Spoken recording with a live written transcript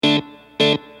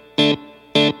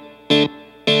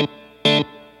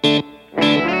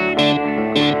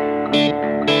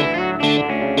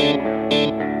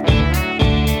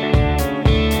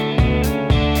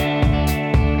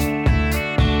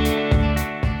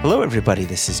Hello, everybody.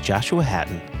 This is Joshua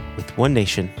Hatton with One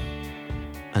Nation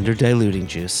Under Diluting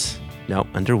Juice. No,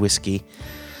 Under Whiskey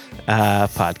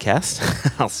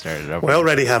podcast. I'll start it over. We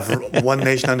already have One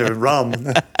Nation Under Rum.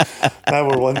 Now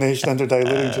we're One Nation Under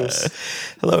Diluting Juice.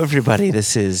 Hello, everybody.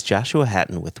 This is Joshua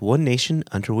Hatton with One Nation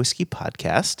Under Whiskey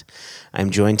podcast. I'm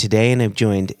joined today, and I'm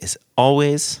joined, as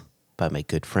always, by my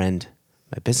good friend,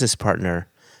 my business partner,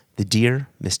 the dear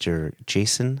Mr.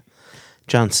 Jason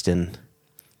Johnston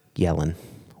Yellen.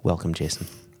 Welcome, Jason.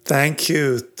 Thank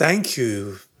you.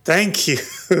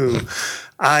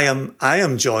 I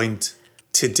am joined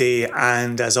today,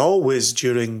 and as always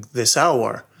during this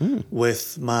hour,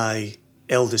 with my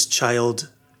eldest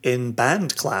child in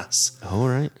band class. All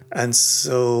right. And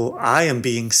so I am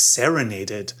being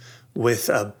serenaded with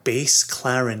a bass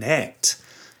clarinet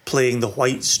playing the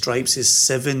White Stripes'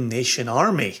 Seven Nation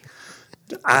Army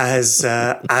as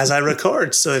I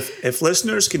record. So if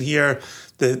listeners can hear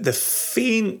the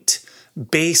faint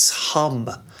bass hum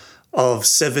of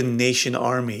Seven Nation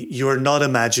Army, you're not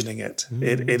imagining it.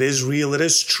 It is real. It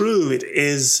is true. It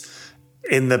is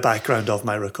in the background of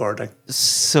my recording.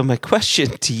 So my question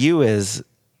to you is,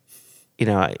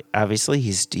 obviously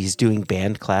he's doing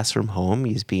band class from home.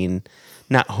 He's being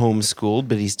not homeschooled,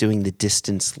 but he's doing the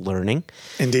distance learning.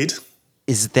 Indeed.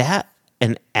 Is that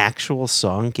an actual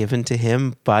song given to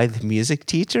him by the music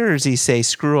teacher, or does he say,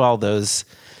 screw all those,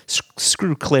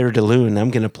 screw Claire de Lune,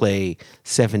 I'm going to play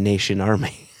Seven Nation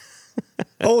Army?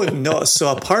 Oh, no.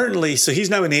 So apparently, he's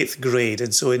now in 8th grade.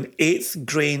 And so in 8th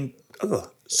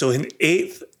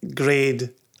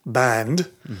grade band,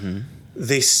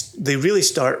 they really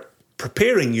start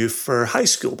preparing you for high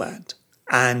school band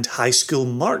and high school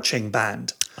marching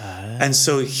band. And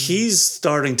so he's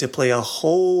starting to play a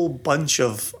whole bunch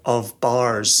of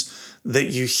bars that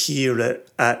you hear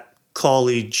at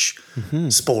college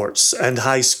sports and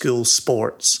high school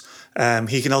sports.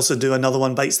 He can also do Another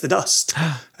One Bites the Dust.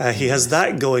 He has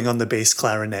that going on the bass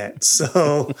clarinet.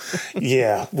 So,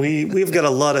 yeah, we've got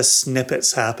a lot of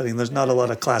snippets happening. There's not a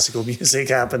lot of classical music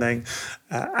happening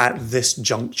at this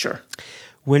juncture.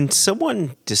 When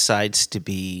someone decides to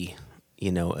be,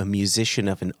 a musician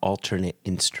of an alternate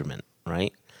instrument,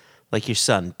 right? Like your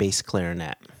son, bass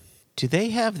clarinet. Do they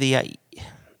have the...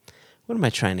 what am I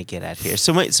trying to get at here?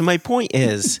 So my point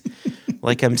is,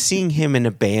 like, I'm seeing him in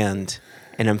a band,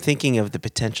 and I'm thinking of the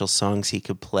potential songs he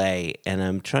could play, and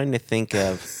I'm trying to think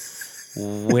of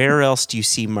where else do you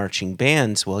see marching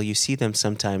bands? Well, you see them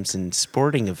sometimes in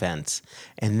sporting events.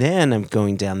 And then I'm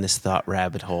going down this thought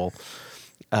rabbit hole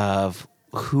of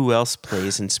who else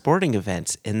plays in sporting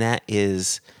events, and that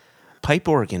is pipe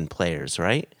organ players,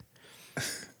 right?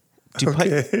 Do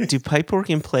pipe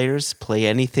organ players play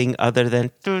anything other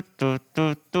than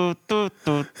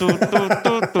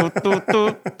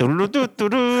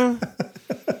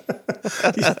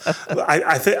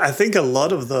I think a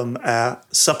lot of them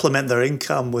supplement their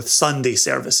income with Sunday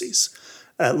services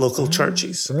at local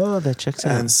churches. Oh, that checks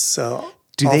out. And so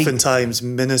oftentimes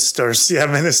ministers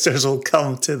will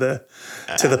come to the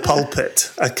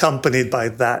pulpit accompanied by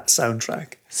that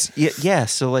soundtrack. Yeah,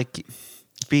 so like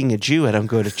being a Jew, I don't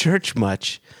go to church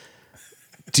much.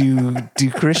 Do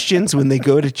Christians, when they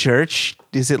go to church,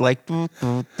 is it like... Yep,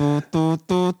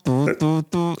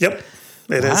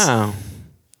 it is. Wow.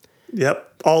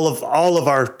 Yep. All of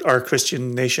our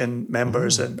Christian Nation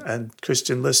members and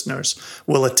Christian listeners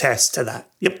will attest to that.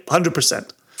 Yep,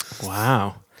 100%.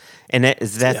 Wow. And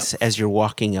that's as you're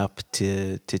walking up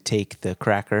to take the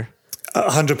cracker?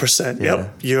 100%.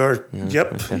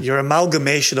 Yep. Your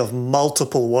amalgamation of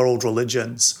multiple world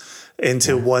religions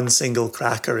into one single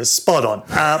cracker is spot on.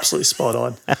 Absolutely spot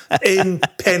on.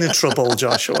 Impenetrable,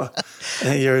 Joshua.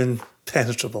 You're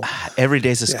impenetrable. Every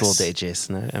day's a school day,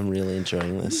 Jason. I'm really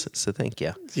enjoying this, so thank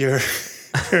you. You're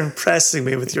impressing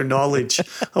me with your knowledge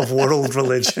of world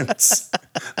religions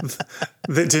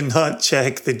that do not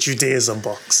check the Judaism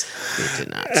box. They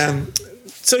do not.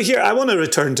 So here, I want to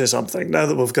return to something. Now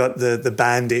that we've got the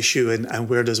band issue and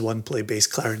where does one play bass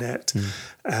clarinet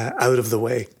out of the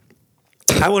way,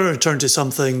 I want to return to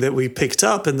something that we picked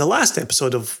up in the last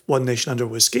episode of One Nation Under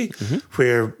Whiskey,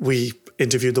 where we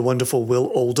interviewed the wonderful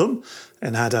Will Oldham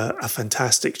and had a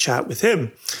fantastic chat with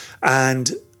him.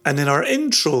 And in our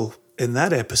intro in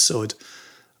that episode,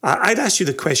 I'd asked you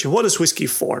the question, what does whiskey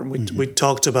form? We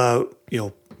talked about,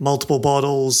 multiple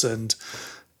bottles and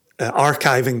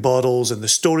archiving bottles and the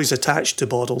stories attached to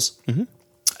bottles.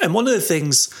 And one of the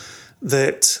things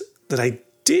that I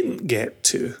didn't get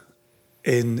to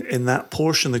in that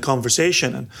portion of the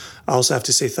conversation, and I also have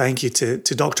to say thank you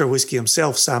to Dr. Whiskey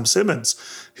himself, Sam Simmons,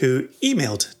 who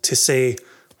emailed to say,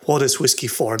 what is whiskey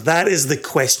for? That is the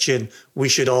question we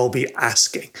should all be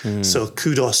asking. So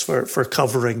kudos for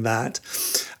covering that.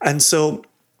 And so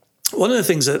one of the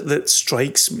things that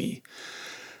strikes me,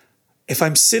 if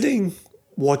I'm sitting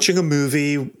watching a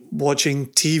movie, watching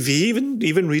TV,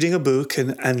 even reading a book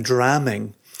and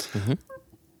dramming,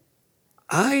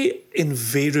 I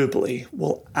invariably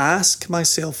will ask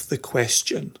myself the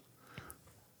question,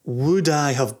 would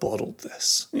I have bottled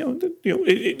this? And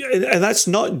that's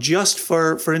not just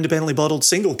for independently bottled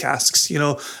single casks.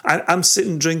 I'm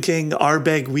sitting drinking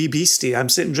Ardbeg Wee Beastie. I'm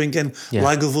sitting drinking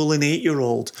Lagavulin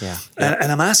 8-year-old. Yeah.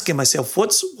 And I'm asking myself,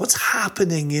 what's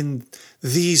happening in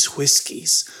these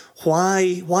whiskies?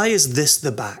 Why is this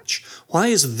the batch? Why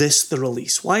is this the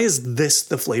release? Why is this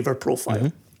the flavor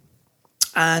profile?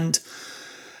 And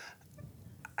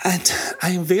I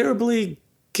invariably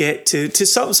get to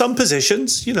some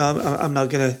positions. I'm not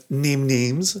going to name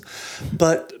names,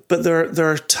 but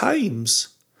there are times.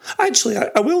 Actually,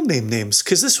 I will name names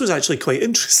because this was actually quite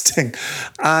interesting.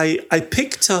 I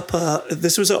picked up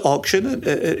this was an auction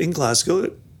in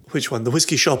Glasgow. Which one? The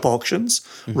Whiskey Shop Auctions,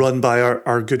 run by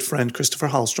our good friend Christopher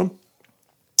Hallstrom.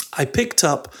 I picked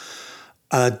up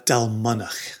a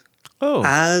Dalmunach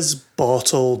as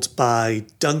bottled by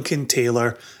Duncan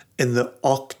Taylor in the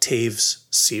Octaves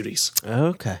series.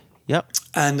 Okay. Yep.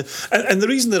 And the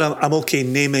reason that I'm okay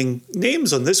naming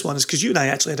names on this one is because you and I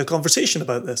actually had a conversation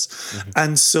about this.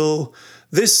 And so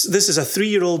this is a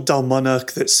 3-year-old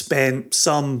Dalmunach that spent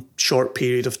some short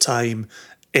period of time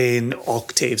in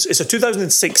Octaves. It's a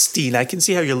 2016. I can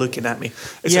see how you're looking at me.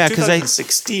 It's a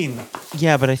 2016.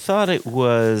 Yeah, but I thought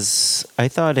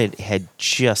it had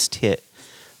just hit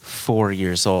 4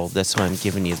 years old. That's why I'm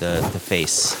giving you the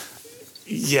face.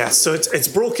 Yeah, so it's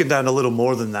broken down a little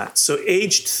more than that. So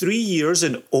aged 3 years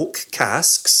in oak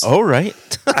casks. Oh, right.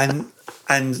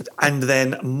 and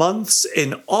then months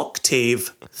in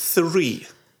Octave 3.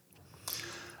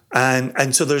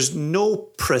 And so there's no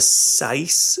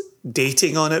precise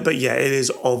dating on it, but yeah, it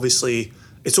is obviously,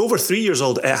 it's over 3 years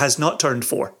old. It has not turned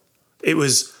 4. It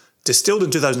was distilled in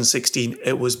 2016.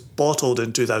 It was bottled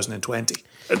in 2020.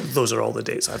 Those are all the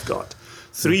dates I've got.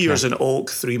 3 years in oak,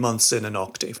 3 months in an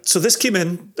Octave. So this came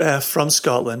in from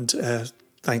Scotland,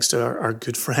 thanks to our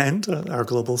good friend, our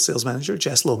global sales manager,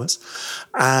 Jess Lomas.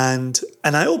 And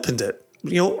I opened it,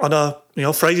 on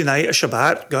a Friday night, a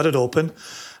Shabbat, got it open.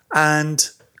 And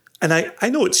I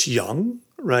know it's young,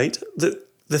 right?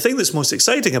 The thing that's most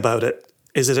exciting about it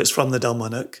is that it's from the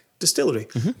Dalmunach distillery.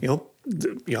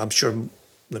 I'm sure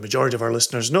the majority of our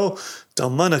listeners know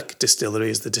Dalmunach Distillery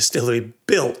is the distillery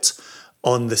built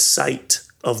on the site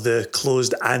of the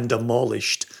closed and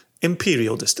demolished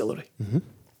Imperial Distillery.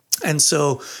 And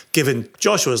so, given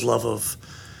Joshua's love of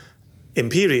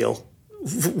Imperial,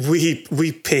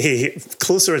 we pay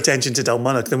closer attention to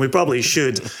Dalmunach than we probably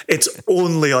should. It's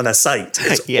only on a site.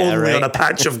 It's only on a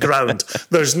patch of ground.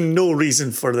 There's no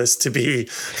reason for this to be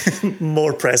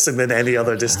more pressing than any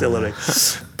other distillery.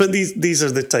 But these are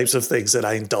the types of things that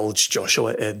I indulge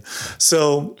Joshua in.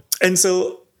 So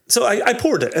I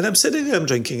poured it and I'm sitting there, I'm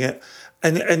drinking it.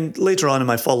 And later on in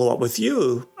my follow-up with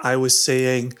you, I was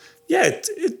saying, yeah,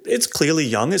 it's clearly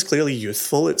young, it's clearly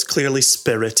youthful, it's clearly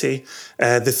spirity.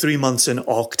 The 3 months in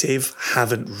Octave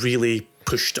haven't really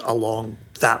pushed along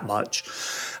that much.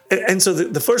 And so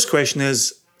the first question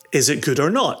is it good or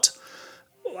not?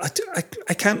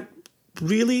 I can't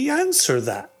really answer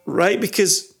that, right?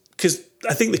 Because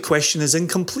I think the question is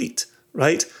incomplete,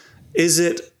 right? Is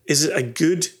it a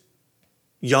good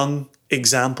young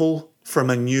example from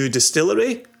a new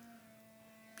distillery?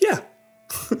 Yeah.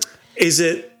 Is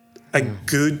it a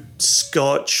good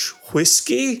Scotch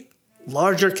whiskey?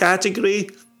 Larger category?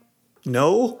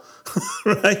 No.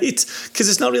 Right? Because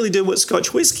it's not really doing what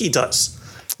Scotch whiskey does,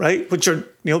 right? Which are,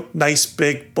 nice,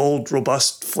 big, bold,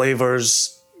 robust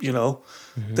flavors,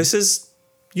 This is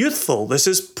youthful. This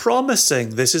is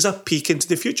promising. This is a peek into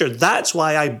the future. That's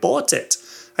why I bought it.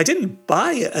 I didn't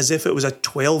buy it as if it was a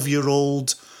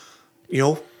 12-year-old,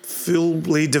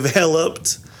 fully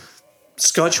developed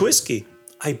Scotch whiskey.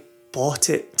 I bought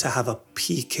it to have a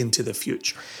peek into the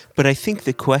future. But I think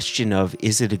the question of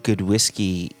is it a good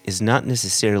whiskey is not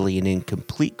necessarily an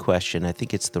incomplete question. I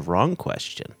think it's the wrong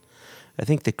question. I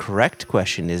think the correct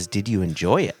question is, did you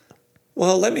enjoy it?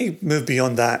 Well, let me move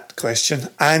beyond that question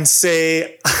and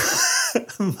say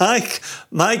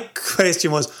my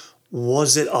question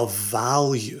was it of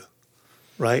value,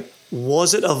 right?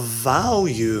 Was it of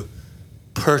value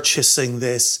purchasing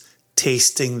this,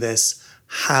 tasting this,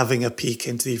 having a peek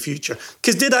into the future?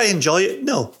 Because did I enjoy it?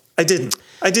 No, I didn't.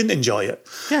 I didn't enjoy it.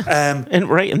 Yeah. And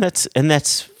that's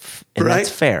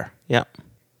fair. Yeah.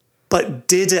 But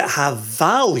did it have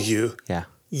value? Yeah.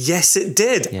 Yes, it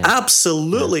did. Yeah.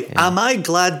 Absolutely. Yeah. Am I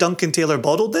glad Duncan Taylor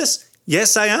bottled this?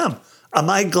 Yes, I am. Am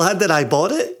I glad that I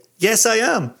bought it? Yes, I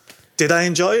am. Did I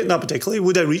enjoy it? Not particularly.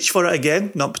 Would I reach for it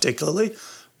again? Not particularly.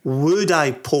 Would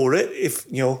I pour it if,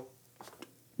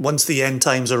 once the end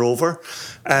times are over,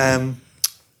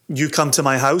 you come to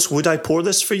my house, would I pour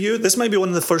this for you? This might be one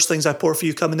of the first things I pour for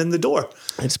you coming in the door.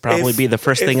 It's probably be the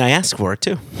first thing I ask for,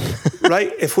 too.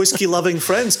 Right? If whiskey-loving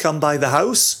friends come by the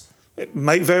house, it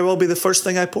might very well be the first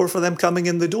thing I pour for them coming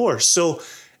in the door. So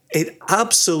it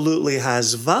absolutely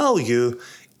has value,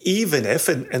 even if,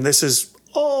 and this is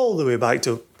all the way back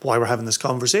to why we're having this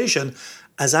conversation,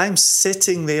 as I'm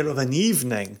sitting there of an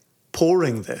evening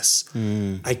pouring this,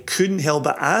 I couldn't help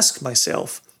but ask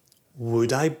myself,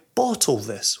 would I bottle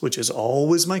this? Which is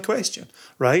always my question,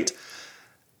 right?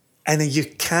 And you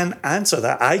can't answer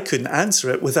that. I couldn't answer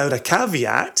it without a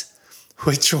caveat,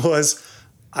 which was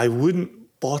I wouldn't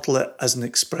bottle it as an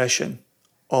expression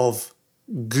of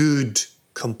good,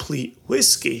 complete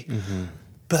whiskey. Mm-hmm.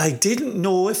 But I didn't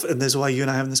know if, and this is why you and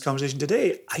I are having this conversation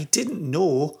today, I didn't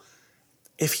know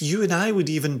if you and I would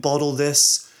even bottle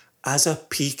this as a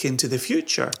peek into the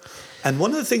future. And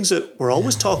one of the things that we're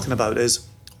always talking about is,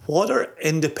 what are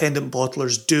independent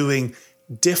bottlers doing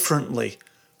differently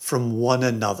from one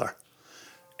another?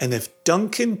 And if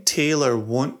Duncan Taylor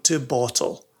want to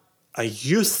bottle a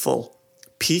youthful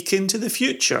peek into the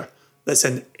future that's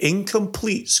an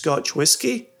incomplete Scotch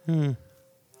whiskey,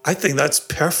 I think that's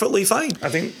perfectly fine.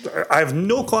 I have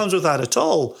no qualms with that at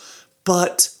all.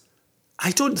 But I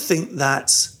don't think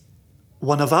that's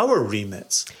one of our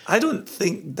remits. I don't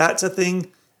think that's a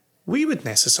thing we would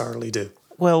necessarily do.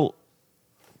 Well,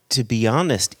 to be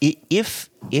honest, if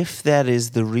that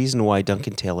is the reason why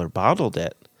Duncan Taylor bottled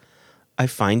it, I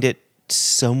find it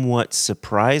somewhat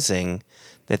surprising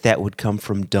that would come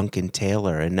from Duncan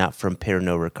Taylor and not from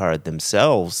Pernod Ricard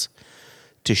themselves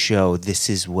to show this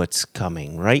is what's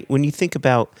coming, right? When you think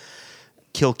about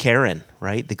Kilkerran,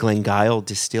 right, the Glengyle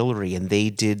distillery, and they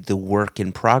did the work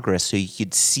in progress, so you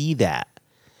could see that.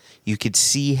 You could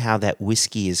see how that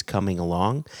whiskey is coming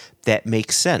along. That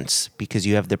makes sense because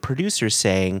you have the producer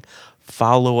saying,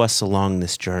 follow us along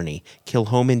this journey.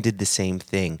 Kilchoman did the same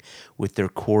thing with their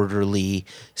quarterly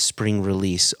spring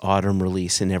release, autumn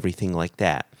release, and everything like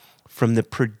that. From the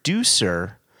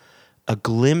producer, a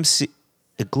glimpse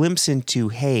into,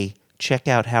 hey, check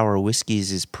out how our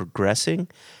whiskeys is progressing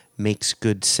makes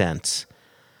good sense.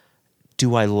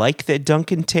 Do I like that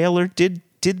Duncan Taylor did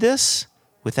this?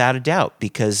 Without a doubt,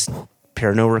 because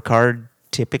Pernod Ricard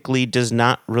typically does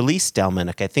not release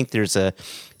Dalmenic. I think there's a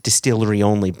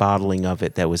distillery-only bottling of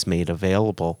it that was made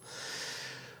available.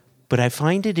 But I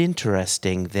find it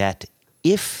interesting that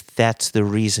if that's the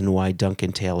reason why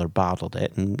Duncan Taylor bottled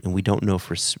it, and we don't know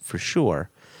for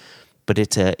sure, but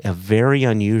it's a very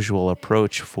unusual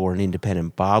approach for an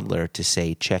independent bottler to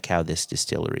say, check how this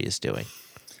distillery is doing.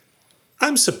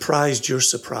 I'm surprised you're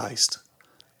surprised.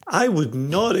 I would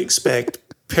not expect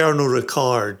Pernod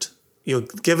Ricard,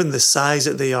 given the size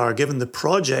that they are, given the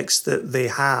projects that they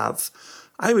have,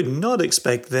 I would not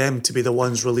expect them to be the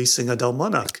ones releasing a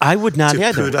Dalmenic. I would not to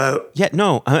either. Put out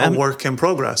I'm work in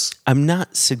progress. I'm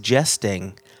not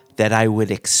suggesting that I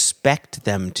would expect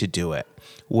them to do it.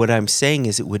 What I'm saying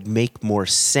is it would make more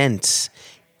sense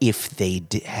if they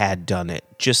had done it,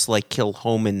 just like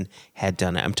Kilchoman had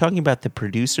done it. I'm talking about the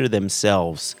producer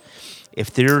themselves.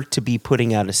 If they're to be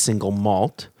putting out a single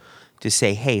malt, to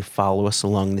say, hey, follow us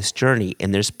along this journey,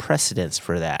 and there's precedence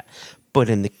for that. But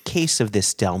in the case of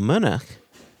this Dalmenic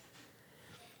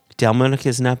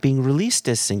is not being released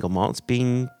as single malt. It's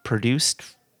being produced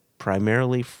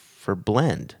primarily for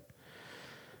blend.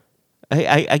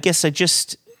 I guess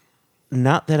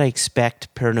not that I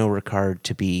expect Pernod Ricard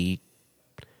to be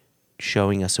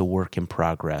showing us a work in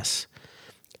progress.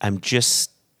 I'm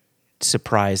just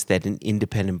surprised that an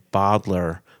independent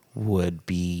bottler would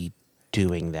be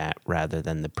doing that rather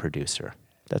than the producer.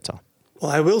 That's all.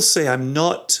 Well, I will say I'm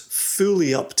not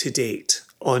fully up to date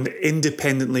on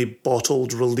independently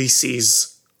bottled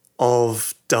releases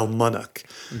of Dalmenic.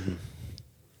 Mm-hmm.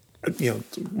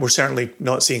 We're certainly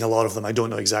not seeing a lot of them. I don't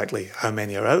know exactly how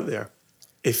many are out there.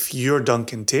 If you're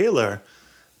Duncan Taylor,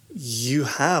 you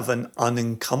have an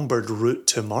unencumbered route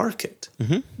to market.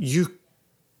 Mm-hmm. You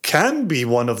can be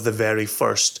one of the very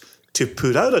first to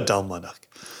put out a Dalmenic.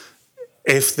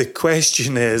 If the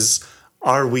question is,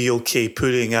 are we okay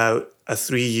putting out a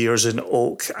 3 years in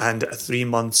oak and a 3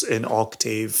 months in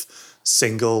octave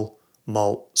single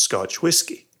malt Scotch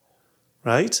whiskey,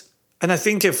 right? And I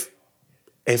think if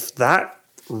that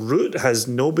route has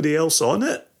nobody else on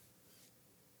it,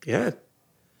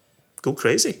 go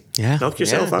crazy. Yeah. Knock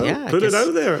yourself out. Put it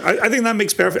out there. I think that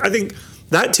makes perfect. I think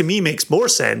That to me makes more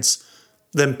sense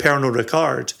than Pernod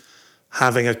Ricard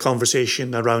having a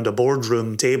conversation around a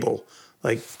boardroom table.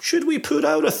 Like, should we put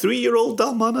out a 3-year-old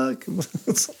Dalmana?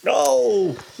 It's like,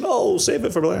 no, save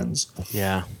it for blends.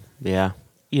 Yeah, yeah.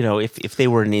 You know, if they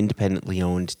were an independently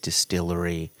owned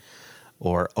distillery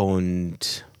or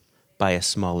owned by a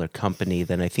smaller company,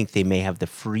 then I think they may have the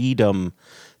freedom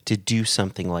to do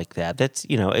something like that. That's,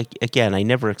 you know, again, I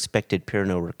never expected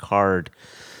Pernod Ricard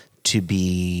to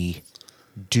be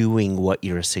doing what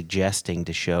you're suggesting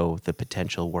to show the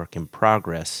potential work in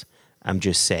progress. I'm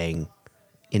just saying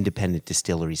independent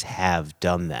distilleries have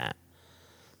done that.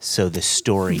 So the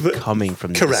story coming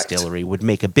from the distillery would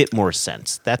make a bit more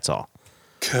sense. That's all.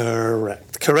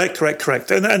 Correct.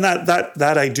 And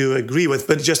that I do agree with.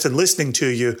 But just in listening to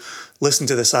you, listen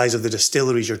to the size of the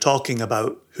distilleries you're talking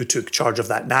about who took charge of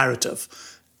that narrative,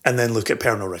 and then look at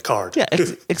Pernod Ricard. Yeah,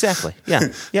 exactly.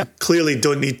 Yeah. Clearly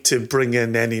don't need to bring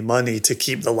in any money to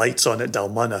keep the lights on at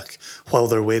Dalmunnock while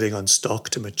they're waiting on stock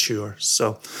to mature.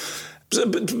 So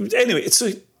but anyway,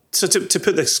 so to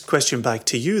put this question back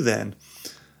to you then,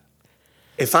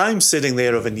 if I'm sitting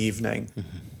there of an evening,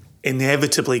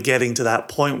 inevitably getting to that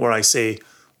point where I say,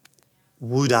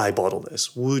 would I bottle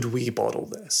this? Would we bottle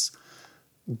this?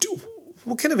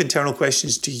 What kind of internal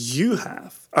questions do you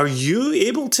have? Are you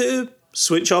able to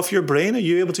switch off your brain? Are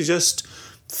you able to just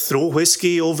throw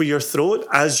whiskey over your throat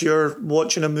as you're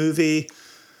watching a movie,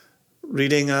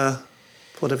 reading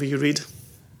whatever you read?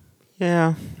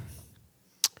 Yeah.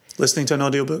 Listening to an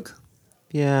audiobook?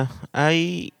 Yeah.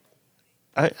 I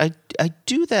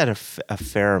do that a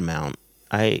fair amount.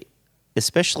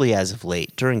 Especially as of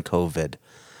late during COVID,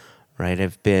 right?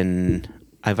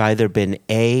 I've either been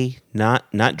A,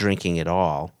 not drinking at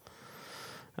all,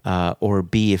 or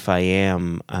B, if I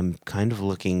am, I'm kind of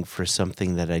looking for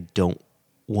something that I don't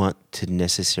want to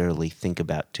necessarily think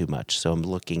about too much. So I'm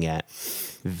looking at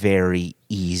very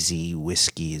easy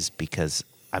whiskeys because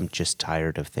I'm just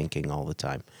tired of thinking all the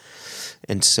time.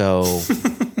 And so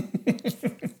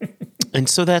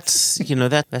that's,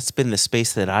 that's been the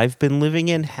space that I've been living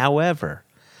in. However,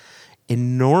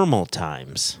 in normal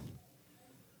times,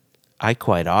 I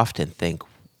quite often think,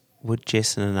 would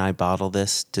Jason and I bottle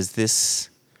this?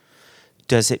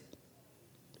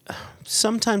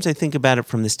 Sometimes I think about it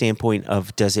from the standpoint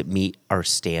of, does it meet our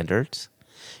standards?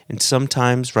 And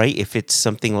sometimes, right, if it's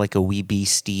something like a Wee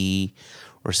Beastie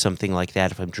or something like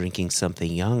that, if I'm drinking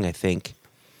something young, I think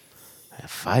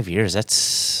 5 years,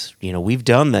 that's, we've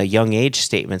done the young age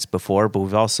statements before, but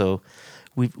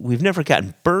we've never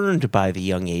gotten burned by the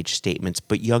young age statements,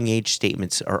 but young age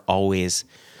statements are always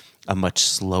a much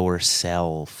slower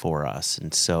sell for us.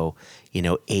 And so,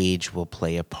 age will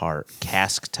play a part,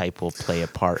 cask type will play a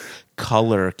part,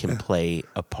 color can play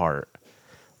a part.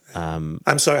 I'm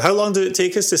sorry, how long did it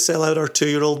take us to sell out our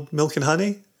 2-year-old Milk and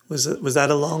Honey? Was that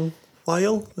a long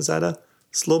while? Was that a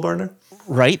slow burner?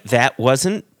 Right, that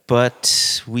wasn't,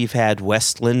 but we've had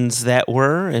Westlands that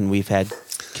were, and we've had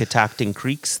Catoctin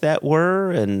Creeks that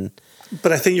were, and...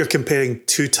 But I think you're comparing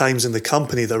 2 times in the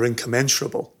company that are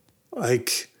incommensurable. I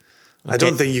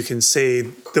don't think you can say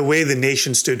the way the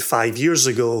nation stood 5 years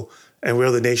ago and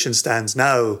where the nation stands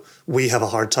now, we have a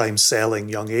hard time selling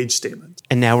young age statements.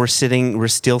 And now we're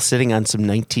still sitting on some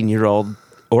 19-year-old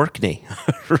Orkney,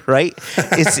 right?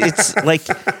 It's like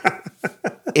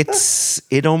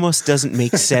it almost doesn't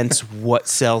make sense what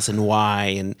sells and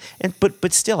why,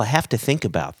 but still I have to think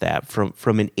about that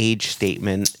from an age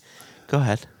statement. Go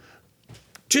ahead.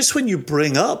 Just when you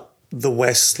bring up the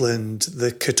Westland,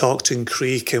 the Catoctin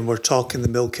Creek, and we're talking the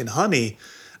Milk and Honey,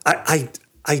 I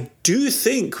do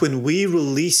think when we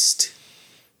released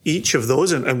each of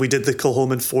those, and we did the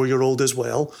Kilchoman 4-year-old as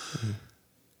well,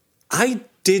 I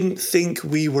didn't think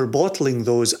we were bottling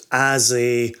those as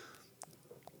a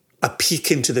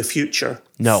peek into the future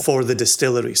for the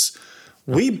distilleries.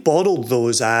 We bottled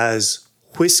those as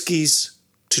whiskies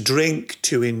to drink,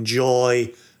 to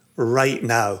enjoy right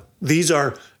now. These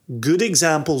are good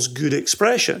examples, good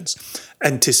expressions.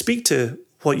 And to speak to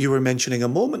what you were mentioning a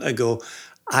moment ago,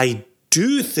 I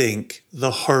do think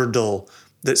the hurdle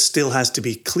that still has to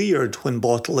be cleared when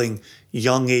bottling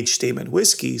young age statement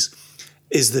whiskies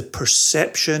is the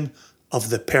perception of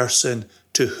the person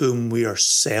to whom we are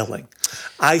selling.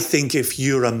 I think if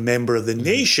you're a member of the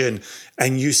nation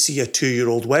and you see a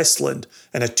 2-year-old Westland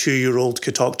and a 2-year-old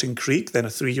Catoctin Creek, then a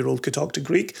 3-year-old Catoctin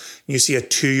Creek, you see a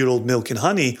 2-year-old Milk and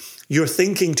Honey, you're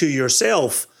thinking to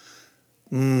yourself,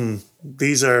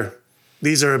 these are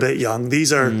a bit young.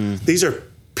 These are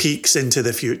peaks into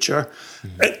the future.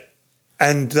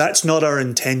 And that's not our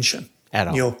intention. At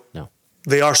all. No.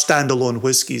 They are standalone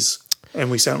whiskies, and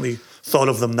we certainly thought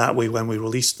of them that way when we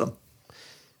released them.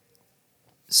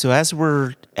 So as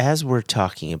we're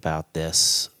talking about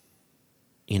this,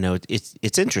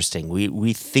 it's interesting.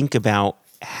 We think about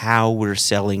how we're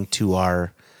selling to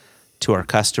our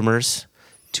customers,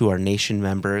 to our nation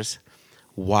members,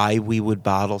 why we would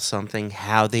bottle something,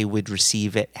 how they would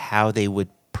receive it, how they would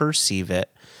perceive it.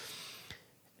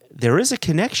 There is a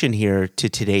connection here to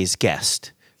today's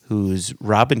guest, who's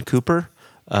Robin Cooper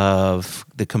of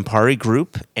the Campari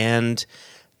Group, and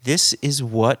this is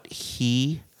what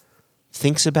he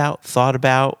thinks about, thought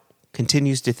about,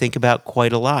 continues to think about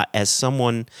quite a lot as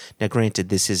someone, now granted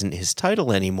this isn't his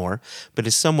title anymore, but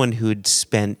as someone who'd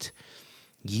spent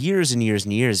years and years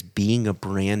and years being a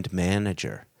brand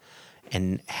manager.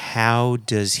 And how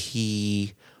does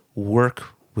he work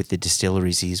with the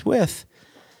distilleries he's with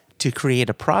to create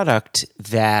a product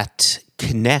that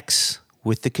connects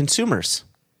with the consumers,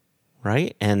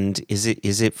 right? And is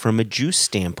it from a juice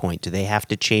standpoint? Do they have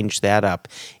to change that up?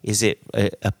 Is it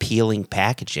appealing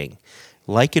packaging?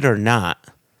 Like it or not,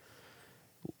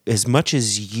 as much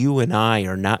as you and I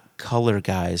are not color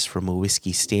guys from a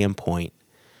whiskey standpoint,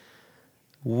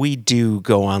 we do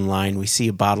go online, we see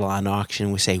a bottle on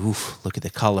auction, we say, oof, look at the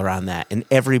color on that. And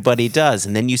everybody does.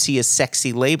 And then you see a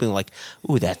sexy label, like,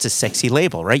 ooh, that's a sexy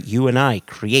label, right? You and I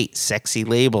create sexy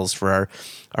labels for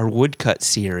our woodcut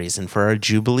series and for our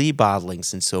Jubilee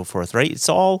bottlings and so forth, right? It's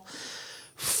all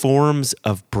forms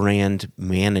of brand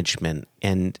management.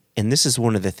 And this is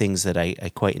one of the things that I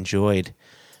quite enjoyed,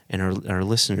 and our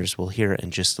listeners will hear it in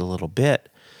just a little bit.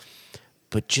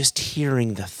 But just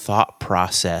hearing the thought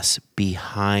process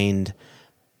behind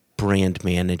brand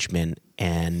management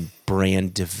and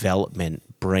brand development,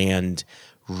 brand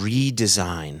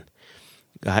redesign,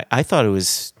 I thought it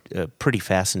was a pretty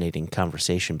fascinating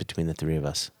conversation between the three of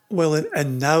us. Well,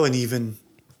 and now an even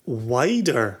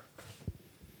wider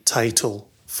title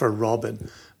for Robin,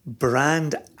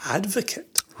 brand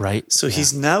advocate. Right. So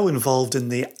he's now involved in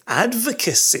the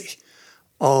advocacy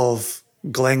of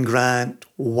Glen Grant,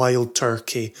 Wild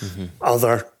Turkey,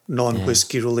 other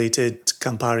non-whiskey related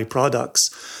Campari products.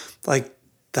 Like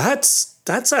it's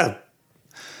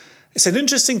an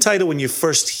interesting title when you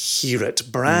first hear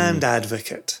it, brand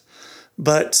advocate.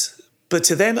 But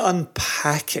to then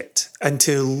unpack it and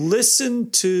to listen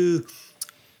to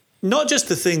not just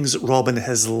the things Robin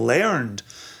has learned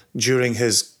during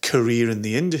his career in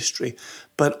the industry,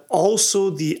 but also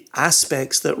the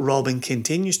aspects that Robin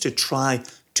continues to try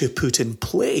to put in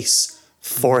place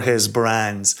for his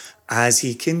brands as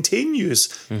he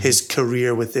continues his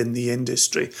career within the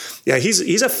industry. Yeah,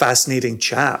 he's a fascinating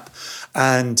chap.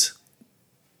 And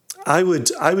I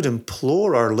would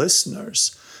implore our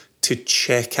listeners to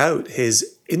check out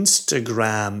his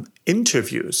Instagram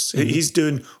interviews. He's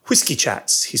doing whiskey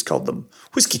chats, he's called them.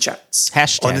 Whiskey chats.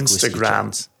 Hashtag on Instagram.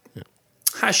 Whiskey chats. Yeah.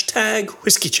 Hashtag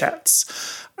whiskey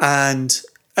chats. And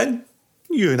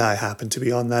you and I happened to be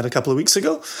on that a couple of weeks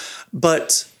ago.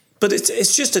 But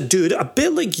it's just a dude, a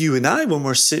bit like you and I when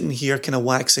we're sitting here kind of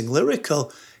waxing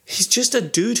lyrical. He's just a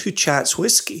dude who chats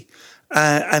whiskey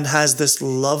and has this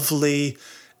lovely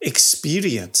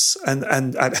experience. And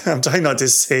I'm trying not to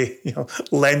say,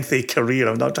 lengthy career.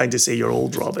 I'm not trying to say you're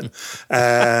old, Robin.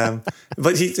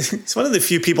 But he's one of the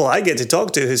few people I get to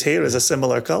talk to whose hair is a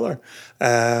similar color.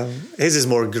 His is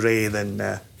more grey than,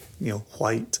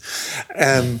 white.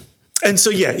 And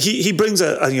so, yeah, he brings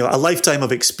a lifetime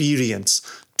of experience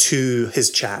to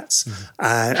his chats,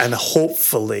 and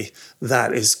hopefully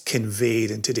that is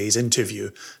conveyed in today's interview,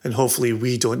 and hopefully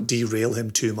we don't derail him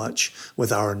too much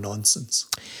with our nonsense.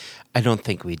 I don't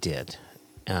think we did.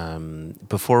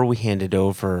 Before we hand it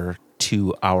over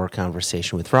to our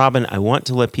conversation with Robin, I want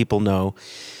to let people know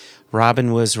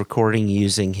Robin was recording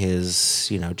using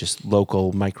his, just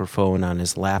local microphone on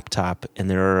his laptop, and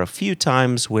there are a few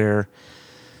times where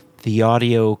the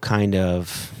audio kind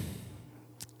of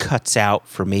cuts out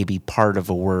for maybe part of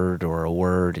a word,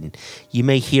 and you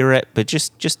may hear it, but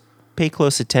just pay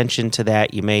close attention to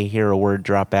that. You may hear a word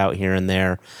drop out here and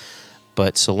there,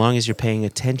 but so long as you're paying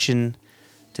attention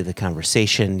to the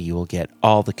conversation, you will get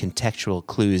all the contextual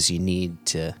clues you need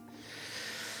to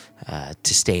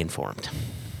stay informed,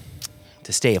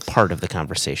 to stay a part of the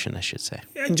conversation, I should say.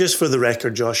 And just for the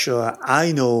record, Joshua,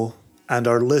 I know, and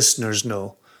our listeners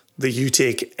know, that you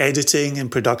take editing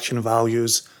and production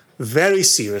values very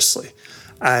seriously.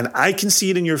 And I can see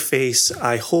it in your face.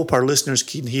 I hope our listeners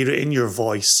can hear it in your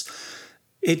voice.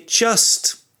 It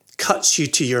just cuts you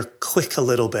to your quick a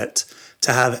little bit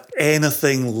to have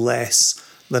anything less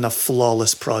than a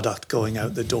flawless product going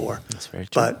out the door. That's very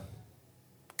true. But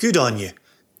good on you.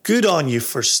 Good on you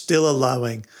for still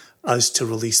allowing us to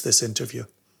release this interview.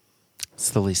 It's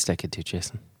the least I could do,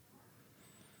 Jason.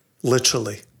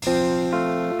 Literally.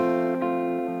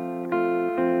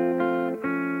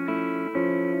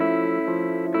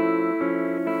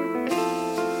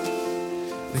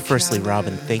 firstly,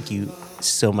 Robin, thank you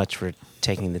so much for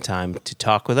taking the time to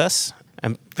talk with us.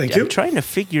 Thank you. I'm trying to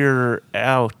figure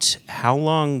out how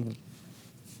long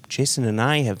Jason and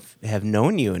I have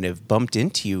known you and have bumped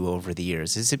into you over the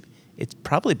years. It's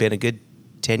probably been a good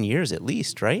 10 years at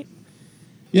least, right?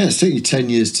 Yeah, it's taken you 10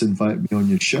 years to invite me on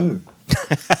your show.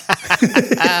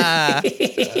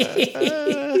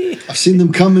 I've seen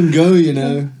them come and go, you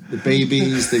know. The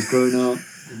babies, they've grown up,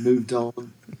 they've moved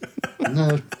on.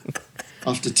 No,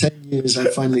 after 10 years, I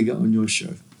finally got on your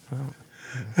show.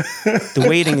 The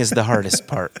waiting is the hardest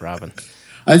part, Robin.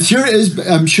 I'm sure it is.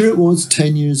 I'm sure it was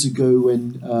 10 years ago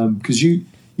when, because you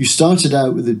started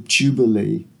out with a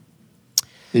Jubilee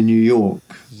in New York.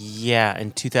 Yeah,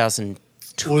 in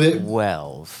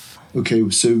 2012. Okay,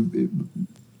 so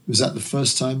was that the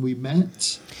first time we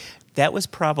met? That was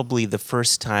probably the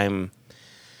first time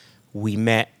we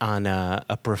met on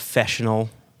a professional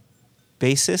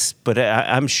basis, but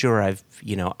I'm sure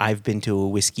I've been to a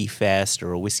whiskey fest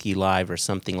or a whiskey live or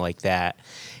something like that,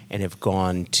 and have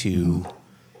gone to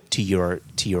your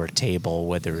table.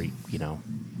 Whether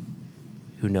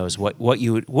who knows what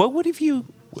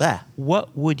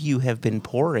would you have been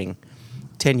pouring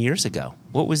 10 years ago?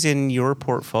 What was in your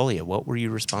portfolio? What were you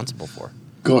responsible for?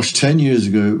 Gosh, 10 years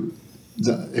ago,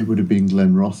 it would have been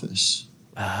Glenrothes.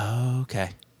 Oh, okay.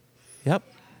 Yep.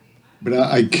 But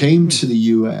I came to the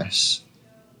US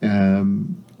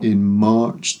in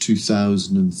March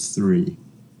 2003,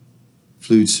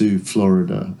 flew to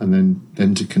Florida and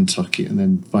then to Kentucky and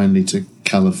then finally to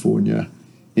California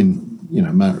in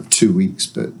a matter of 2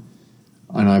 weeks.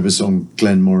 And I was on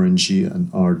Glenmorangie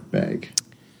and Ardbeg.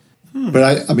 But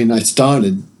I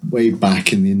started way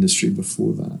back in the industry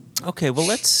before that. Okay, well,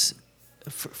 let's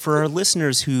for our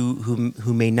listeners who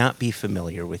may not be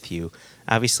familiar with you.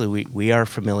 Obviously, we are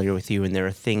familiar with you, and there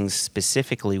are things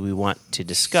specifically we want to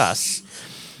discuss.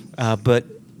 But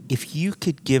if you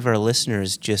could give our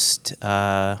listeners just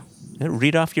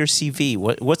read off your CV.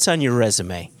 What's on your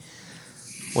resume?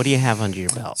 What do you have under your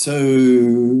belt? So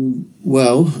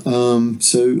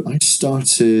I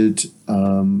started,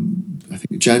 I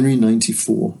think, January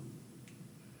 94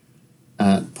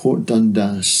 at Port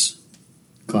Dundas,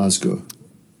 Glasgow.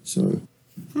 So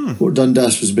Port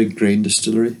Dundas was a big grain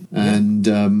distillery,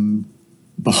 and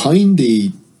behind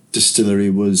the distillery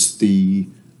was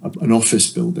an office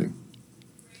building.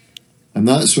 And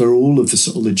that's where all of the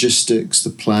sort of logistics, the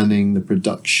planning, the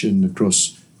production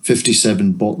across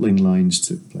 57 bottling lines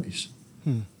took place.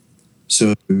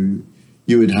 So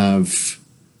you would have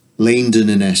Langdon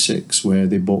in Essex, where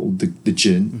they bottled the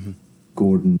gin,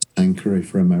 Gordon's Tanqueray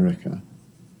for America.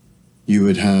 You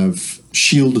would have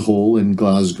Shield Hall in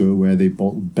Glasgow, where they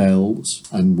bottled Bell's,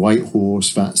 and White Horse,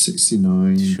 Vat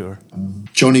 69. Sure.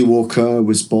 Johnny Walker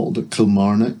was bottled at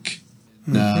Kilmarnock.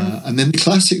 And then the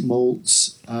classic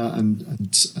malts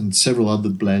and several other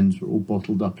blends were all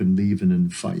bottled up in Leven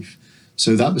and Fife.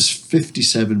 So that was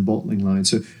 57 bottling lines.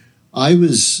 So I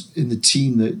was in the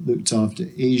team that looked after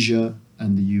Asia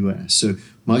and the US. So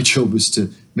my job was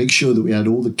to make sure that we had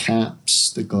all the caps,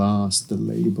 the glass, the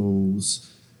labels,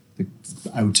 the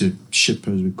outer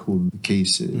shippers, we call them, the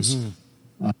cases.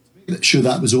 Make sure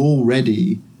that was all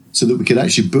ready so that we could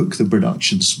actually book the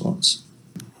production slots.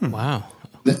 Wow.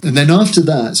 And then after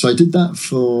that, so I did that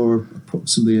for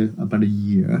approximately about a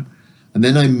year. And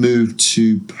then I moved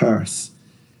to Perth.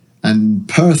 And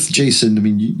Perth, Jason, I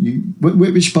mean,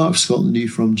 which part of Scotland are you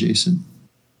from, Jason?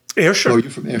 Ayrshire. Oh,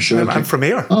 you're from Ayrshire. I'm from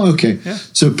Ayr. Oh, okay. Yeah.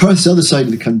 So Perth's the other side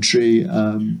of the country.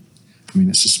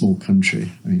 It's a small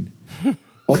country.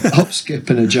 Hop, skip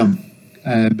and a jump.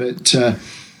 But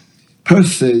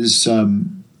Perth is,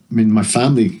 my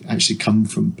family actually come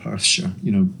from Perthshire,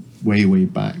 way, way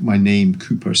back. My name,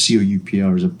 Cooper,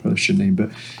 C-O-U-P-R, is a Perthshire name. But,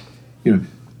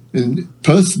 and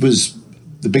Perth was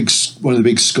one of the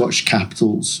big Scotch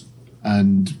capitals.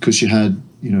 And because you had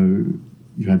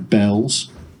Bell's.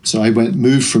 So I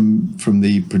moved from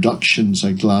the productions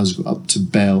at Glasgow up to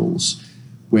Bell's,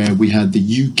 where we had the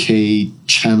UK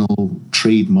Channel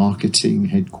Trade Marketing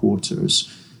headquarters.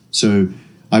 So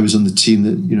I was on the team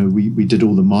that, we did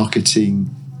all the marketing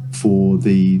for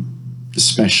the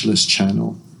specialist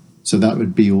channel. So that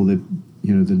would be all the,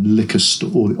 the liquor store,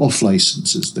 or the off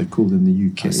licenses, they're called in the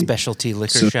UK. Specialty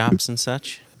liquor shops and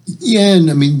such? Yeah, and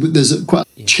there's quite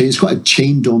a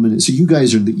chain dominant. So you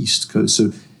guys are in the East Coast,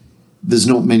 so there's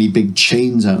not many big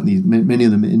chains out there. Many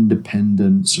of them are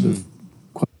independent, sort of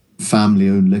quite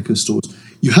family-owned liquor stores.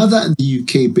 You have that in the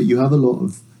UK, but you have a lot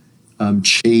of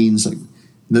chains. Like in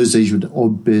those days, you had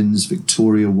Oddbins,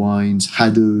 Victoria Wines,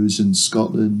 Haddo's in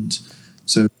Scotland.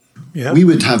 So we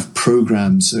would have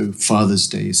programs, so Father's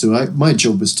Day. So my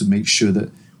job was to make sure that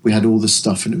we had all the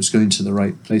stuff and it was going to the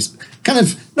right place. Kind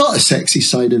of not a sexy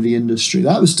side of the industry.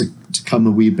 That was to come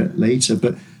a wee bit later.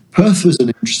 But Perth was an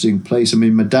interesting place. I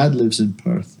mean, my dad lives in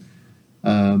Perth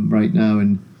right now.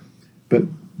 But,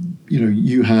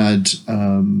 you had,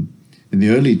 in the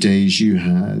early days, you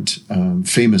had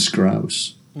Famous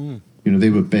Grouse. They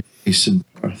were based in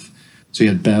Perth. So you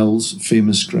had Bell's,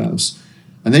 Famous Grouse.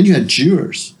 And then you had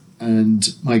Dewar's.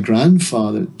 And my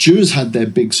grandfather, Dewar's had their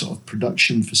big sort of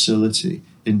production facility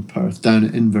in Perth, down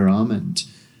at Inverarmond.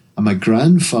 And my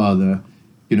grandfather,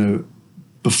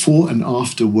 before and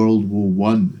after World War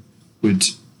One,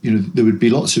 there would be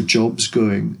lots of jobs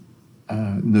going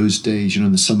in those days,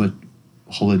 in the summer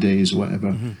holidays or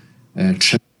whatever,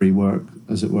 temporary work,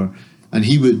 as it were. And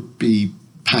he would be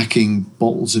packing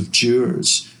bottles of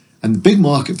Dewar's. And the big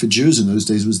market for Dewar's in those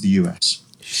days was the US.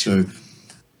 So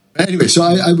anyway, so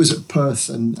I was at Perth,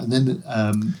 and then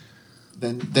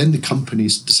the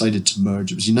companies decided to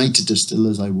merge. It was United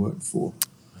Distillers I worked for,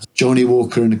 Johnnie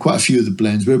Walker, and quite a few of the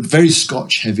blends. We're a very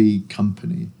Scotch-heavy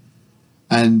company.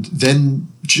 And then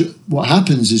what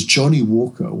happens is Johnnie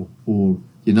Walker or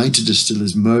United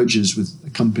Distillers merges with a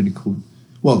company called,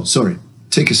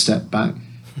 take a step back.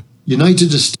 United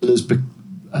Distillers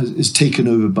is taken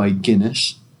over by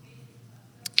Guinness.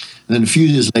 And then a few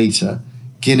years later,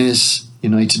 Guinness,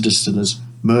 United Distillers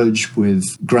merged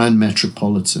with Grand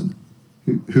Metropolitan,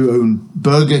 who owned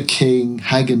Burger King,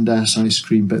 Häagen-Dazs ice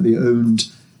cream, but they owned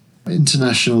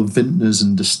International Vintners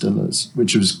and Distillers,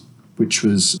 which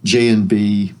was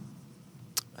J&B,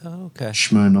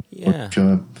 Smirnoff,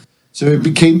 vodka. So it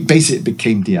became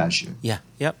Diageo. Yeah,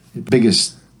 yep. The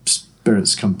biggest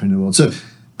spirits company in the world. So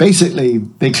basically,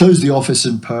 they closed the office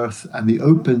in Perth and they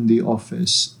opened the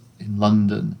office in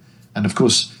London. And of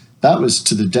course, that was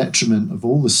to the detriment of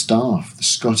all the staff, the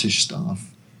Scottish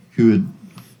staff, who had,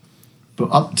 but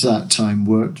up to that time,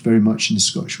 worked very much in the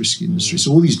Scotch whisky industry.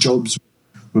 So all these jobs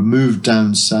were moved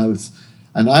down south.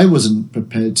 And I wasn't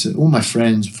prepared to, all my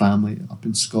friends, family up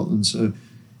in Scotland. So,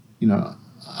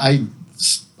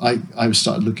 I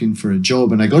started looking for a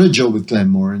job, and I got a job with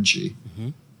Glenmorangie.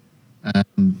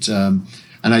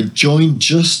 And I joined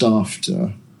just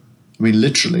after,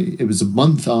 literally, it was a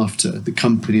month after the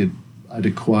company had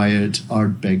acquired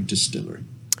Ardbeg Distillery.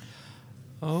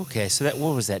 Okay, so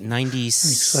what was that,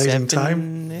 Exciting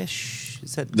time. 97-ish?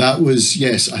 Is that? That was,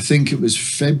 yes, I think it was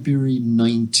February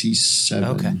 97.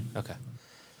 Okay.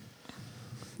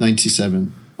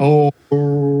 97. Oh,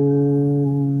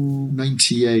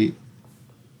 98.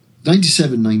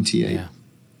 97, 98. Yeah.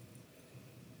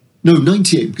 No,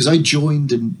 98, because I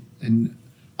joined and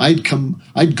I'd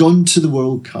gone to the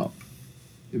World Cup.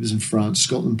 It was in France.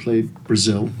 Scotland played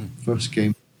Brazil, first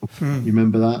game. You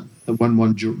remember that? The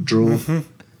 1-1 draw.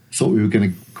 Thought we were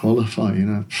going to qualify,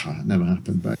 It never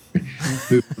happened. But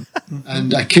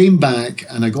and I came back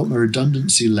and I got my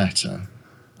redundancy letter.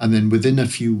 And then within a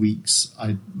few weeks,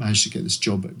 I managed to get this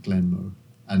job at Glenmoe.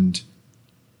 And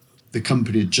the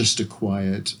company had just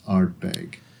acquired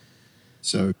Ardbeg.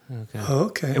 So,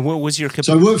 okay. And what was your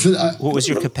so I worked for what was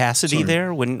your capacity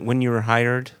there when you were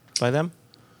hired by them?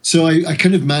 So I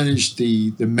kind of managed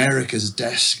the America's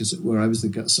desk, as it were. I was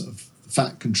the sort of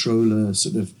fat controller,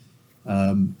 sort of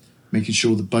making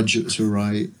sure the budgets were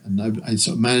right. And I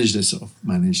sort of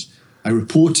managed. I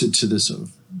reported to the sort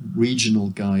of regional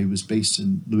guy who was based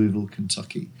in Louisville,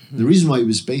 Kentucky. The reason why he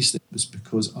was based there was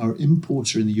because our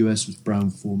importer in the US was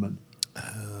Brown-Forman.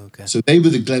 Okay. So they were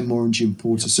the Glenmorangie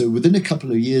importer. So within a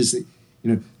couple of years,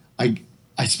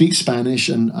 I speak Spanish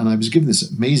and I was given this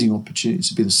amazing opportunity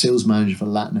to be the sales manager for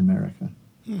Latin America.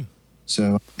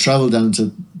 So I traveled down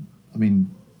to,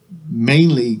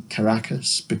 mainly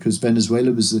Caracas, because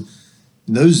Venezuela was,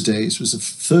 in those days, was the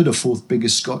third or fourth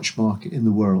biggest Scotch market in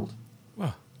the world.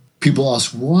 Wow. People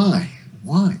ask, why?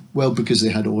 Why? Well, because they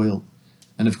had oil.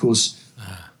 And of course,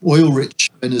 oil-rich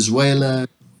Venezuela,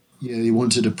 they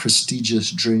wanted a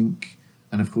prestigious drink.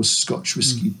 And of course, Scotch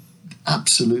whisky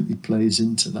absolutely plays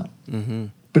into that.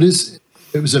 But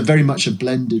it was very much a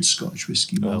blended Scotch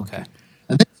whisky market. Okay.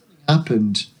 And then something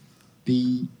happened.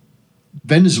 The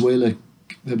Venezuela,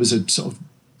 there was a sort of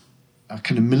a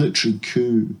kind of military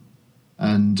coup,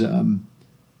 and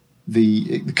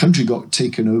the country got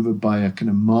taken over by a kind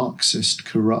of Marxist,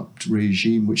 corrupt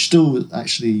regime, which still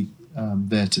actually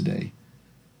there today.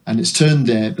 And it's turned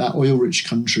that oil-rich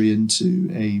country into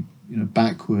a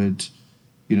backward,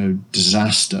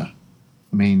 disaster.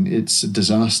 It's a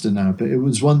disaster now, but it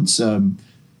was once, one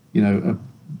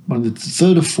of the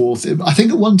third or fourth. I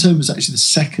think at one time it was actually the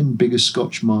second biggest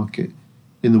Scotch market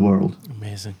in the world.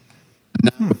 Amazing.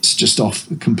 Now it's just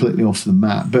completely off the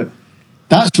map. But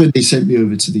that's when they sent me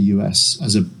over to the US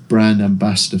as a brand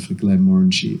ambassador for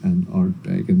Glenmorangie and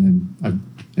Ardbeg. And then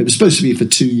it was supposed to be for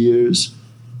 2 years,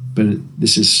 but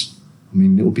this is, I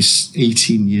mean, it will be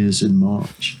 18 years in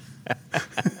March.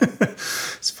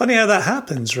 It's funny how that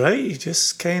happens, right? You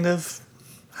just kind of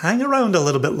hang around a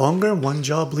little bit longer and one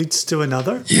job leads to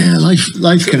another. Yeah,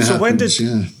 life can happen. When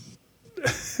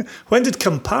did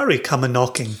Campari come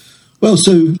a-knocking? Well,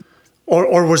 so...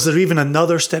 Or was there even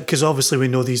another step? Because obviously we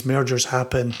know these mergers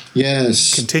happen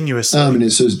continuously.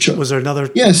 Was there another...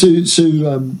 Yeah,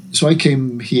 so I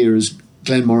came here as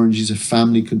Glenmorangie is a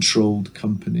family-controlled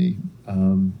company,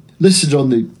 listed on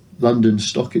the London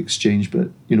Stock Exchange, but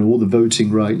all the voting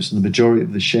rights and the majority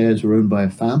of the shares were owned by a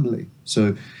family.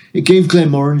 So it gave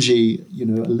Glenmorangie,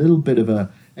 a little bit of a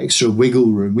extra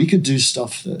wiggle room. We could do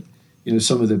stuff that,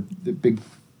 some of the big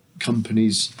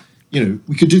companies,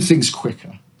 we could do things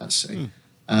quicker, let's say.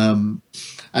 And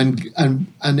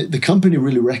the company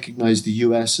really recognized the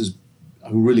US as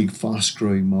a really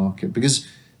fast-growing market because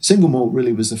single malt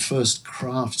really was the first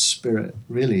craft spirit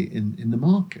really in the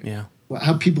market. Yeah.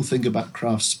 How people think about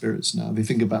craft spirits now, they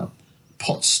think about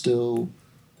pot still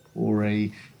or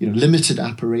a limited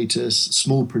apparatus,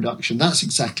 small production. That's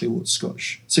exactly what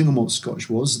single malt Scotch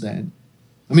was then.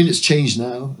 I mean, it's changed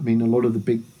now. I mean, a lot of the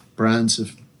big brands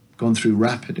have gone through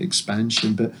rapid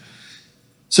expansion. But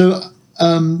so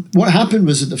what happened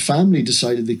was that the family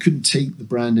decided they couldn't take the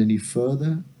brand any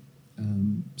further.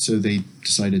 So they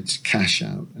decided to cash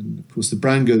out. And of course, the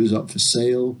brand goes up for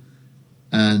sale.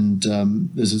 And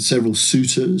there's several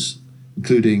suitors,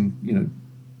 including,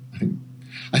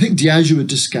 I think Diageo were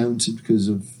discounted because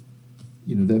of,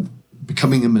 they're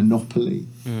becoming a monopoly.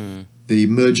 The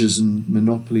Mergers and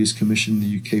Monopolies Commission in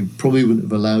the UK probably wouldn't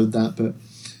have allowed that, but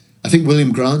I think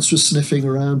William Grants was sniffing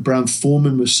around.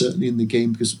 Brown-Forman was certainly in the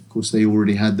game because, of course, they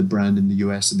already had the brand in the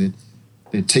US and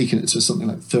they'd taken it to something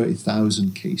like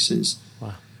 30,000 cases.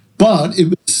 Wow. But it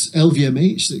was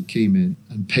LVMH that came in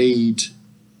and paid...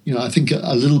 I think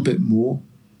a little bit more,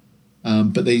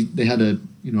 but they had a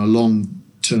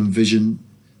long-term vision.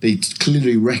 They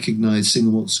clearly recognised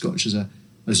single malt Scotch as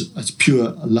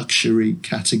pure luxury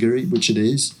category, which it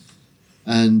is,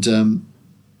 and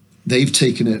they've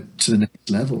taken it to the next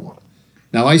level.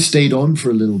 Now I stayed on for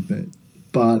a little bit,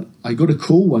 but I got a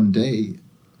call one day.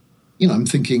 I'm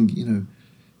thinking,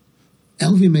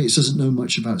 LVMH doesn't know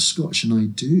much about Scotch, and I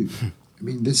do. I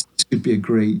mean, this could be a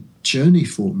great journey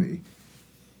for me.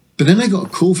 But then I got a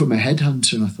call from a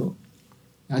headhunter, and I thought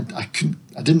I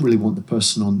didn't really want the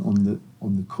person on the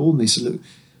call. And they said, "Look,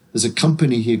 there's a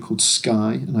company here called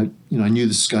Sky," and I knew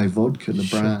the Sky Vodka, the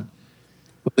brand.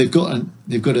 But they've got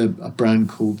a brand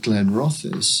called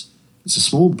Glenrothes. It's a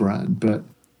small brand, but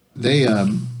they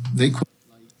quite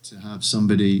like to have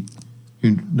somebody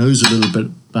who knows a little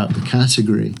bit about the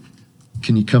category.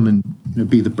 Can you come and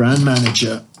be the brand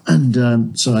manager?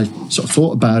 And so I sort of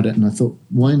thought about it, and I thought,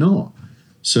 why not?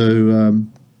 So,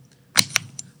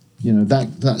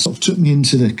 that sort of took me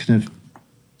into the kind of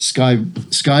Sky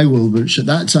world, which at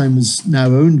that time was now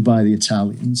owned by the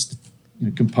Italians.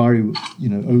 Campari,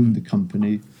 owned the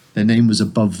company. Their name was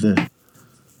above the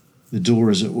door,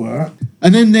 as it were.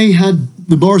 And then they had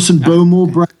the Boris and Bowmore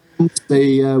brand.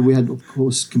 We had, of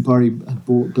course, Campari had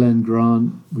bought Glen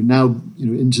Grant. We're now,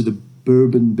 into the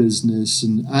bourbon business,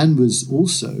 and was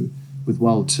also with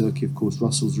Wild Turkey, of course,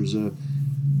 Russell's Reserve.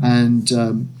 And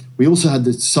we also had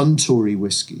the Suntory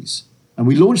whiskies. And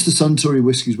we launched the Suntory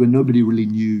whiskies when nobody really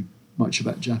knew much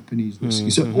about Japanese whiskey.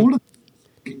 So all of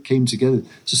it came together.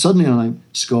 So suddenly I'm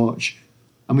Scotch,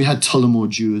 and we had Tullamore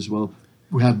Dew as well.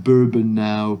 We have bourbon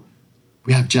now.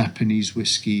 We have Japanese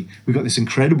whiskey. We've got this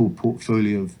incredible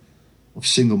portfolio of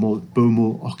single malt,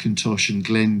 Bowmore, Auchentoshan, and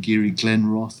Glengarry,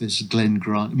 Glenrothes, Glen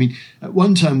Grant. I mean, at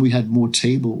one time we had more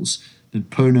tables than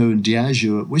Pernod and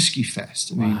Diageo at Whiskey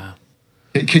Fest. I mean, wow.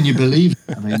 Can you believe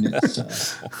it? I mean,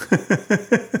 it's,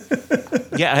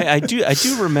 yeah, I do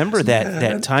remember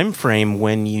that time frame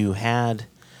when you had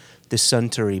the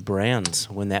Suntory brands,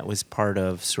 when that was part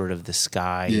of sort of the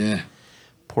Sky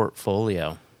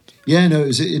portfolio. Yeah, no, it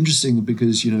was interesting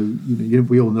because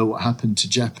we all know what happened to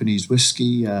Japanese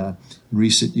whiskey in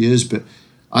recent years, but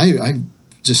I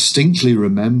distinctly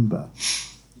remember,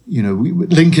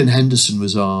 Lincoln Henderson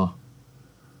was our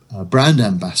brand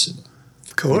ambassador.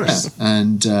 Of course. Yeah.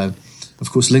 And,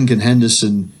 of course, Lincoln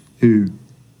Henderson, who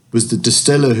was the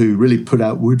distiller who really put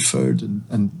out Woodford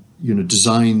and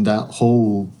designed that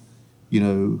whole,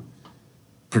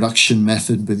 production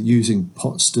method with using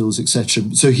pot stills, etc.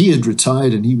 So he had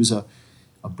retired and he was a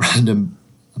brand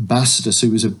ambassador. So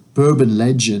he was a bourbon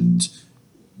legend,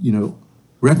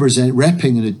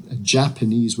 repping a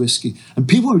Japanese whiskey. And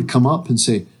people would come up and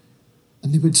say,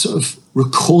 they would sort of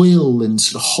recoil in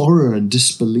sort of horror and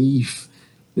disbelief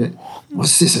that,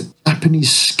 what's this, a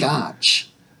Japanese scotch?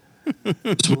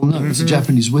 Well, no, it's a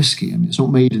Japanese whiskey. I mean, it's not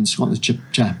made in Scotland, it's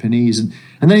Japanese. And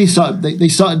then they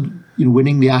started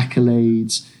winning the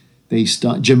accolades.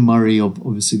 Jim Murray,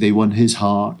 obviously, they won his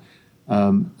heart.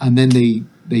 And then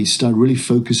they started really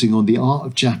focusing on the art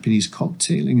of Japanese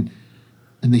cocktailing.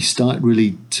 And they started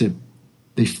really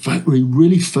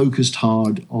focused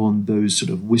hard on those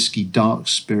sort of whiskey dark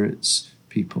spirits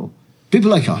people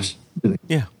like us, really.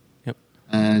 Yeah. Yep.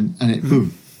 And it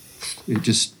boom,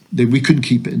 we couldn't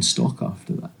keep it in stock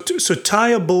after that. So tie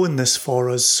a bow in this for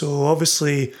us. So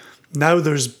obviously now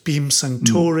there's Beam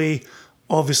Suntory,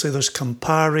 obviously there's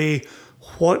Campari.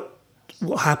 What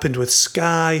happened with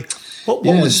Sky? What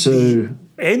was the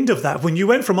end of that? When you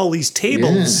went from all these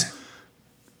tables,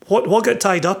 what got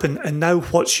tied up, and now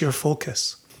what's your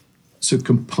focus? So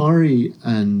Campari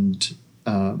and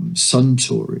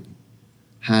Suntory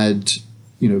had,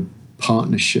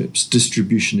 partnerships,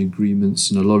 distribution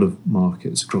agreements in a lot of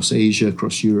markets across Asia,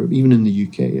 across Europe, even in the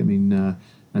UK,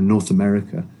 and North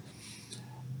America.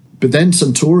 But then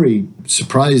Suntory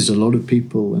surprised a lot of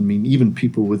people. I mean, even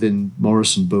people within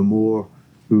Morrison Bowmore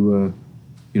who were,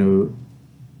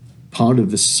 part of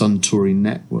the Suntory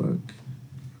network.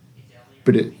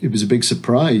 But it was a big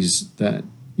surprise that,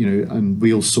 and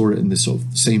we all saw it in the sort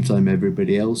of the same time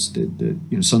everybody else did, that,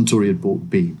 Suntory had bought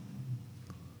Beam.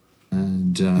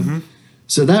 And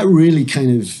so that really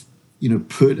kind of,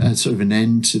 put a sort of an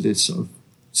end to this sort of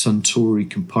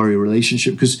Suntory-Campari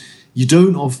relationship, because you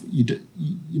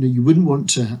wouldn't want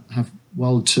to have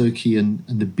Wild Turkey and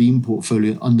the Beam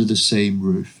portfolio under the same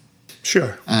roof.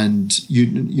 Sure. And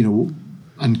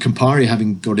and Campari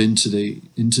having got into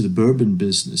the bourbon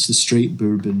business, the straight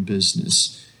bourbon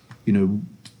business,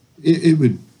 it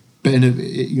would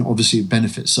benefit. Obviously, it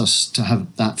benefits us to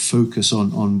have that focus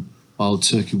on Wild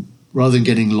Turkey rather than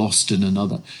getting lost in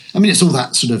another. I mean, it's all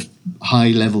that sort of high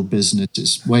level business.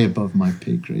 It's way above my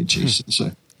pay grade,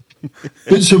 Jason.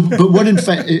 But what in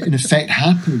effect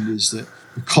happened is that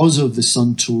because of the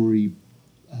Suntory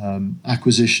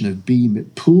acquisition of Beam,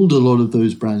 it pulled a lot of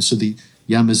those brands. So the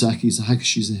Yamazakis, the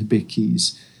Hakashis, the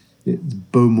Hibikis, the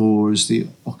Bowmores, the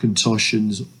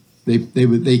Okentoshins,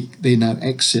 they now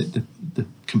exit the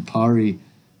Campari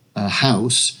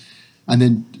house. And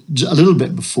then a little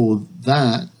bit before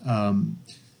that,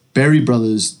 Berry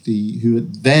Brothers, who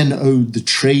then owned the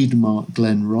trademark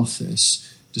Glenrothes,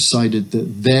 decided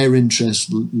that their interest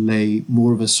lay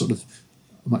more of a sort of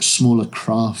much smaller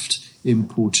craft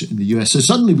importer in the US. So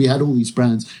suddenly we had all these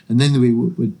brands, and then we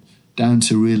were down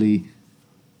to really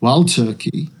Wild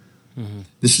Turkey,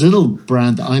 this little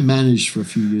brand that I managed for a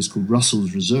few years called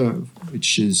Russell's Reserve,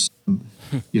 which is,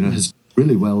 has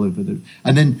really well over the...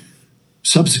 And then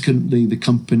subsequently the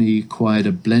company acquired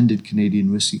a blended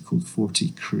Canadian whiskey called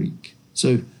 40 Creek.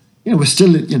 So, we're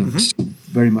still, we're still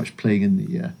very much playing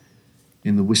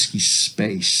in the whiskey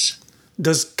space.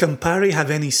 Does Campari have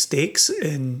any stakes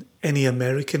in any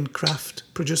American craft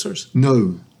producers?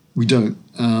 No, we don't.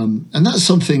 And that's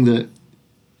something that,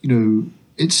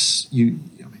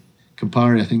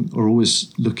 Campari, I think, are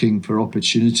always looking for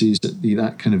opportunities at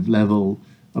that kind of level,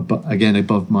 way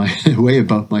above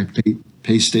my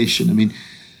pay station. I mean,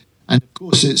 and of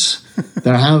course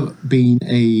there have been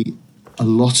a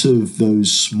lot of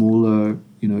those smaller,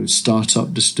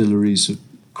 startup distilleries have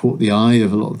caught the eye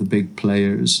of a lot of the big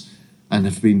players and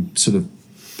have been sort of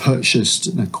purchased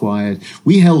and acquired.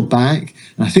 We held back,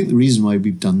 and I think the reason why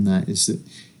we've done that is that,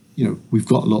 we've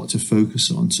got a lot to focus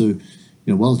on. So,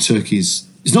 Wild Turkey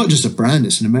it's not just a brand;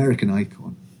 it's an American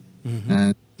icon.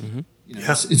 And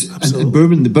the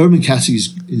bourbon category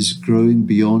is growing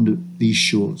beyond these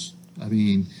shores. I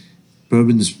mean,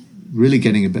 bourbon's really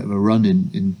getting a bit of a run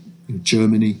in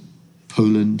Germany,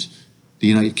 Poland, the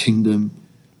United Kingdom.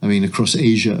 I mean, across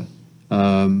Asia,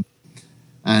 so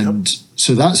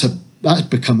that's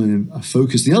becoming a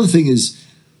focus. The other thing is,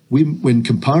 when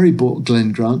Campari bought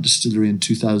Glen Grant Distillery in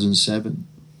 2007,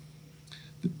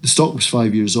 the stock was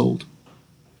 5 years old.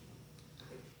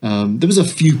 There was a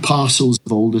few parcels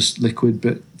of oldest liquid,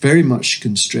 but very much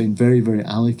constrained, very, very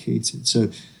allocated. So,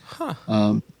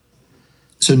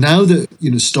 so now that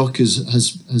stock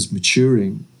has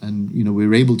maturing, and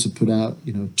we're able to put out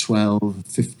 12,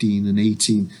 15, and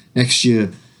 18 next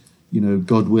year.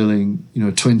 God willing,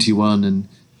 21, and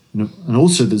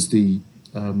also there's the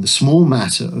small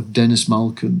matter of Dennis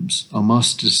Malcolm's, our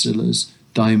master distiller's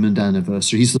diamond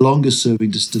anniversary. He's the longest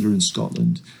serving distiller in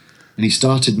Scotland. And he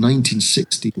started in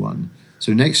 1961.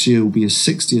 So next year will be his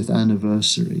 60th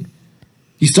anniversary.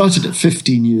 He started at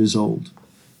 15 years old.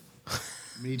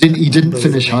 He didn't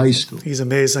finish high school. He's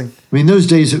amazing. I mean, those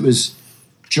days it was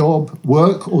job,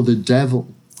 work, or the devil,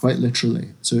 quite literally.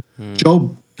 So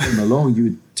job came along, you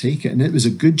would take it. And it was a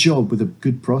good job with a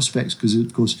good prospects because,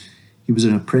 of course, he was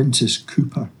an apprentice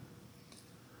cooper.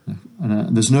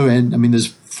 And there's no end. I mean, there's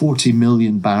 40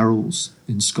 million barrels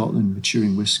in Scotland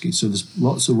maturing whiskey. So there's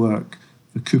lots of work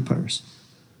for coopers.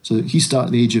 So he started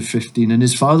at the age of 15. And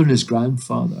his father and his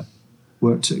grandfather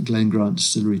worked at Glen Grant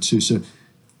Distillery too. So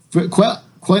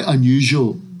quite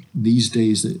unusual these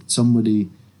days that somebody,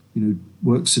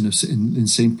 works in the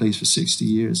same place for 60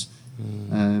 years.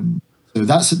 So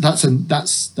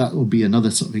that will be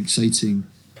another sort of exciting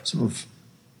sort of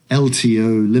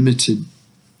LTO limited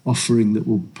offering that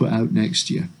we'll put out next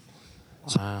year.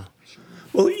 Wow.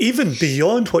 Well, even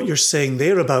beyond what you're saying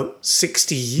there about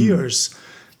 60 years,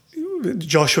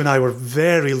 Joshua and I were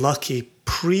very lucky.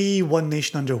 Pre-One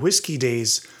Nation Under Whiskey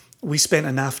days, we spent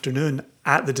an afternoon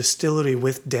at the distillery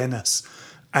with Dennis,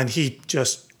 and he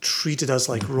just treated us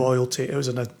like royalty. It was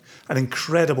an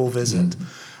incredible visit.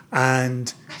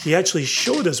 And he actually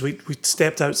showed us, we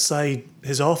stepped outside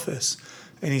his office,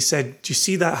 and he said, "Do you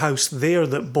see that house there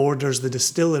that borders the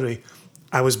distillery?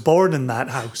 I was born in that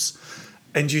house.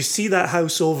 And you see that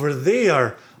house over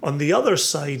there on the other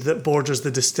side that borders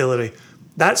the distillery?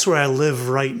 That's where I live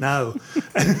right now."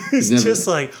 And it's just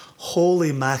like,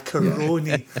 holy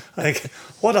macaroni. Like,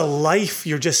 what a life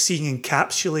you're just seeing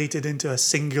encapsulated into a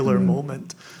singular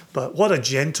moment. But what a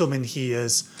gentleman he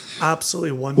is.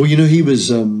 Absolutely wonderful. Well, he was,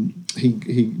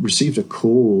 he received a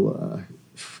call,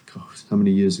 how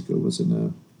many years ago was it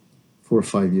now? 4 or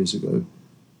 5 years ago.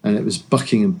 And it was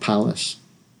Buckingham Palace.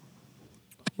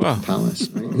 Wow. Palace,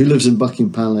 right? Who lives in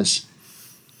Buckingham Palace?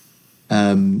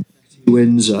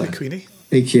 Windsor. The Queenie.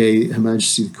 A.k.a. Her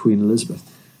Majesty the Queen Elizabeth.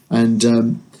 And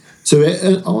the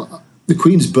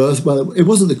Queen's birth, well, it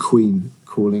wasn't the Queen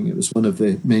calling, it was one of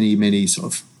the many, many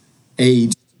sort of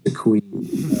aides to the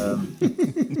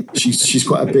Queen. She's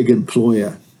quite a big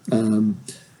employer.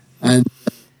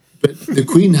 But the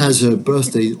Queen has her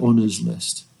birthday honours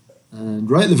list. And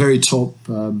right at the very top,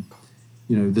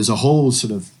 there's a whole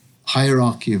sort of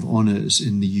hierarchy of honours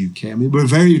in the UK. I mean, we're a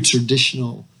very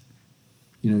traditional,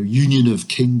 union of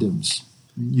kingdoms,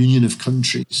 union of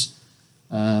countries.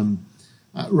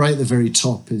 Right at the very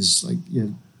top is like,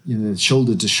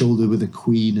 shoulder to shoulder with the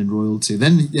Queen and royalty.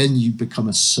 Then you become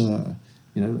a Sir.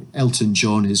 Elton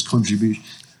John, his contribution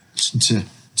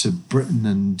to Britain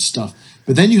and stuff.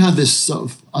 But then you have this sort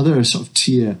of other sort of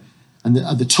tier, and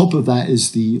at the top of that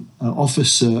is the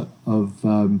officer of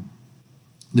the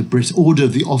Order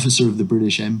of the Officer of the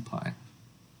British Empire.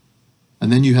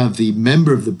 And then you have the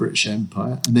member of the British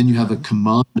Empire, and then you have a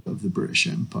commander of the British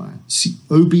Empire.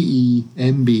 OBE,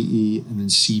 MBE, and then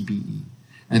CBE.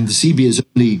 And the CBE is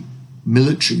only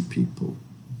military people.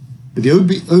 But the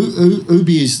OBE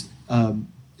is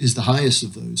the highest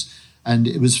of those. And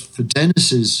it was for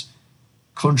Dennis's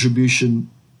contribution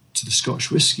to the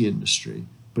Scotch whisky industry,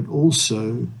 but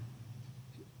also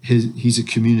he's a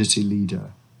community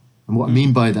leader. And what I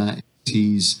mean by that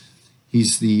is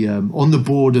he's the on the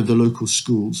board of the local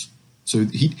schools. So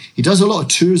he does a lot of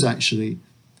tours, actually.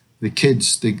 The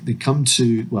kids, they come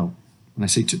to, well, when I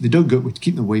say they don't go, we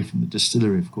keep them away from the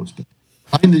distillery, of course. But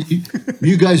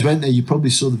you guys went there, you probably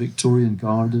saw the Victorian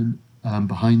garden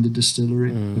behind the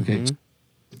distillery. Mm-hmm. Okay.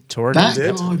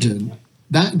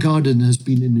 That garden has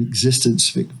been in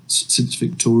existence since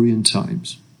Victorian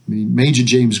times. I mean, Major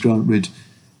James Grant would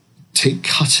take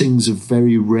cuttings of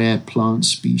very rare plant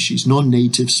species,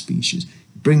 non-native species,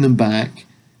 bring them back,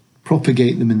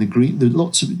 propagate them in the green. There were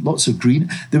lots of green.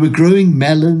 They were growing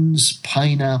melons,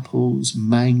 pineapples,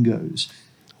 mangoes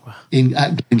in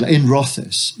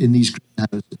Rothes, in these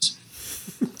greenhouses,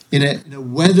 in a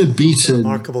weather-beaten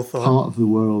part of the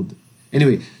world.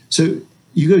 Anyway, so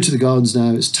you go to the gardens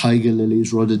now, it's tiger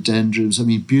lilies, rhododendrons. I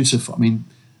mean, beautiful. I mean,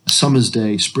 a summer's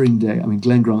day, spring day. I mean,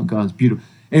 Glen Grant Gardens, beautiful.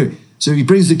 Anyway, so he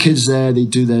brings the kids there. They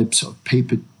do their sort of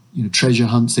paper, treasure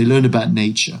hunts. They learn about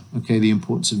nature, okay, the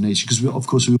importance of nature. Because, of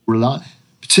course, we rely,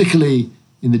 particularly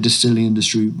in the distilling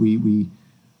industry, we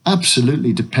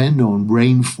absolutely depend on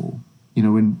rainfall.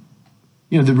 When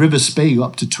the River Spey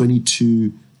got up to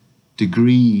 22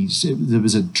 degrees, there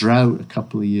was a drought a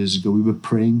couple of years ago. We were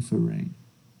praying for rain.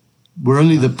 We're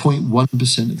only the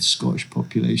 0.1% of the Scottish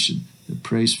population that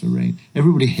prays for rain.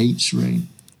 Everybody hates rain.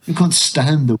 You can't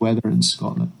stand the weather in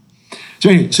Scotland. So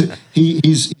anyway,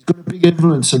 he's got a big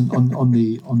influence on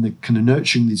the kind of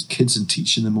nurturing these kids and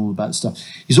teaching them all about stuff.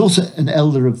 He's also an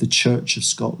elder of the Church of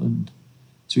Scotland.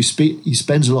 So he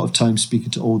spends a lot of time speaking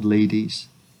to old ladies.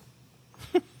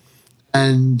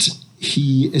 And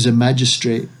he is a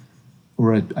magistrate,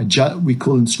 or we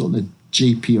call in Scotland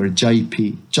JP or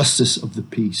JP, Justice of the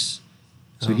Peace.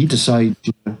 So he decides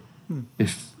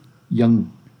if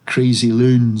young crazy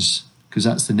loons, because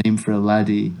that's the name for a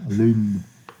laddie, a loon,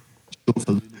 short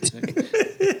for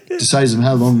lunatic, decides on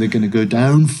how long they're going to go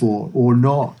down for or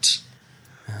not.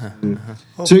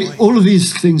 So all of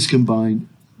these things combined,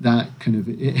 that kind of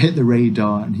it hit the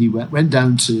radar, and he went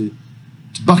down to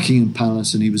Buckingham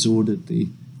Palace, and he was ordered the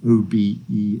OBE.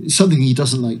 It's something he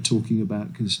doesn't like talking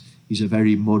about because he's a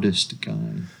very modest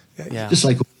guy. Yeah. Just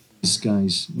like all these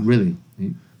guys, really.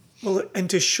 Well, and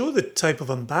to show the type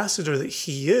of ambassador that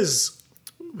he is,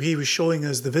 he was showing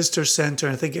us the visitor centre.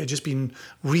 I think it had just been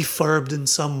refurbed in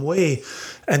some way.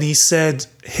 And he said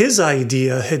his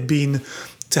idea had been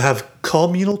to have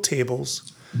communal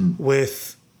tables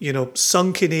with,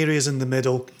 sunken areas in the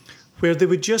middle where they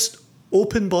would just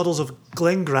open bottles of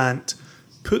Glen Grant,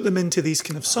 put them into these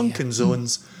kind of sunken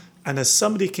zones. And as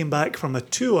somebody came back from a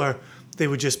tour, they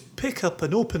would just pick up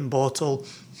an open bottle,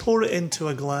 pour it into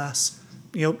a glass,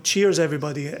 cheers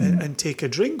everybody and take a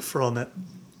drink from it.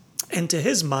 And to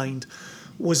his mind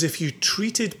was if you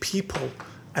treated people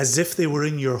as if they were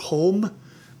in your home,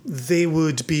 they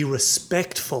would be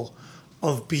respectful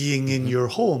of being in your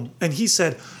home. And he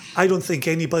said, I don't think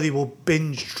anybody will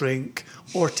binge drink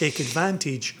or take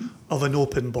advantage of an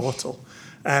open bottle.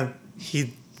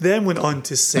 He then went on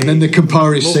to say... And then the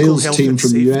Campari local sales health team and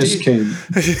from the US safety. came.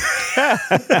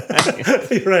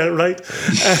 right.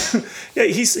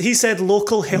 He said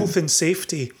local health and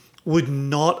safety would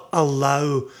not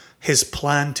allow his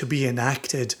plan to be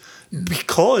enacted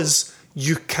because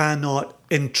you cannot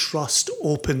entrust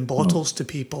open bottles to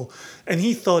people. And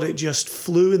he thought it just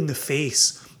flew in the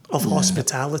face of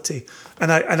hospitality.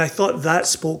 And I thought that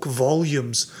spoke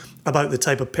volumes about the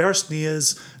type of person he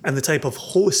is and the type of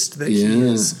host that he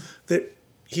is, that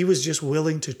he was just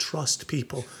willing to trust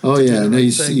people. Oh yeah, no,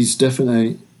 he's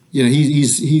definitely,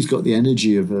 he's got the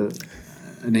energy of an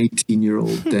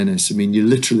 18-year-old Dennis. I mean, you're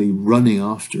literally running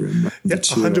after him. Yeah,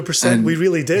 100%. We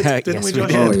really did, didn't we,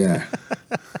 Josh? Oh yeah.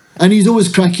 And he's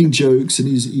always cracking jokes, and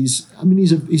he's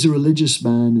a religious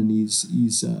man, and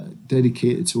he's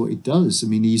dedicated to what he does. I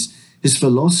mean, his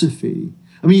philosophy.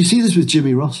 I mean, you see this with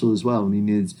Jimmy Russell as well. I mean,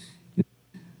 there's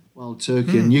Wild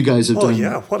Turkey, and you guys have done.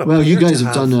 Yeah, what a you pair guys to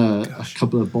have done a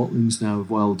couple of bottlings now of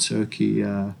Wild Turkey,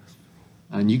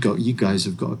 and you guys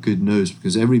have got a good nose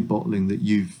because every bottling that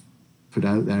you've put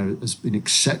out there has been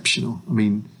exceptional. I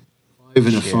mean, 5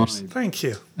 and a 5. Thank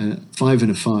you. 5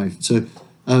 and a 5. So.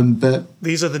 But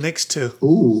these are the next two.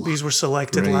 Ooh, these were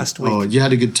selected great. last week. Oh, you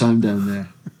had a good time down there.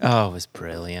 Oh, it was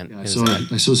brilliant. Yeah, I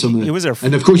saw some of it. It was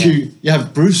and of course you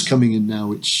have Bruce coming in now,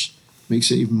 which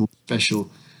makes it even more special.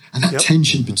 And that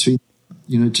tension between,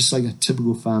 just like a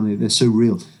typical family, they're so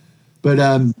real. But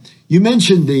you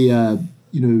mentioned the,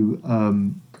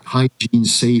 hygiene,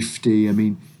 safety. I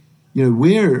mean,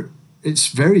 it's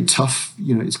very tough.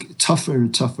 It's tougher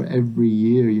and tougher every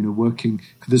year. Working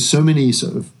because there's so many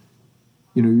sort of.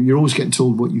 You're always getting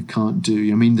told what you can't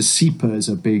do. I mean, the SEPA is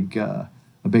a big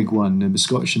one, and the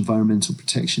Scottish Environmental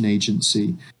Protection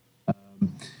Agency.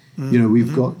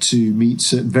 We've got to meet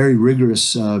certain very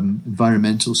rigorous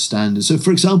environmental standards. So,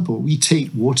 for example, we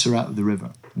take water out of the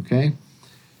river, okay?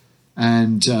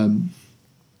 And,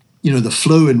 the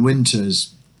flow in winter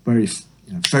is very,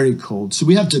 very cold. So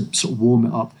we have to sort of warm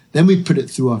it up. Then we put it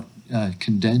through our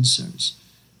condensers,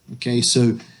 okay?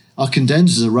 So our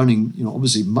condensers are running,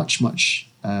 obviously much,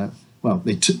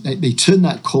 they turn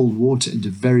that cold water into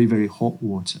very, very hot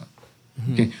water.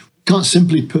 Okay, we can't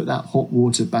simply put that hot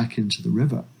water back into the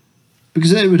river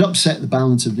because it would upset the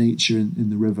balance of nature in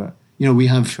the river. We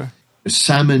have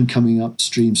salmon coming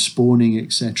upstream, spawning,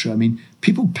 etc. I mean,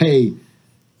 people pay,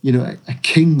 a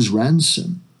king's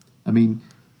ransom. I mean,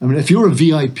 if you're a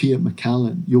VIP at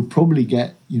Macallan, you'll probably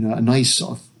get, a nice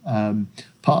sort of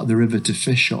part of the river to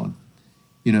fish on.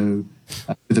 I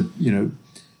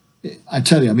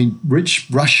tell you, I mean, rich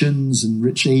Russians and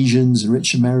rich Asians and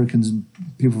rich Americans and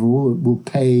people from all will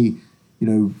pay,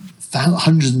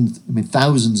 thousands and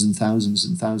thousands and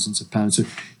thousands of pounds. So,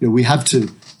 we have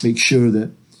to make sure that,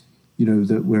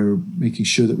 that we're making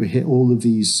sure that we hit all of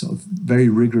these sort of very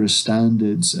rigorous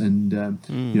standards and,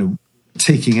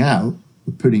 taking out,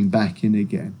 we're putting back in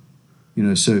again.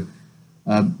 So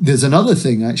there's another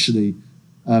thing, actually.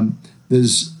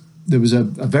 There was a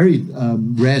very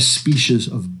rare species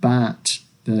of bat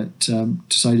that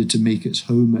decided to make its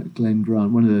home at Glen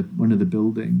Grant, one of the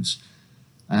buildings,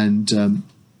 and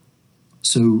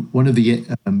so one of the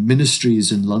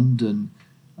ministries in London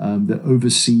that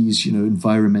oversees,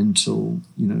 environmental,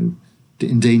 the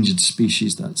endangered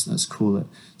species, let's call it,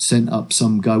 sent up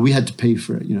some guy. We had to pay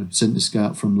for it, sent this guy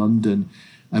out from London,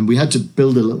 and we had to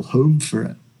build a little home for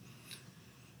it.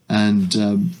 And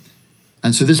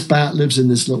so this bat lives in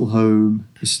this little home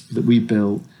that we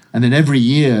built. And then every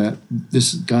year,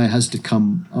 this guy has to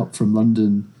come up from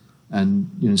London and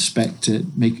inspect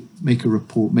it, make a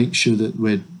report, make sure that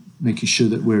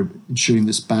we're insuring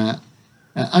this bat.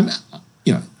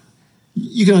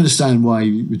 You can understand why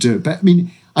we do it, but I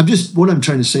mean, what I'm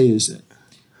trying to say is that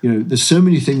there's so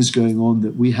many things going on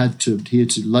that we had to adhere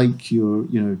to, like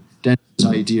your Dennis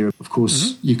idea. Of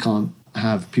course, you can't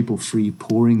have people free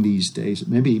pouring these days.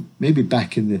 Maybe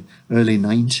back in the early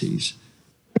 90s.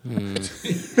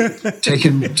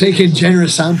 taking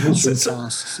generous samples from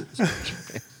tasks.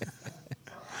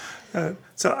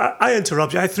 So I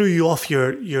interrupt you. I threw you off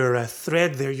your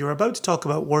thread there. You were about to talk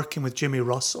about working with Jimmy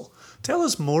Russell. Tell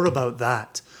us more about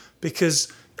that,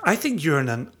 because I think you're in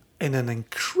an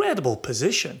incredible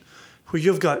position where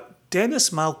you've got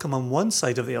Dennis Malcolm on one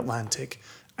side of the Atlantic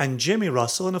and Jimmy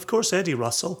Russell and, of course, Eddie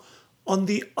Russell on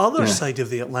the other side of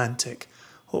the Atlantic.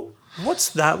 What's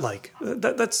that like?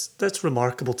 That's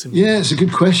remarkable to me. Yeah, it's a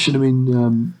good question. I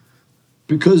mean,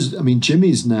 because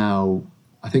Jimmy's now,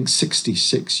 I think,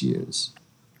 66 years.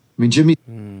 I mean, Jimmy.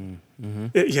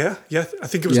 Yeah. I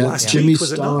think it was last Jimmy week.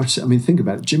 Was started. it not? I mean, think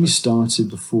about it. Jimmy started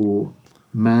before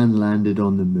man landed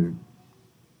on the moon.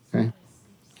 Okay.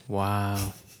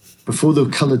 Wow. Before there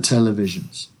were color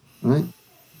televisions, right?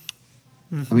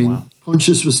 I mean,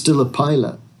 Pontius was still a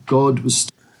pilot. God was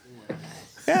still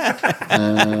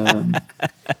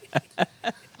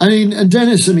and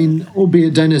Dennis,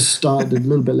 albeit Dennis started a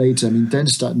little bit later.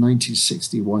 Dennis started in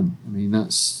 1961.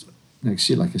 That's next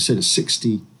year, like I said, it's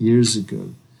 60 years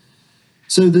ago.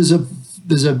 So there's an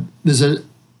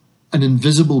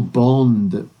invisible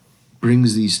bond that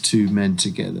brings these two men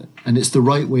together, and it's the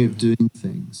right way of doing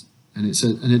things, and it's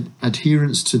an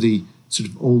adherence to the sort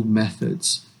of old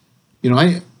methods.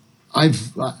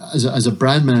 I've as a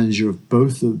brand manager of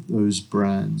both of those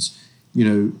brands,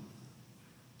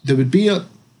 there would be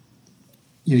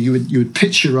you would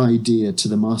pitch your idea to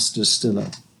the master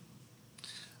distiller,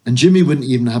 and Jimmy wouldn't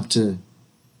even have to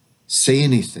say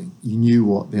anything. You knew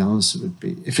what the answer would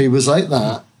be. If he was like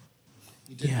that,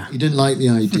 he didn't like the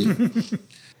idea.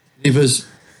 If it was,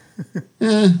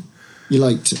 you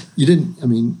liked it. You didn't.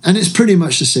 And it's pretty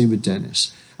much the same with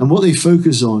Dennis. And what they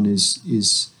focus on is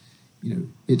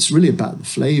it's really about the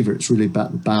flavor. It's really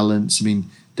about the balance.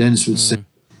 Dennis would say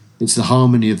it's the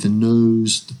harmony of the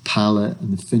nose, the palate,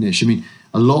 and the finish.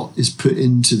 A lot is put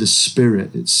into the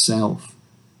spirit itself.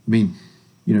 With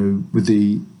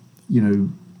the,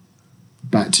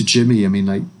 back to Jimmy,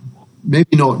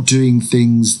 maybe not doing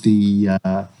things the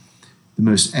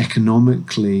most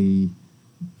economically,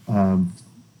 best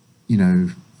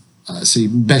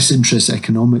interest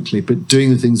economically, but doing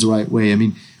the things the right way.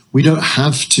 We don't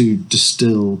have to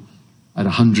distill at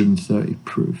 130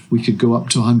 proof. We could go up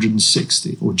to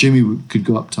 160, or Jimmy could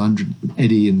go up to 100,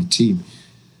 Eddie and the team.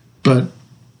 But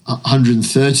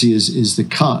 130 is the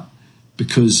cut,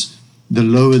 because the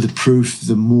lower the proof,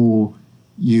 the more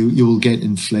you will get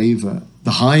in flavor.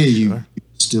 The higher you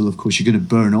distill, of course, you're going to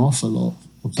burn off a lot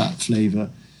of that flavor.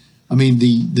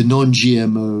 The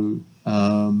non-GMO,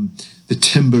 the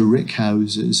timber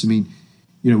rickhouses. We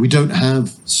don't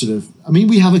have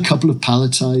we have a couple of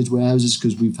palletized warehouses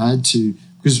because we've had to,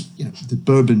 because the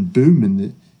bourbon boom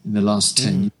in the last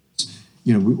 10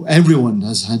 years, everyone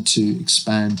has had to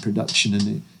expand production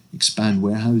and expand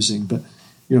warehousing. But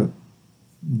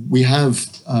we have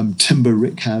timber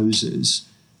rickhouses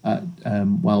at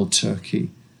Wild Turkey,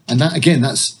 and that again,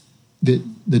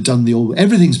 they're done the old.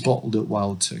 Everything's bottled at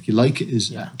Wild Turkey, like it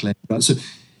is at Glengarry. So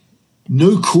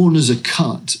no corners are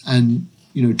cut, and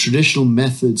traditional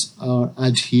methods are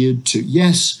adhered to.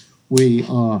 Yes, we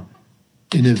are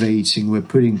innovating, we're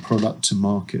putting product to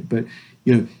market, but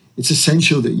it's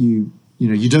essential that you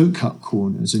don't cut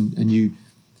corners, and they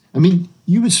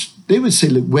would say,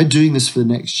 look, we're doing this for the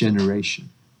next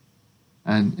generation,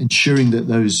 and ensuring that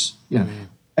those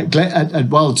at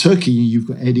Wild Turkey, you've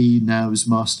got Eddie now as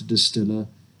master distiller,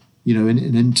 and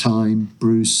in time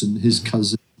Bruce and his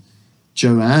cousin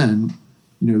Joanne.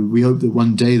 We hope that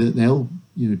one day that they'll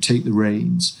take the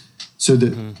reins, so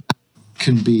that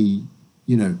can be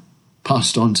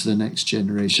passed on to the next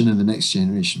generation and the next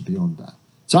generation beyond that.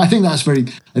 So I think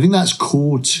that's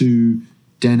core to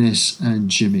Dennis and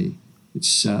Jimmy.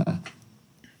 It's as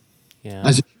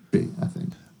it should be, I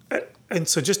think. And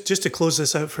so just to close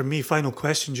this out for me, final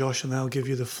question, Josh, and then I'll give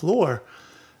you the floor.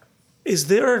 Is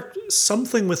there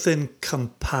something within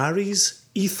Campari's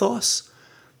ethos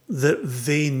that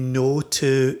they know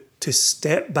to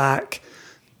step back,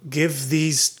 give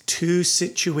these two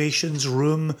situations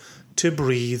room to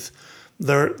breathe?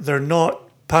 They're not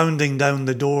pounding down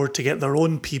the door to get their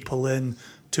own people in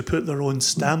to put their own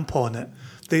stamp on it.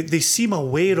 They seem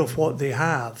aware of what they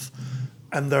have,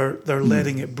 and they're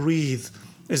letting it breathe.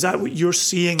 Is that what you're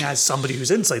seeing as somebody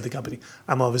who's inside the company?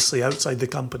 I'm obviously outside the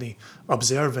company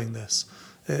observing this.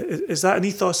 Is that an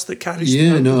ethos that carries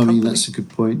throughout the company? That's a good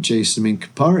point, Jason.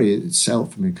 Campari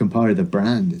itself, Campari the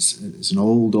brand is an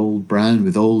old brand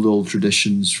with old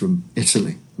traditions from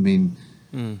Italy.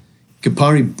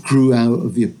 Campari grew out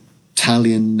of the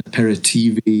Italian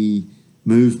aperitivi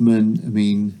movement.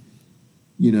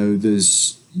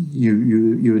 There's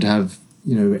you would have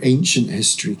ancient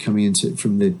history coming into it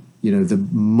from the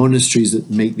monasteries that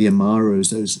make the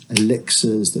amaros, those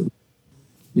elixirs that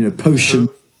potion.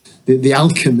 The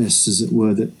alchemists, as it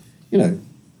were, that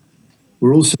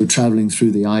were also traveling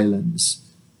through the islands,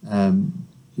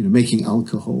 making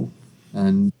alcohol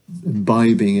and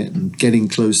imbibing it and getting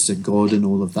close to God and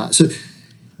all of that. So,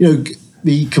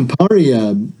 the Campari,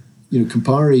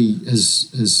 Campari has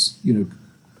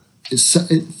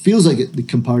it feels like the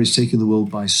Campari's taken the world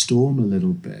by storm a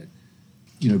little bit.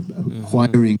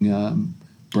 Acquiring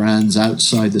brands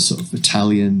outside the sort of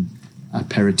Italian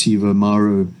aperitivo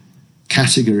amaro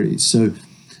categories. So,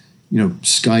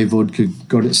 Sky Vodka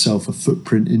got itself a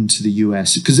footprint into the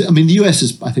US because the US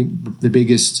is, I think, the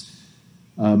biggest,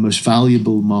 most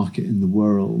valuable market in the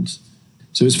world.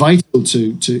 So it's vital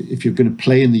to if you're going to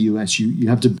play in the US, you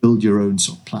have to build your own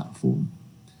sort of platform.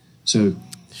 So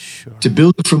to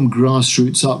build it from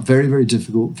grassroots up, very, very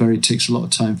difficult, takes a lot of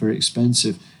time, very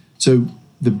expensive. So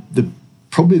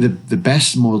probably the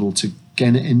best model to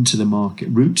get it into the market,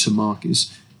 route to market,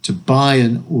 is to buy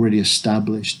an already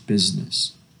established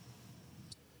business.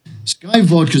 Sky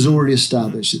Vodka is already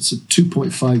established. It's a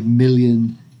 2.5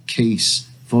 million case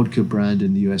vodka brand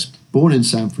in the US, born in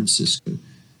San Francisco,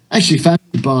 actually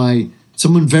founded by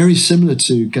someone very similar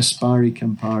to Gaspari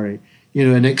Campari,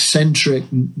 an eccentric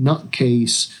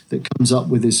nutcase that comes up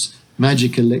with this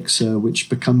magic elixir, which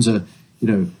becomes a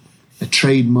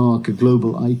trademark, a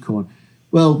global icon.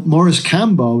 Well, Maurice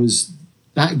Kambar was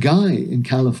that guy in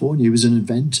California. He was an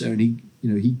inventor, and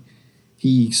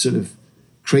he sort of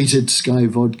created Sky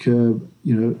Vodka,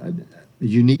 a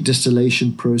unique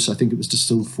distillation process. I think it was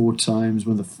distilled 4 times,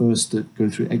 one of the first that go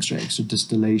through extra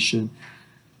distillation.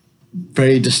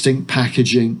 Very distinct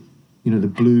packaging, the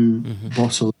blue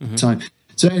bottle at the time.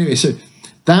 So anyway,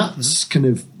 that's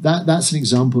that's an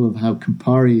example of how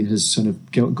Campari has sort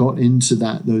of got into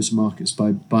those markets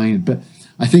by buying it. But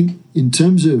I think in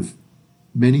terms of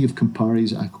many of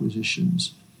Campari's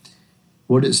acquisitions,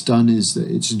 what it's done is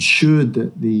that it's ensured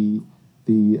that the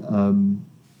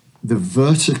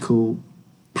vertical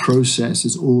process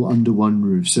is all under one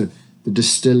roof. So the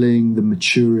distilling, the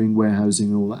maturing,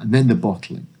 warehousing, all that, and then the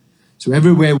bottling. So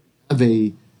everywhere we have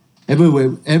a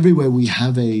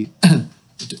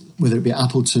whether it be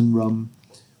Appleton rum,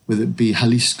 whether it be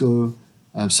Jalisco,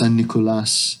 San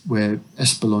Nicolas, where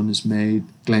Espolòn is made,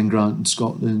 Glen Grant in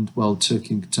Scotland, Wild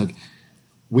Turkey in Kentucky,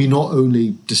 we not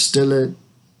only distill it,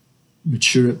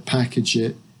 mature it, package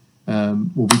it,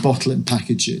 we bottle it and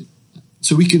package it.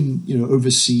 So we can,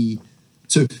 oversee.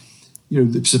 So,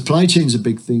 the supply chain is a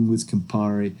big thing with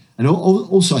Campari. And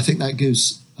also I think that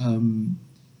gives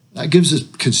us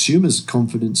consumers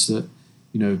confidence that,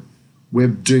 we're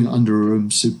doing it under our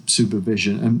own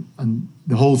supervision, and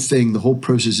the whole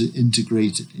process is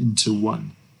integrated into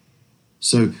one.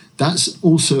 So that's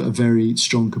also a very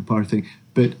strong Campari thing.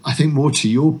 But I think more to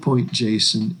your point,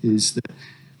 Jason, is that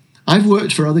I've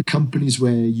worked for other companies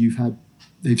where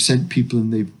they've sent people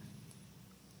and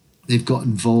they've got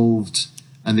involved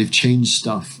and they've changed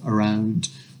stuff around.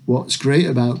 What's great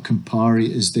about Campari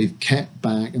is they've kept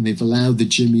back and they've allowed the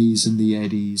Jimmies and the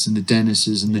Eddies and the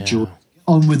Dennises and the George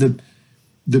on with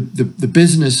the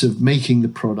business of making the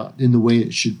product in the way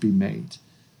it should be made.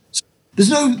 So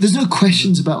there's no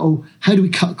questions about how do we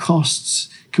cut costs?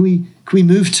 Can we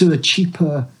move to a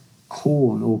cheaper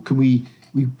corn, or can we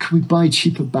buy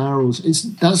cheaper barrels?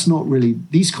 That's not really,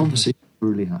 these conversations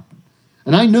really happen.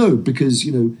 And I know because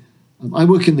I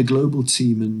work in the global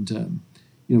team, and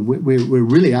we're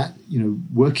really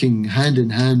working hand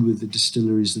in hand with the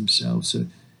distilleries themselves. So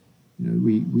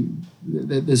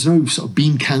there's no sort of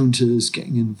bean counters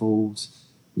getting involved,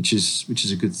 which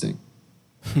is a good thing.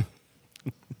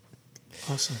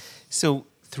 Awesome. So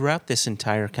throughout this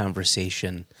entire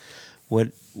conversation,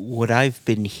 what I've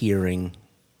been hearing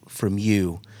from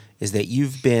you is that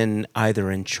you've been either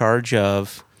in charge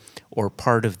of or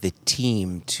part of the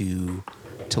team to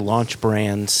launch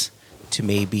brands, to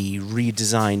maybe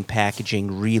redesign packaging,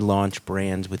 relaunch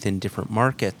brands within different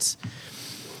markets,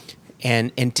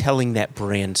 and telling that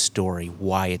brand story,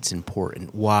 why it's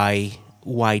important, why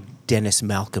why Dennis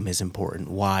Malcolm is important,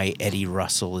 why Eddie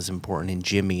Russell is important, and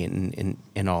Jimmy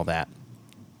and all that.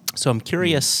 So I'm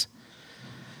curious,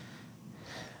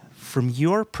 from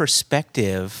your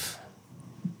perspective,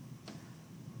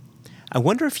 I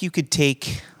wonder if you could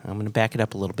take, I'm going to back it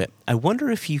up a little bit. I wonder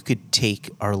if you could take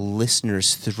our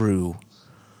listeners through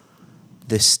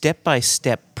the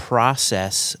step-by-step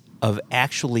process of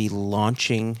actually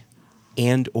launching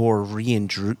and or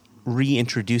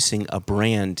reintroducing a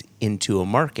brand into a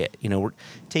market. You know, we're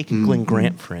taking Glen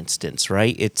Grant, for instance,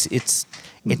 right? It's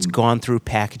gone through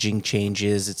packaging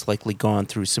changes. It's likely gone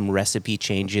through some recipe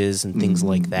changes and things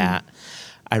like that.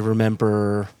 I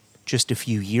remember just a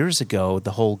few years ago,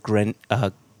 the whole Glen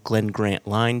Grant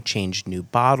line changed new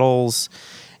bottles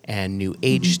and new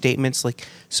age statements. Like,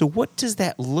 so what does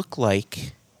that look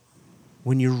like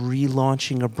when you're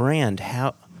relaunching a brand?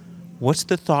 What's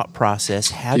the thought process?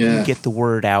 How do you get the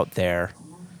word out there?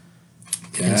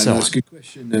 Yeah, that's a good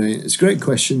question. I mean, it's a great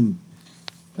question,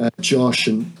 Josh.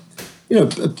 And,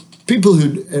 people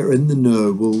who are in the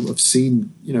know will have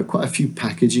seen, quite a few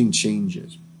packaging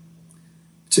changes,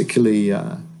 particularly,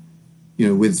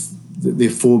 with the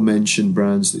aforementioned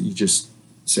brands that you just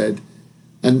said.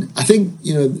 And I think,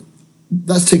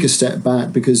 let's take a step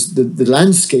back because the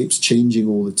landscape's changing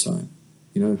all the time,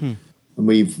 And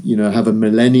we've, have a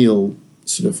millennial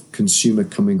sort of consumer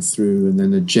coming through, and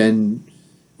then a Gen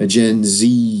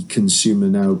Z consumer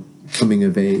now coming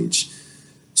of age.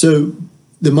 So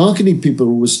the marketing people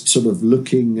are always sort of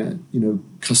looking at,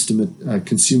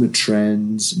 consumer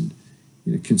trends and,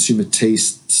 consumer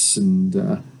tastes and,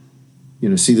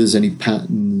 see if there's any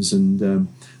patterns. And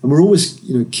we're always,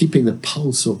 keeping the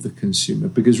pulse of the consumer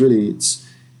because really it's,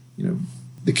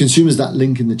 the consumer's that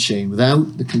link in the chain.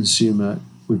 Without the consumer,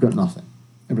 we've got nothing.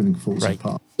 Everything falls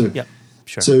apart. So,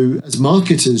 so as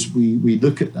marketers, we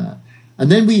look at that.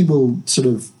 And then we will sort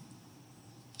of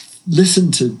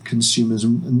listen to consumers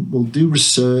and we'll do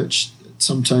research.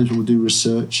 Sometimes we'll do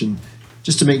research and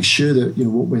just to make sure that,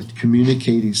 what we're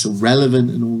communicating is still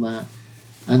relevant and all that.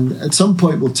 And at some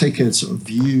point we'll take a sort of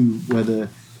view whether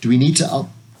do we need to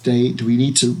update, do we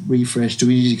need to refresh, do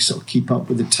we need to sort of keep up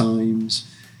with the times?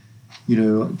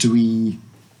 Do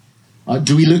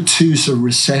we look too sort of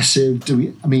recessive?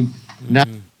 Now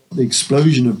the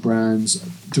explosion of brands,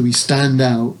 do we stand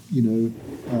out,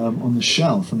 on the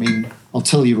shelf? I mean, I'll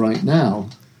tell you right now,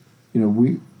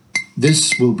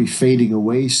 this will be fading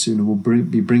away soon and we'll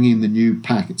be bringing the new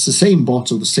pack. It's the same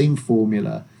bottle, the same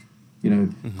formula,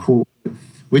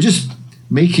 We're just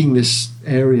making this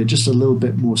area just a little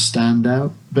bit more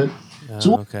standout. But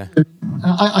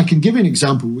I can give you an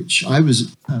example, which I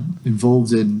was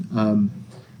involved in and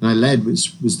I led,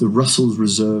 was the Russell's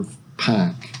Reserve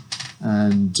pack.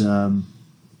 And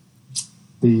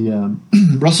the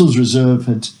Russell's Reserve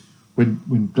had, when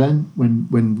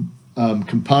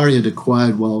Campari had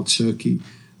acquired Wild Turkey,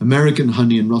 American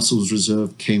Honey and Russell's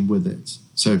Reserve came with it.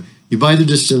 So you buy the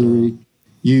distillery,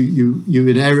 you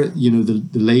inherit,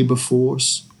 the labor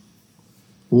force,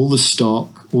 all the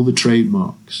stock, all the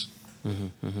trademarks.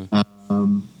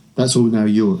 That's all now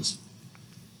yours.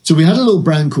 So we had a little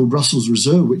brand called Russell's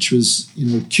Reserve, which was,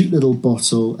 a cute little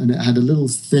bottle, and it had a little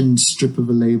thin strip of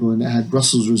a label, and it had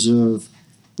Russell's Reserve.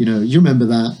 You remember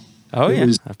that? Oh,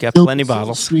 yeah. I've got plenty of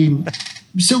bottles.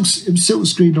 Silk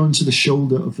screened onto the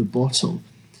shoulder of the bottle.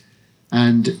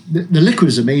 And the liquid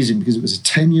was amazing because it was a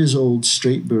 10 years old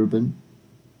straight bourbon,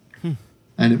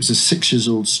 and it was a 6 years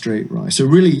old straight rye. So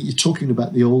really, you're talking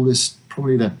about the oldest,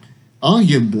 probably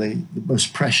arguably the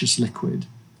most precious liquid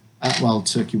at Wild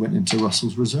Turkey went into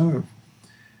Russell's Reserve.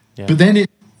 Yeah. But then it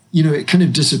kind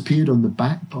of disappeared on the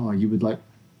back bar.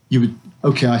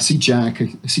 Okay, I see Jack,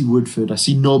 I see Woodford, I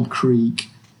see Knob Creek.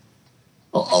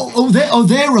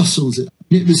 They're Russell's.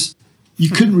 It was, you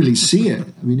couldn't really see it.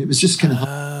 I mean, it was just kind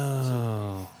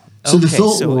of. So the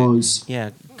thought was.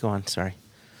 Go on. Sorry.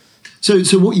 So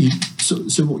what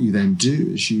you then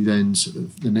do is you then sort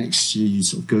of the next year you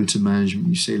sort of go to management.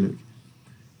 You say, look,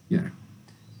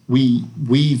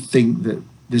 we think that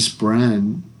this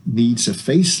brand needs a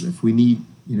facelift. We need,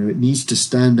 it needs to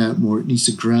stand out more. It needs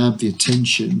to grab the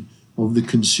attention of the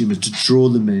consumer, to draw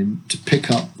them in, to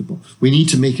pick up the ball. We need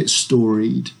to make it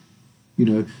storied,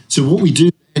 So what we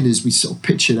do then is we sort of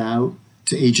pitch it out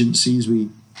to agencies.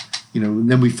 And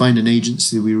then we find an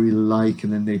agency that we really like,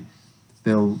 and then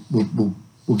we'll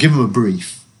give them a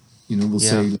brief. We'll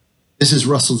say, this is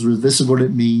Russell's, this is what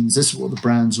it means, this is what the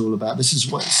brand's all about, this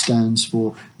is what it stands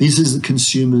for, these are the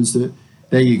consumers that,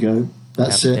 there you go,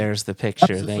 that's it. There's the picture.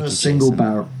 That's the Thank first you, single Jason.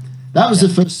 barrel. That was the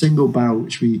first single barrel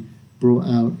which we brought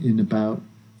out in about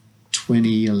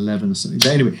 2011 or something. But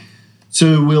anyway,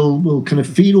 So we'll kind of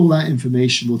feed all that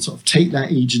information. We'll sort of take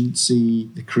that agency,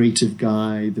 the creative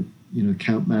guy, the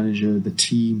account manager, the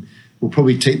team. We'll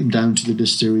probably take them down to the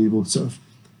distillery. We'll sort of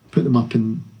put them up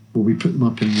in. Well, we put them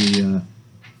up in the.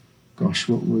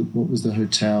 What was the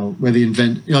hotel where they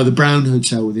the Brown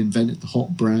Hotel where they invented the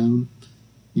hot brown.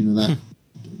 That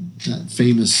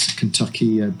famous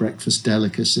Kentucky breakfast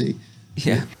delicacy.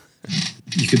 Yeah.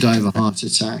 You could die of a heart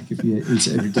attack if you eat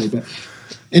it every day. But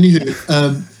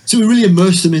anywho, so we really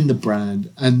immerse them in the brand,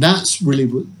 and that's really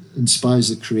what inspires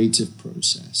the creative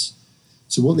process.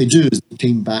 So what they do is they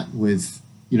came back with,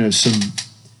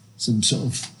 some sort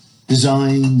of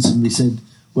designs, and we said,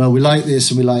 well, we like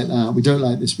this and we like that. We don't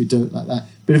like this, we don't like that.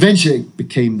 But eventually it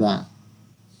became that,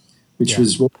 which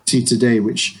was what we see today,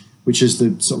 which is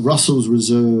the sort of Russell's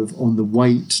Reserve on the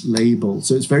white label.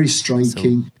 So it's very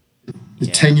striking. The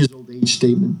 10 years old age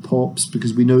statement pops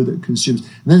because we know that consumers.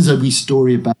 And then there's a wee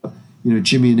story about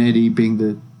Jimmy and Eddie being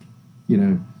the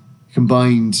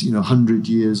combined 100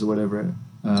 years or whatever.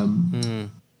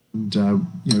 And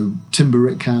Timber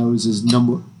Rickhouse is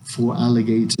number 4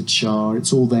 Alligator Char.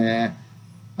 It's all there,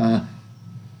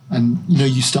 and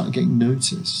you start getting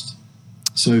noticed.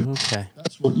 So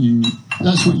that's what you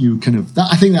kind of.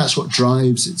 I think that's what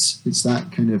drives. It's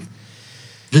that kind of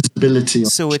visibility.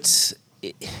 So it's.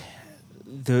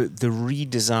 The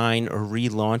redesign or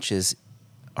relaunches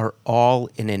are all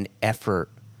in an effort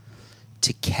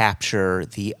to capture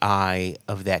the eye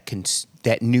of that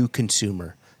new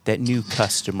consumer, that new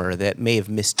customer that may have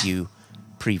missed you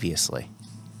previously.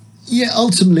 Yeah,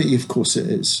 ultimately, of course it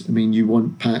is. I mean, you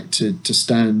want Pack to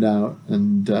stand out,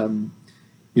 and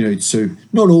so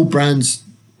not all brands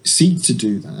seek to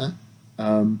do that.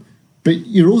 But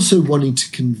you're also wanting to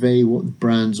convey what the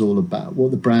brand's all about, what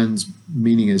the brand's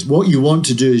meaning is. What you want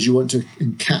to do is you want to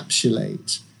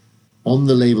encapsulate on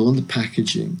the label, on the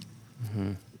packaging,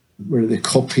 where the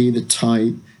copy, the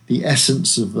type, the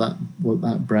essence of that, what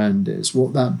that brand is,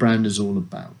 what that brand is all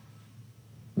about.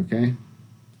 Okay,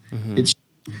 it's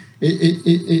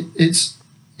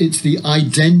the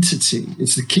identity.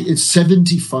 It's the key. It's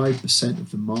 75% of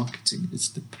the marketing. It's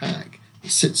the pack. It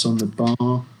sits on the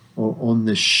bar or on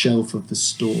the shelf of the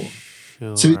store.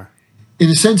 Sure. So, in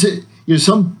a sense,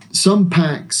 some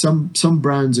packs, some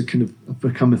brands are kind of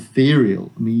become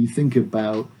ethereal. I mean, you think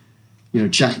about,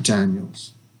 Jack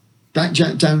Daniels. That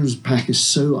Jack Daniels pack is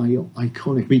so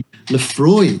iconic. I mean,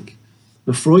 Lefroy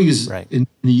is in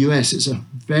the US. It's a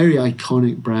very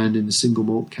iconic brand in the single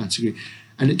malt category,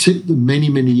 and it took them many,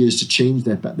 many years to change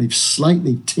their pack. They've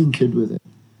slightly tinkered with it.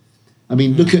 I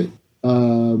mean, look at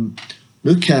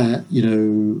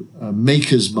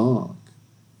Maker's Mark.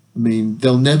 I mean,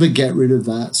 they'll never get rid of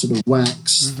that sort of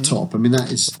wax top. I mean,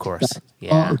 that is, of course,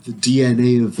 part of the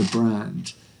DNA of the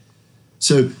brand.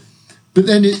 So, but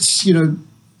then it's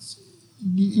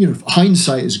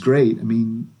hindsight is great. I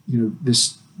mean,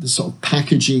 this sort of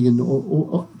packaging and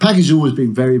packaging has always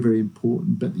been very, very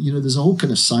important. But there's a whole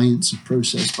kind of science and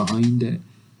process behind it,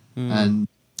 and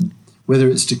whether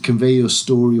it's to convey your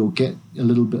story or get a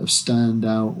little bit of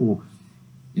standout, or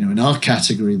in our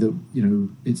category, that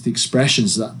it's the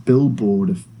expressions, that billboard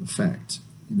effect.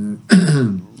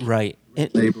 Right.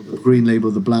 Label, the green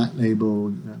label, the black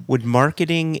label. Would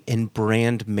marketing and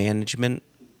brand management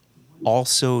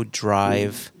also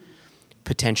drive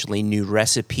potentially new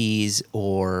recipes,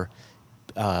 or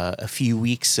a few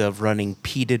weeks of running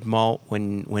peated malt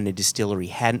when a distillery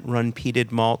hadn't run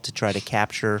peated malt to try to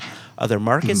capture other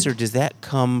markets, or does that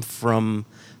come from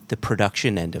the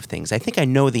production end of things? I think I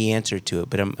know the answer to it,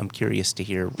 but I'm curious to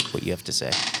hear what you have to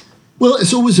say. Well,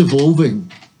 it's always evolving,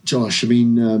 Josh. I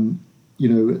mean,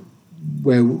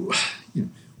 where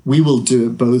we will do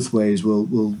it both ways.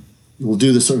 We'll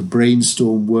do the sort of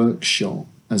brainstorm workshop,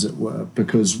 as it were,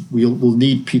 because we'll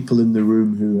need people in the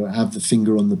room who have the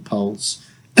finger on the pulse.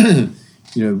 A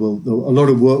lot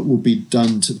of work will be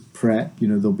done to prep.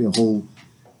 There'll be a whole,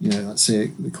 let's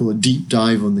say they call a deep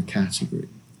dive on the category.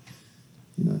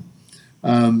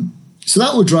 So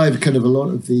that will drive kind of a lot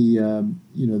of the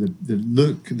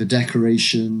look, the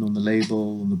decoration on the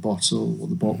label, on the bottle, what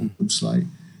the bottle looks like.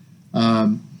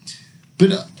 But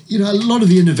a lot of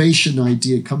the innovation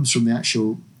idea comes from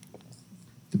the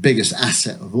biggest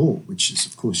asset of all, which is,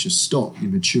 of course, your stock,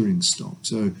 your maturing stock.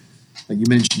 So, like you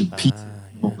mentioned, a peat.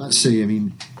 Let's say, I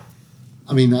mean,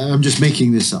 I'm just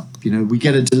making this up. We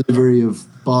get a delivery of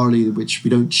barley which we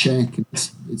don't check, and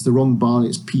it's the wrong barley.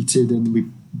 It's peated, and we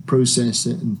process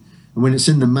it, and when it's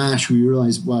in the mash, we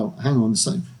realize, wow, hang on a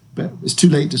second, but it's too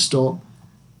late to stop.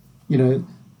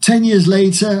 10 years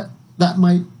later,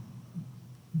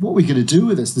 what are we going to do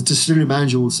with this? The distillery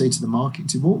manager will say to the marketing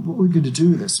team, what are we going to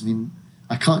do with this? I mean,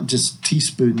 I can't just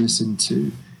teaspoon this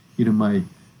into, my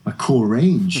core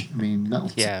range. I mean,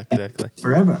 that'll Yeah, exactly.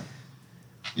 forever.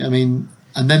 I mean,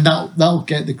 and then that'll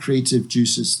get the creative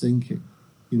juices thinking.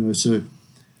 So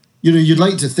you'd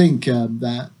like to think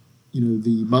that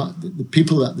the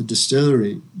people at the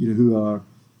distillery, who are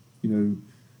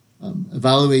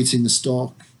evaluating the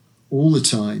stock all the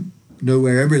time, know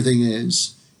where everything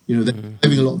is. They're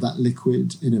having a lot of that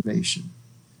liquid innovation.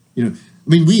 I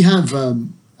mean, we have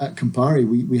at Campari,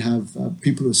 we have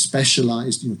people who are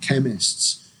specialized,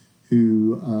 chemists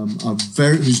who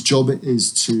whose job it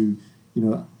is to,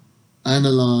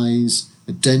 analyze,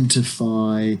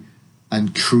 identify,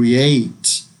 and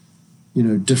create,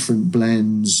 different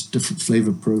blends, different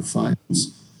flavor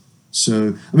profiles.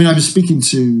 So, I mean, I was speaking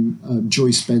to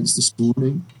Joy Spence this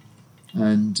morning,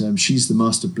 and she's the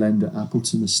master blender at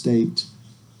Appleton Estate.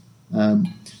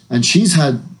 And she's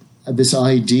had this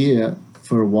idea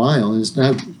for a while, and it's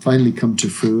now finally come to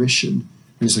fruition.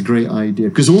 And it's a great idea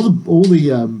because all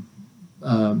the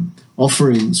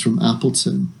offerings from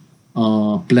Appleton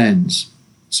are blends.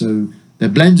 So they're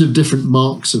blends of different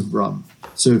marks of rum.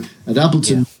 So at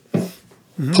Appleton,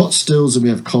 pot stills and we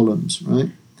have columns,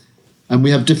 right? And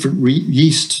we have different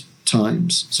yeast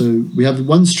times. So we have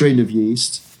one strain of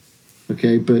yeast,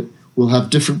 okay, but we'll have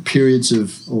different periods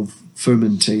of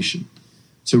fermentation.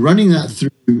 So running that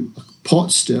through a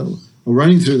pot still or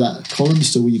running through that column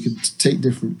still where you can take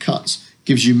different cuts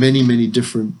gives you many, many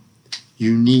different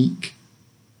unique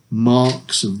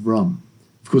marks of rum.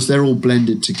 Of course, they're all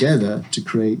blended together to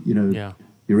create,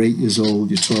 your 8 years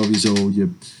old, your 12 years old, your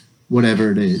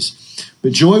whatever it is.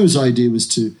 But Joy's idea was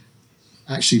to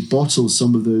actually bottle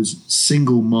some of those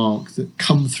single mark that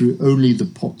come through only the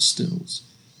pot stills.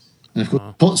 And of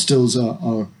course, pot stills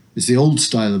is the old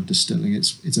style of distilling.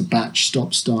 It's a batch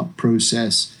stop-start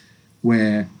process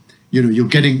where you're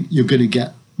going to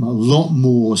get a lot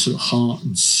more sort of heart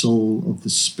and soul of the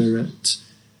spirit.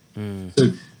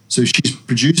 So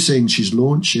she's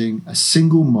launching a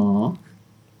single mark,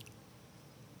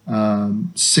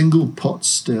 single pot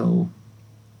still,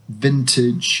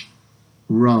 vintage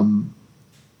rum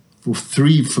from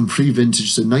three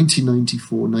vintages, so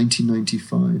 1994,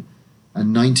 1995,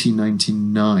 and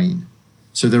 1999.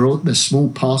 So they're small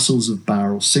parcels of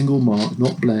barrels, single mark,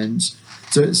 not blends.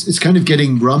 So it's kind of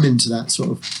getting rum into that sort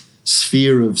of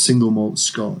sphere of single malt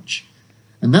Scotch,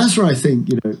 and that's where I think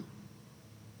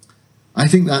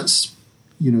that's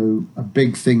a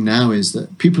big thing now is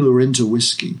that people who are into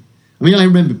whiskey. I mean, I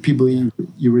remember people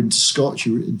you were into Scotch,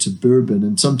 you were into bourbon,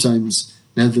 and sometimes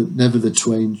never the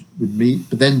twain would meet.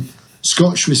 But then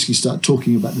Scotch whiskey started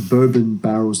talking about the bourbon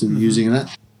barrels they were using, and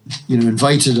that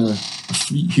invited a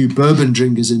few bourbon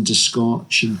drinkers into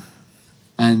Scotch, and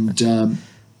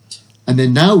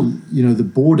then now the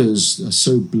borders are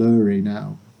so blurry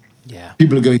now. Yeah,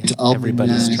 people are going into Armagnac.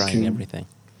 Everybody's trying everything.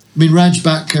 I mean, Raj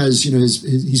Bakka's,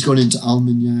 he's gone into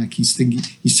Armagnac. He's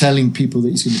telling people that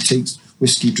he's going to take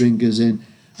whiskey drinkers in.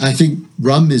 And I think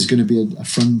rum is going to be a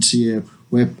frontier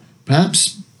where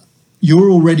perhaps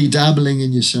you're already dabbling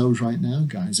in yourselves right now,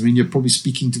 guys. I mean, you're probably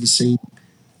speaking to the same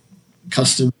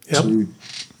customers who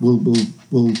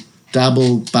will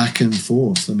dabble back and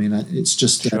forth. I mean, it's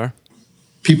just that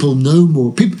people know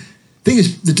more. Thing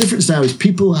is, the difference now is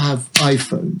people have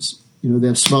iPhones. They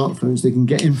have smartphones. They can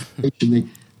get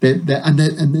information.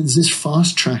 And there's this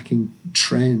fast tracking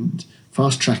trend,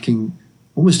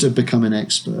 almost to become an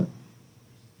expert.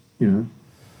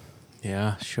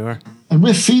 Yeah, sure. And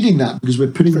we're feeding that because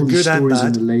we're putting all these stories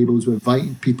on the labels. We're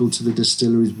inviting people to the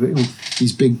distilleries.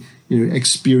 These big,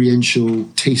 experiential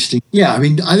tasting. Yeah, I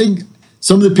mean, I think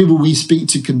some of the people we speak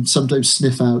to can sometimes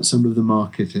sniff out some of the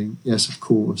marketing. Yes, of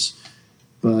course,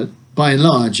 but by and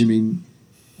large, I mean.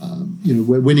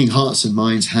 We're winning hearts and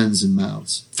minds, hands and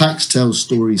mouths. Facts tell,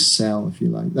 stories sell, if you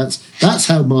like. That's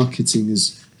how marketing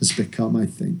has become, I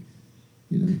think.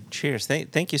 Cheers.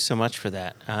 Thank you so much for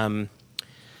that.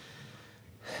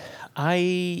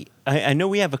 I know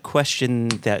we have a question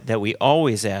that we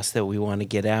always ask that we want to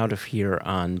get out of here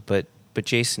on, but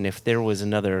Jason, if there was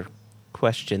another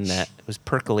question that was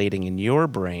percolating in your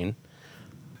brain.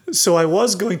 So I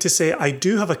was going to say I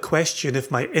do have a question if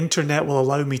my internet will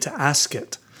allow me to ask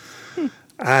it.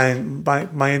 And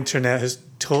my internet has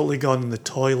totally gone in the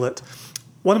toilet.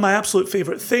 One of my absolute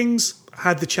favourite things,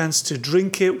 had the chance to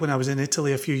drink it when I was in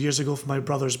Italy a few years ago for my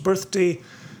brother's birthday,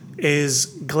 is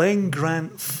Glen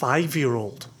Grant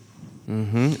 5-year-old.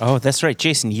 Mm-hmm. Oh, that's right.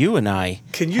 Jason, you and I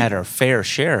had our fair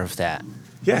share of that.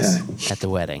 Yes. At the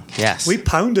wedding, yes. We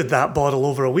pounded that bottle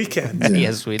over a weekend.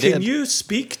 Yes, we did. Can you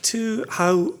speak to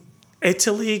how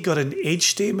Italy got an age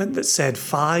statement that said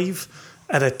 5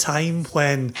 at a time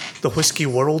when the whiskey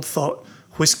world thought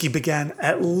whiskey began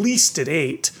at least at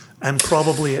 8 and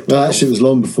probably at 12. Well, actually, it was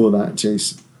long before that,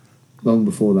 Jason. Long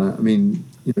before that. I mean,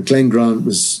 Glen Grant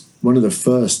was one of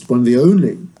the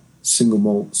only single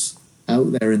malts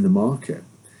out there in the market.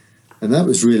 And that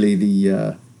was really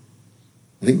the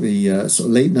sort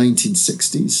of late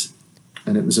 1960s.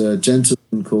 And it was a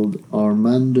gentleman called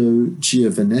Armando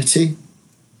Giovanetti.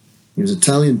 He was an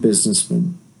Italian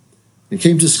businessman. He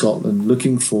came to Scotland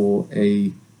looking for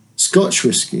a Scotch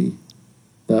whisky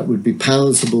that would be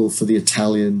palatable for the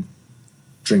Italian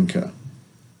drinker,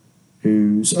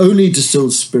 whose only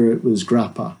distilled spirit was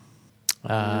grappa.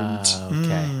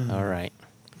 Okay. All right.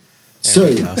 So,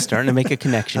 There we go. Starting to make a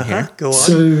connection here. Go on.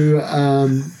 So,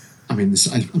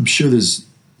 I'm sure there's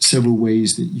several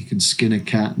ways that you can skin a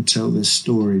cat and tell this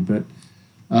story, but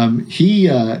I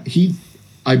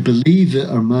believe that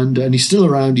Armando, and he's still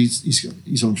around.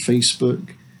 He's on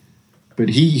Facebook, but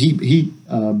he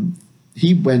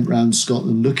went around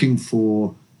Scotland looking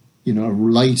for a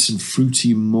light and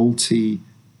fruity, malty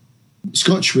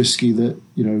Scotch whisky that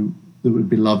that would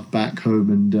be loved back home,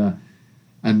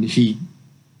 and he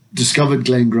discovered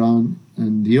Glen Grant,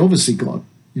 and he obviously got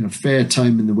fair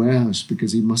time in the warehouse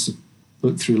because he must have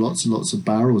looked through lots and lots of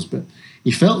barrels, but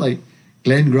he felt like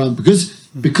Glen Grant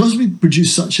because we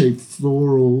produce such a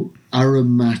floral,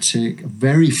 aromatic,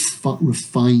 very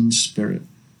refined spirit.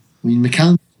 I mean,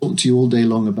 Macallan talk to you all day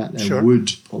long about their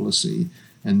wood policy,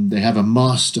 and they have a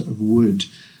master of wood.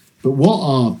 But what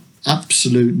our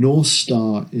absolute North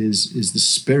Star is the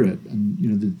spirit,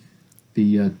 and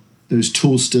those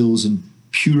tall stills and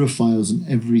purifiers in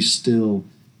every still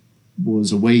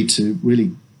was a way to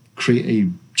really create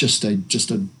it's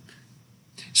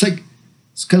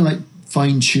kind of like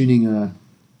fine tuning a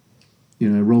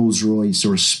Rolls Royce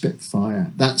or a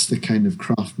Spitfire. That's the kind of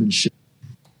craftsmanship.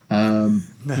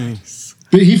 Nice.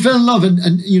 But he fell in love, and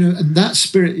that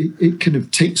spirit it kind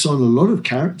of takes on a lot of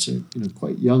character.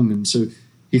 Quite young, and so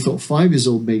he thought 5 years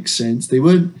old makes sense. They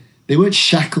weren't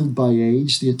shackled by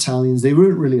age. The Italians, they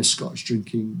weren't really a Scotch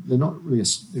drinking. They weren't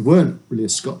really a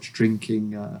Scotch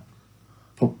drinking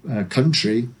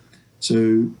country.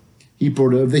 So he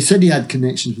brought it over. They said he had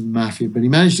connections with the mafia, but he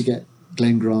managed to get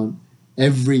Glen Grant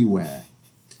everywhere.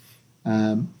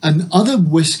 And other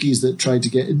whiskies that tried to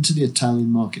get into the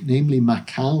Italian market, namely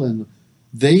Macallan,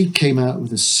 they came out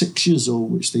with a 6 years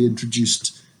old, which they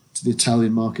introduced to the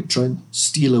Italian market, trying to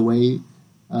steal away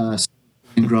Glen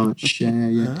Grant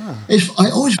share. Yeah.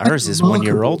 Ours is 1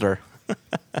 year older.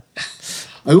 I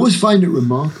always find it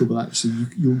remarkable, actually.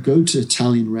 You'll go to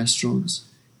Italian restaurants,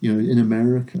 in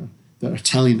America, that are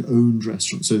Italian-owned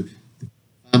restaurants. So the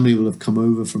family will have come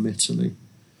over from Italy,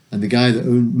 and the guy that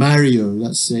owned Mario,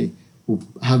 let's say,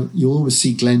 you'll always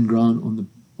see Glen Grant on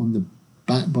the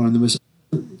back bar, and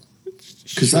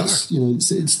because that's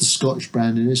it's the Scotch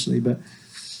brand in Italy, but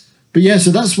yeah,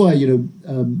 so that's why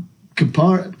Glen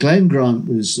Grant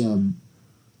was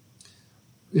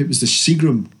it was the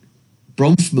Seagram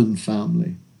Bronfman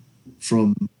family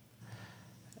from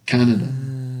Canada.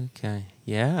 Okay.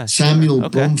 Yeah. Samuel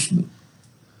Bronfman.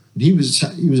 And he was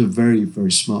a very,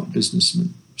 very smart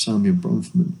businessman, Samuel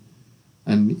Bronfman.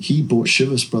 And he bought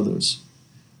Chivas Brothers.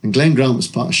 And Glen Grant was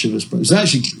part of Chivas Brothers. It was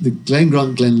actually the Glen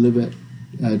Grant Glenlivet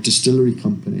distillery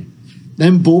company.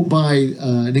 Then bought by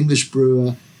an English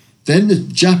brewer. Then the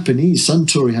Japanese,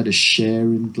 Suntory, had a share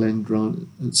in Glen Grant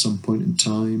at some point in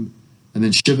time. And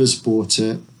then Chivas bought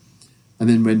it. And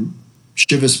then when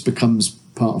Chivas becomes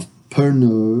part of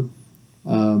Pernod,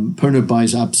 Pernod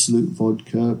buys Absolute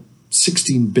Vodka,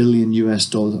 $16 billion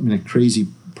US. I mean, a crazy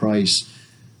price.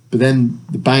 But then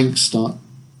the banks start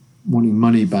wanting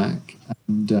money back.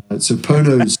 And so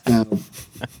Pernod's now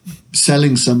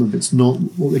selling some of its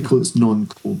what they call its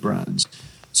non-core brands.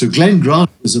 So Glen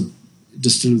Grant was a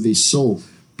distillery they sold,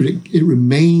 but it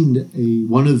remained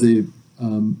one of the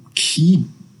key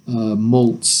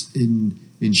malts in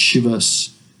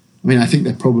Chivas. I mean, I think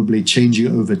they're probably changing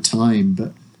it over time,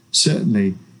 but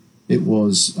certainly it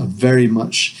was a very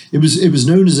much. It was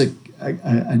known as an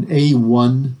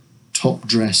A1 top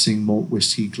dressing malt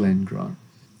whiskey, Glen Grant.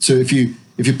 So if you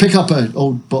pick up an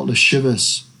old bottle of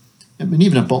Chivas, I mean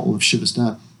even a bottle of Chivas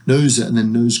now, nose it and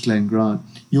then nose Glen Grant,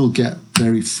 you'll get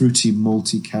very fruity,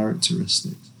 malty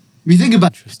characteristics. If you think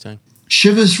about it,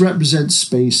 Chivas represents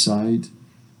Speyside,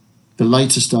 the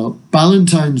lighter style.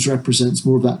 Ballantine's represents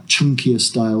more of that chunkier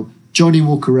style. Johnny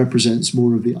Walker represents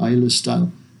more of the Islay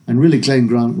style. And really Glen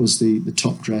Grant was the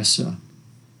top dresser.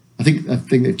 I think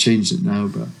they've changed it now,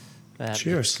 but that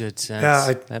cheers. Makes good sense.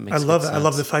 Yeah, I love it. I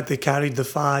love the fact they carried the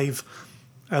 5.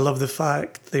 I love the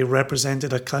fact they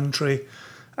represented a country.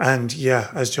 And yeah,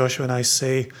 as Joshua and I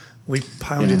say, we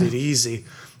pounded it easy.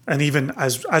 And even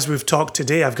as we've talked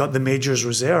today, I've got the Major's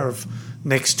Reserve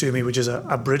next to me, which is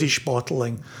a British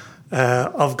bottling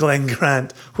of Glen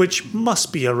Grant, which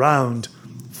must be around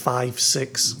 5,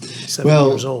 6, 7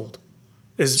 years old.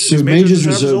 So Major's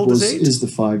Reserve is the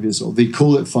 5 years old. They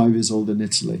call it 5 years old in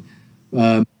Italy.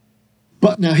 But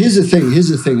now here's the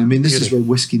thing. I mean, this is where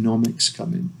Whiskynomics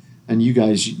come in. And you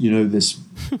guys, you know this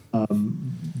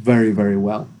very, very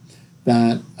well.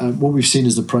 That what we've seen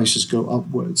is the prices go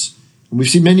upwards. And we've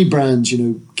seen many brands,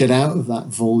 get out of that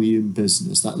volume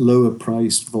business, that lower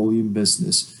priced volume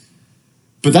business.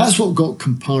 But that's what got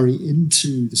Campari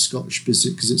into the Scotch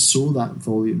business, because it saw that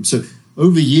volume. So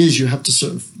over years, you have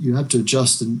to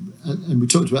adjust. And we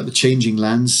talked about the changing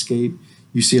landscape.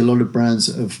 You see a lot of brands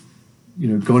that have,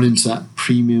 gone into that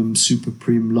premium, super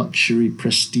premium, luxury,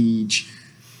 prestige,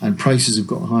 and prices have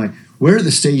got high. We're at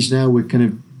the stage now we're kind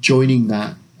of joining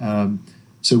that.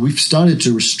 So we've started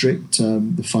to restrict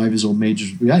the 5 years old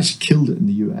majors. We actually killed it in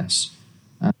the US.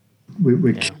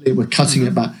 We're cutting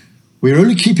it back. We're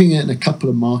only keeping it in a couple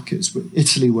of markets, with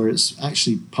Italy, where it's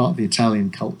actually part of the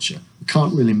Italian culture. We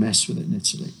can't really mess with it in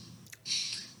Italy.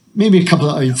 Maybe a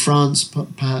couple in France,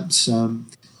 perhaps. France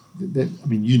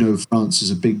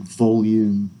is a big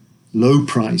volume, low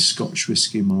price Scotch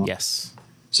whisky market. Yes.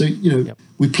 So,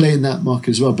 we play in that market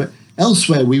as well. But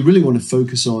elsewhere, we really want to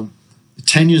focus on the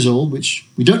 10 years old, which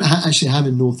we don't actually have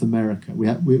in North America. We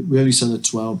only sell at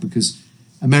 12 because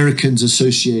Americans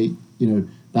associate,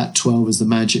 that 12 as the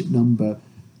magic number.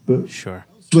 But sure,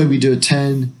 where we do a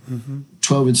 10,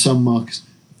 12 in some markets,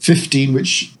 15,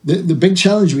 which the big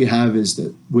challenge we have is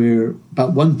that we're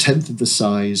about 1/10 of the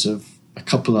size of a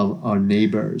couple of our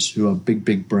neighbors who are big,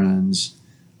 big brands.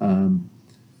 I'm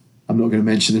not going to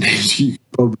mention the names, you can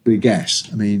probably guess.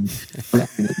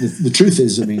 The truth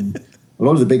is, a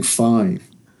lot of the big five,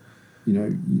 a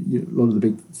lot of the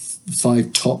big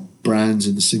 5 top brands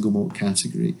in the single malt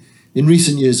category in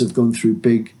recent years have gone through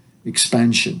big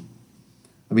expansion.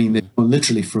 They've gone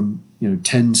literally from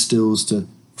 10 stills to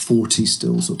 40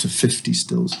 stills or to 50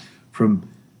 stills, from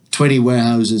 20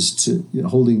 warehouses to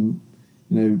holding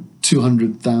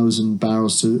 200,000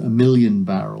 barrels to 1 million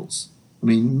barrels.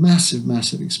 Massive,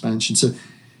 massive expansion. So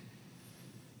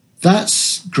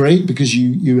that's great because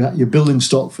you're building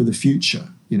stock for the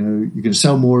future. You're going to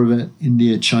sell more of it.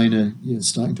 India, China,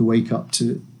 starting to wake up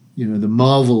to the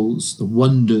marvels, the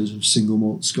wonders of single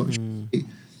malt Scotch.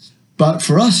 But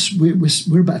for us,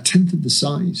 we're about 1/10 of the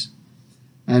size,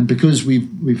 and because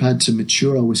we've had to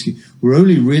mature our whiskey, we're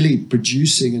only really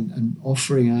producing and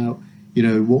offering out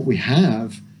what we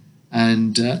have,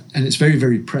 and it's very,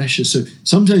 very precious. So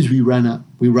sometimes we run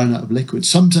out of liquid.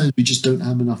 Sometimes we just don't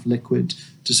have enough liquid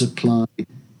to supply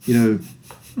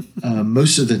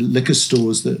most of the liquor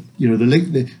stores that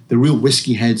the real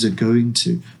whiskey heads are going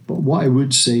to. But what I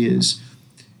would say is,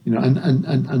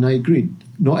 and I agree,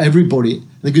 not everybody.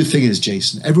 The good thing is,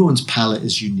 Jason, everyone's palate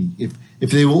is unique.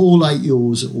 If they were all like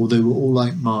yours or they were all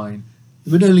like mine,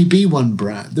 there would only be one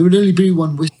brand. There would only be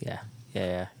one whiskey.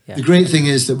 Yeah. The great thing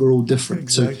is that we're all different.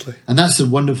 Exactly. So, and that's the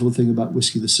wonderful thing about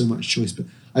whiskey. There's so much choice. But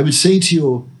I would say to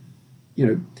your,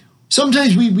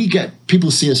 sometimes we get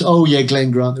people see us, oh yeah,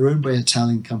 Glen Grant, they're owned by an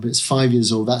Italian company. It's 5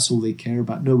 years old. That's all they care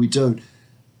about. No, we don't.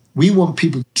 We want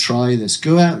people to try this.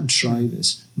 Go out and try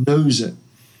this. Nose it.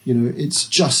 It's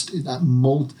just that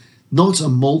malt, not a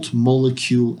malt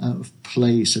molecule out of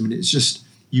place. It's just,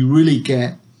 you really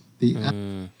get the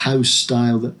house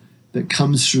style that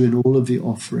comes through in all of the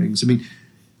offerings.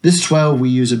 This 12, we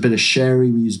use a bit of sherry,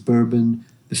 we use bourbon.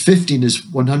 The 15 is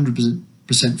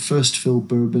 100% first fill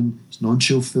bourbon. It's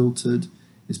non-chill filtered.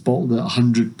 It's bottled at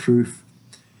 100 proof.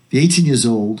 The 18 years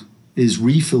old is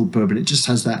refill bourbon. It just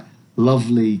has that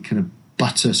lovely kind of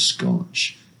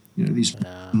butterscotch, these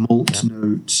malt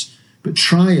notes. But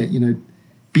try it,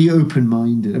 be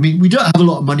open-minded. We don't have a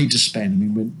lot of money to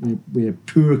spend. We're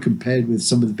poor compared with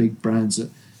some of the big brands that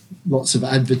lots of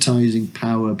advertising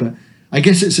power, but I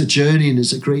guess it's a journey, and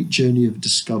it's a great journey of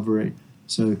discovery.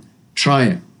 So try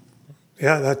it.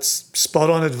 Yeah, that's spot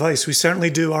on advice. We certainly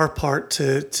do our part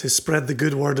to spread the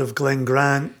good word of Glen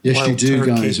Grant. Yes, you do,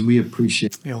 Turkey. guys, and we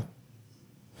appreciate it.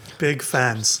 Big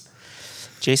fans.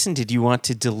 Jason, did you want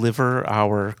to deliver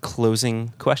our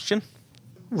closing question?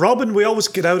 Robin, we always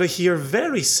get out of here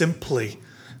very simply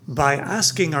by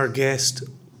asking our guest,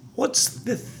 what's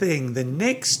the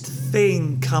next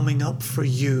thing coming up for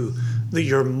you that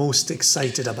you're most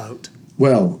excited about?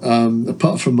 Well,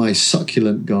 apart from my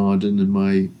succulent garden and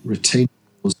my retaining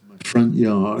walls in my front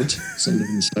yard, because I live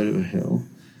on the side of a hill,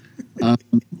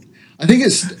 I think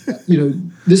it's,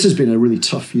 this has been a really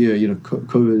tough year.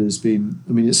 COVID has been,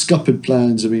 it's scuppered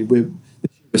plans. We're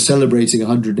celebrating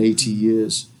 180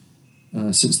 years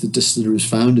since the distillery was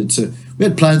founded. So we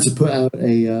had plans to put out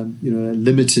a a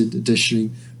limited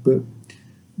edition, but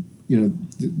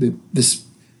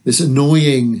this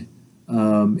annoying,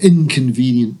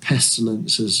 inconvenient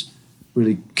pestilence has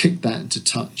really kicked that into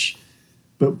touch.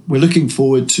 But we're looking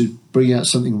forward to bringing out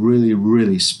something really,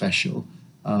 really special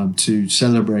to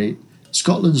celebrate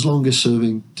Scotland's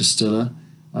longest-serving distiller,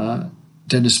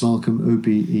 Dennis Malcolm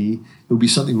OBE. It'll be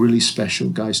something really special,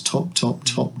 guys. Top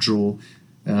draw.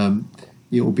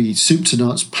 It will be soup to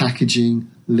nuts, packaging,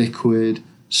 liquid,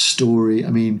 story. I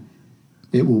mean,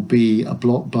 it will be a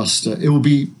blockbuster. It will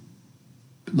be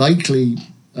likely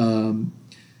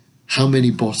how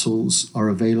many bottles are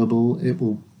available. It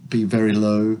will be very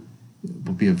low. It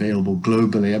will be available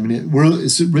globally. I mean,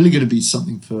 it's really going to be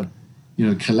something for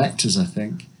collectors, I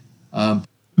think.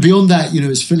 Beyond that,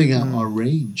 it's filling out our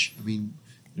range. I mean,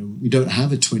 we don't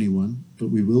have a 21, but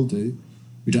we will do.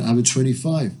 We don't have a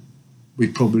 25. We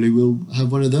probably will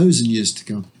have one of those in years to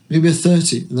come. Maybe a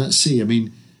 30, and let's see. I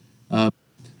mean,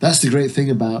 that's the great thing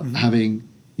about having,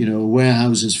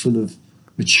 warehouses full of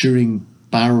maturing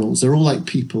barrels. They're all like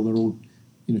people. They're all,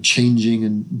 changing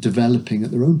and developing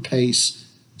at their own pace.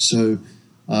 So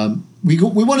we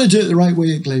want to do it the right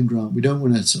way at Glen Grant. We don't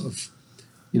want to sort of,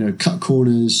 cut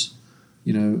corners.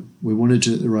 We want to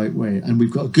do it the right way. And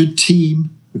we've got a good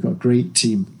team. We've got a great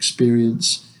team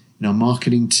experience in our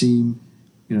marketing team.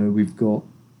 We've got,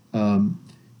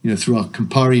 through our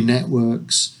Campari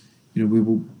networks, we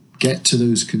will get to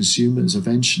those consumers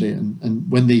eventually. And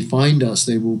when they find us,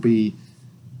 they will be,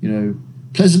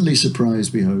 pleasantly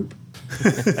surprised, we hope.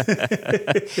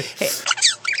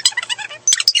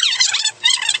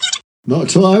 Not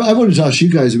at all. I wanted to ask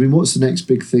you guys, I mean, what's the next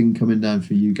big thing coming down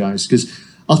for you guys? Because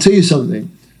I'll tell you something.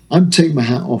 I'm taking my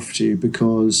hat off to you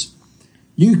because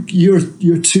you're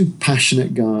two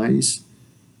passionate guys,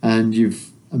 and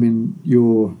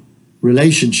your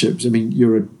relationships. I mean,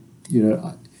 you're a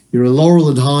Laurel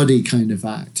and Hardy kind of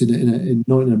act in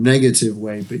not in a negative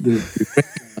way, but you're great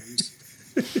guys.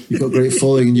 You've got great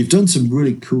following, and you've done some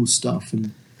really cool stuff,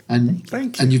 and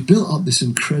Thank you. and you've built up this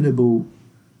incredible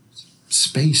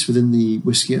space within the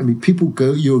whiskey. I mean,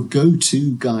 you're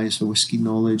go-to guys for whiskey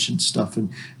knowledge and stuff, and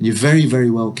you're very, very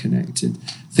well connected.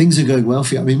 Things are going well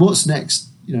for you. I mean, what's next,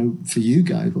 for you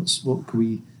guys? What can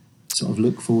we sort of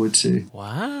look forward to?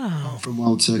 Wow. From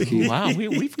Wild Turkey. Wow,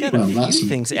 we've got a few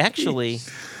things. Actually,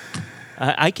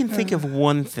 I can think of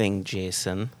one thing,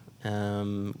 Jason.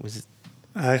 I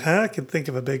can think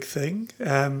of a big thing.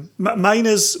 Mine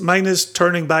is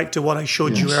turning back to what I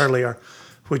showed you earlier,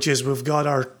 which is we've got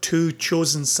our 2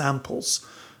 chosen samples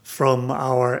from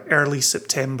our early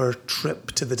September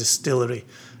trip to the distillery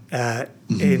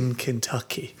in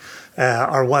Kentucky,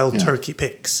 our Wild Turkey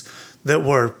picks that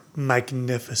were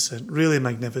magnificent, really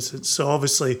magnificent. So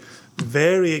obviously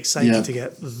very excited to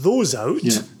get those out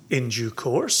in due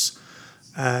course.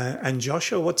 And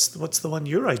Joshua, what's the one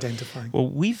you're identifying? Well,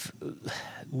 we've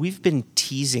been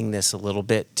teasing this a little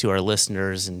bit to our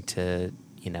listeners and to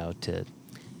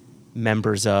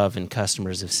members of and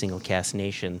customers of Single Cask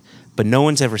Nation, but no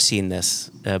one's ever seen this.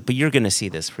 But you're going to see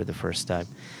this for the first time.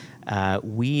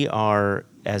 We are,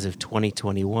 as of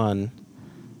 2021,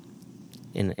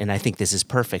 and I think this is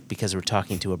perfect because we're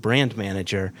talking to a brand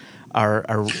manager. Are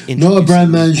not a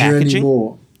brand manager packaging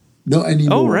anymore. Not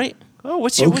anymore. Oh, right. Oh,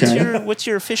 what's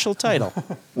your official title?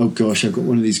 Oh gosh, I've got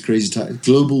one of these crazy titles: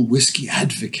 Global Whiskey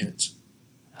Advocate.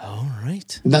 All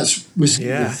right. And that's whiskey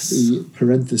with the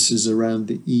parenthesis around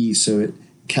the E, so it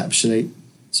encapsulates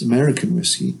American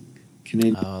whiskey,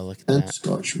 Canadian, and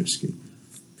Scotch whiskey.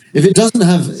 If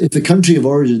the country of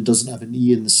origin doesn't have an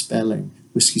E in the spelling,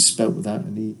 whiskey's spelled without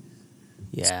an E.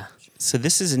 Yeah. So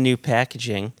this is a new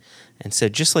packaging. And so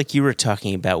just like you were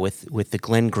talking about with the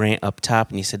Glen Grant up top,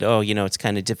 and you said, it's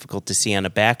kind of difficult to see on a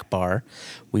back bar.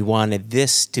 We wanted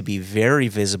this to be very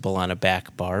visible on a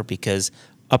back bar because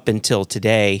up until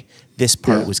today, this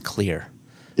part was clear.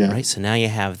 Yeah. Right? So now you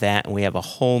have that, and we have a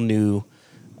whole new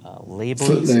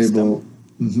labeling system.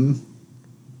 Mm-hmm.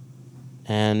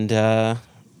 And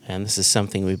this is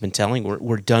something we've been telling.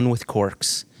 We're done with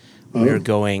corks. We're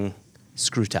going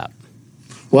screw top.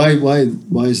 Why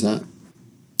is that?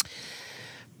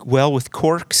 Well, with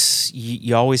corks,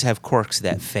 you always have corks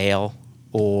that fail,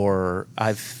 or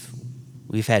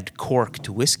we've had corked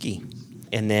whiskey,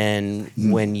 and then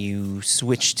when you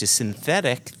switch to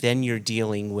synthetic, then you're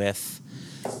dealing with,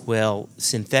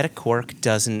 synthetic cork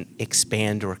doesn't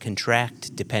expand or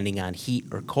contract depending on heat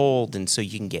or cold, and so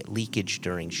you can get leakage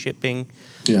during shipping,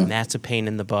 and that's a pain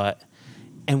in the butt.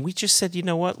 And we just said, you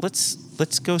know what?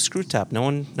 Let's go screw top. No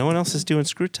one else is doing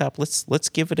screw top. Let's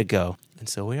give it a go, and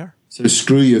so we are. So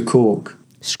screw your cork.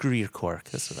 Screw your cork.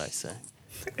 That's what I say.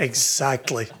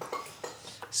 Exactly.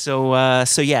 So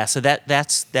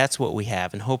that's what we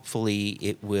have, and hopefully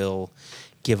it will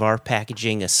give our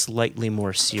packaging a slightly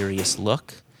more serious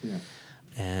look,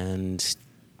 and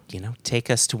take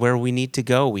us to where we need to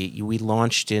go. We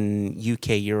launched in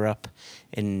UK, Europe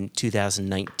in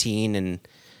 2019, and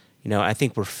I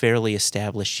think we're fairly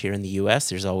established here in the US.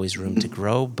 There's always room to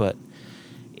grow, but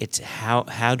it's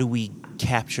how do we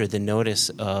capture the notice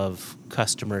of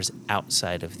customers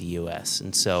outside of the US,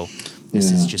 and so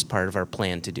this is just part of our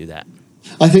plan to do that.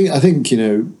 I think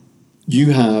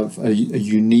you have a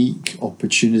unique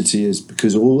opportunity, is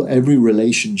because every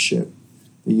relationship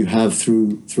that you have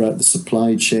throughout the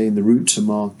supply chain, the route to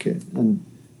market, and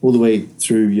all the way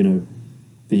through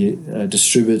the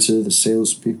distributor, the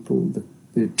salespeople,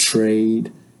 the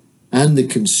trade, and the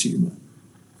consumer.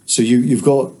 So you've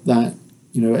got that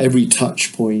every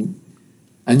touch point,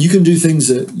 and you can do things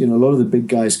that a lot of the big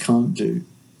guys can't do.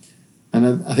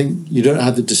 And I think you don't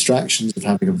have the distractions of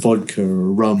having a vodka or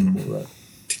a rum or a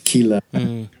tequila,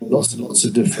 lots and lots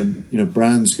of different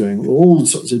brands going, all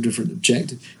sorts of different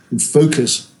objectives. And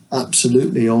focus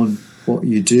absolutely on what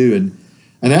you do, and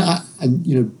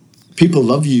people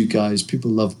love you guys.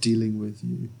 People love dealing with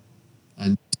you,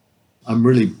 and I'm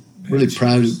really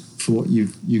proud for what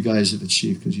you guys have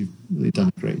achieved, because you've really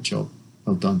done a great job.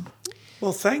 Well done.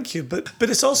 Well, thank you. But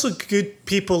it's also good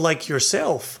people like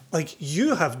yourself. Like,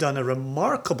 you have done a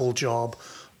remarkable job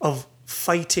of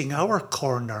fighting our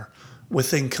corner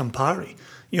within Campari.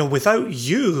 Without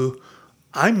you,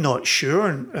 I'm not sure,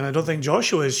 and I don't think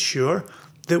Joshua is sure,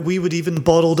 that we would even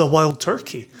bottled a wild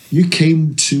turkey. You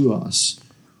came to us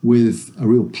with a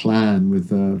real plan, with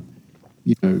the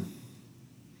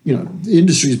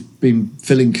industry's been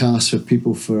filling casks for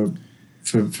people for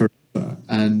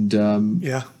and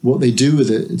what they do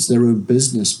with it's their own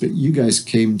business. But you guys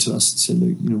came to us and said,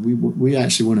 look, we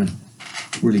actually want to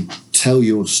really tell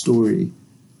your story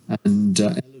and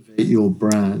elevate your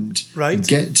brand, right, and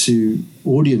get to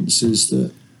audiences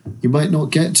that you might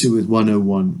not get to with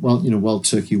 101. Well, Wild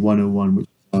Turkey 101, which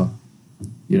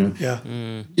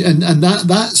and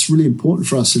that's really important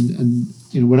for us. And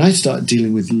when I started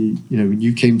dealing with you, when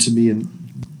you came to me, and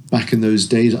back in those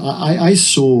days, I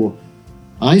saw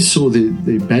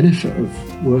the benefit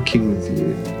of working with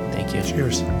you. Thank you.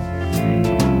 Cheers.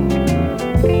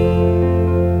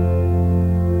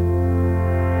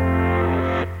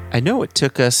 I know it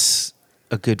took us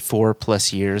a good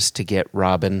 4+ years to get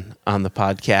Robin on the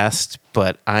podcast,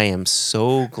 but I am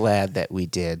so glad that we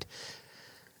did.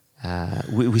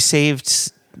 We saved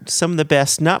some of the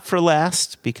best, not for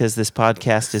last, because this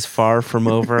podcast is far from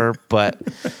over, but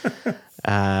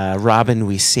Robin,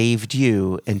 we saved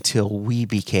you until we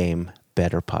became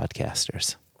better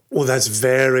podcasters. Well, that's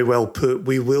very well put.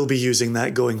 We will be using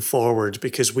that going forward,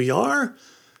 because we are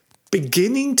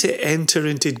beginning to enter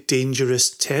into dangerous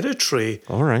territory.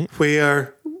 All right.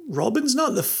 Where Robin's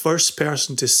not the first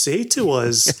person to say to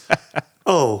us,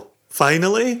 oh,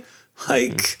 finally?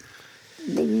 Like,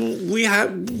 we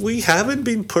haven't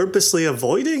been purposely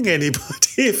avoiding anybody.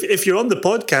 If you're on the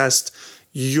podcast,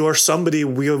 you're somebody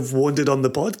we have wanted on the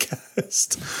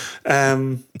podcast.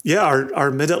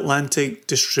 Our Mid-Atlantic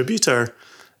distributor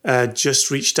just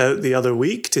reached out the other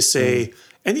week to say,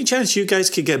 any chance you guys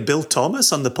could get Bill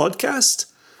Thomas on the podcast?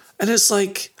 And it's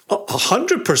like,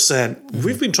 100%.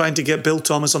 We've been trying to get Bill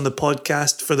Thomas on the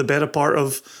podcast for the better part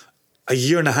of a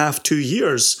year and a half, 2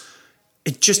 years.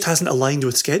 It just hasn't aligned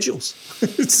with schedules.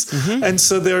 And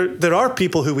so there are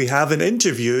people who we haven't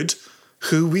interviewed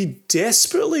who we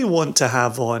desperately want to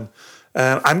have on.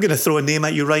 I'm going to throw a name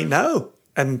at you right now.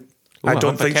 And I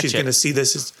don't think she's going to see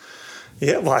this as...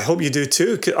 Yeah, well, I hope you do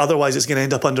too. Otherwise, it's going to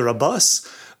end up under a bus.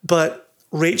 But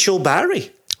Rachel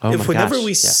Barry. Whenever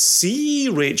we see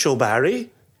Rachel Barry,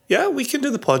 we can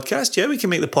do the podcast. Yeah, we can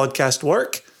make the podcast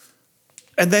work.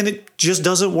 And then it just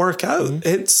doesn't work out.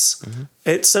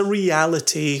 It's a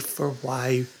reality for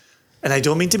why. And I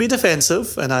don't mean to be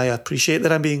defensive, and I appreciate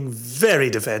that I'm being very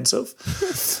defensive.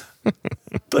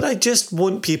 But I just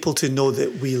want people to know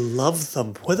that we love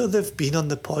them, whether they've been on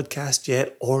the podcast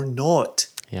yet or not.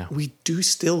 Yeah. We do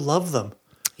still love them.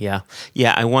 Yeah.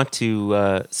 Yeah, I want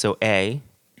to... so A,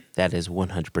 that is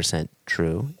 100%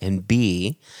 true. And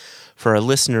B, for our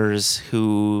listeners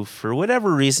who, for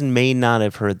whatever reason, may not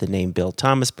have heard the name Bill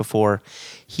Thomas before,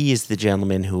 he is the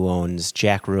gentleman who owns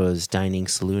Jack Rose Dining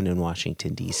Saloon in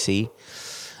Washington, D.C.,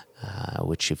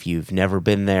 which if you've never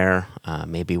been there,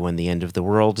 maybe when the end of the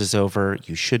world is over,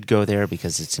 you should go there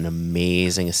because it's an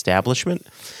amazing establishment.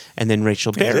 And then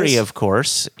Rachel Berry, of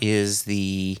course, is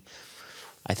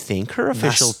I think her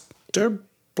official...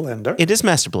 Blender. It is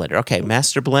Master Blender. Okay,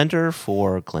 Master Blender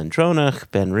for Glendronach,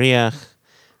 Ben Riach,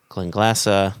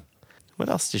 Glenglassa. What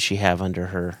else does she have under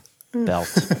her belt?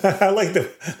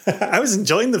 I was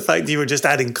enjoying the fact that you were just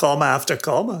adding comma after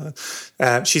comma.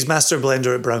 She's Master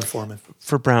Blender at Brown-Forman.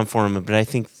 For Brown-Forman, but I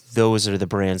think those are the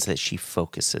brands that she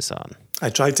focuses on. I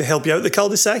tried to help you out the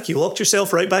cul-de-sac. You walked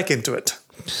yourself right back into it.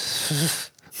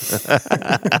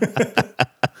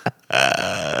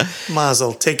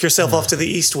 Mazel, take yourself off to the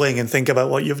East Wing and think about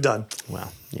what you've done.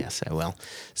 Well, yes, I will.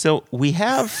 So we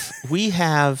have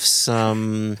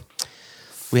some.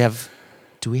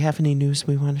 Do we have any news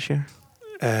we want to share?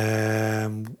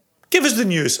 Give us the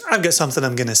news. I've got something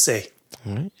I'm going to say.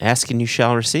 All right. Ask and you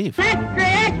shall receive. Extra,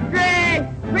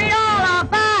 extra! Read all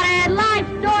about it. Life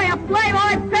story of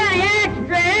Playboy Penny.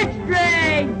 Extra, extra!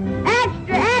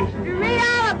 Extra, extra! Read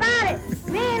all about it.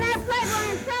 Me and that Playboy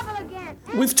in trouble again.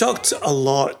 We've talked a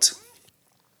lot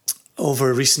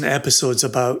over recent episodes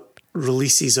about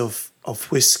releases of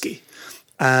whiskey.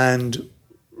 And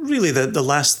really the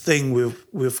last thing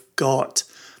we've got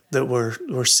that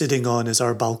we're sitting on is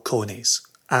our Balcones.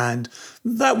 And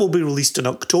that will be released in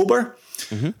October.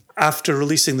 Mm-hmm. After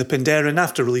releasing the Penderyn,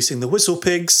 after releasing the Whistle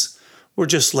Pigs, we're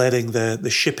just letting the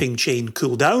shipping chain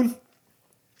cool down.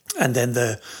 And then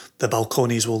the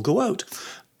Balcones will go out.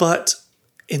 But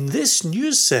in this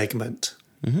news segment,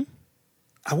 mm-hmm.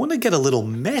 I want to get a little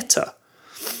meta.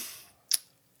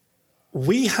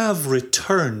 We have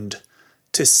returned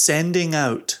to sending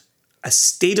out a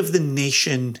State of the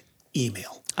Nation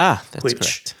email. That's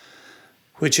correct.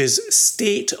 Which is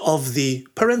State of the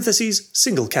parentheses,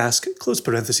 single cask, close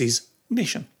parentheses,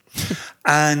 nation.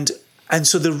 and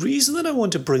so the reason that I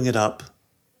want to bring it up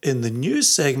in the news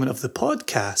segment of the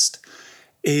podcast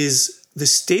is the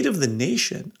State of the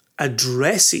Nation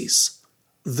addresses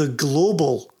the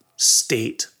global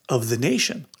state of the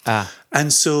nation.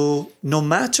 And so no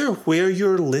matter where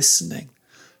you're listening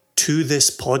to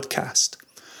this podcast,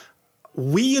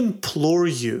 we implore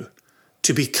you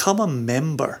to become a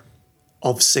member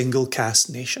of Single Cask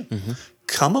Nation. Mm-hmm.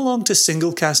 Come along to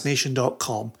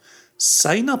singlecastnation.com,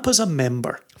 sign up as a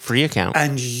member. Free account.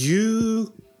 And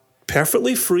you,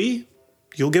 perfectly free,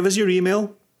 you'll give us your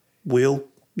email. We'll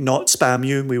not spam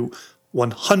you. We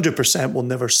 100% will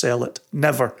never sell it.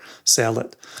 Never sell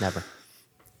it. Never.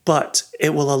 But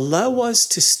it will allow us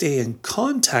to stay in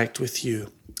contact with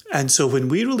you. And so when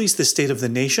we release the State of the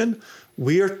Nation,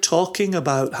 we are talking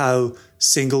about how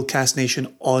Single Cask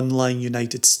Nation Online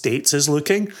United States is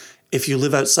looking. If you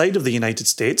live outside of the United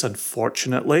States,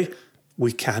 unfortunately,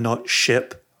 we cannot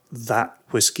ship that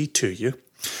whiskey to you.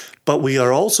 But we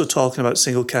are also talking about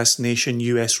Single Cask Nation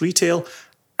US retail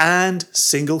and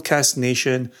Single Cask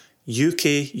Nation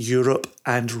UK, Europe,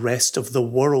 and rest of the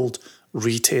world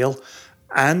retail.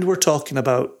 And we're talking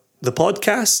about the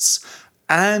podcasts,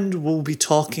 and we'll be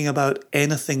talking about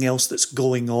anything else that's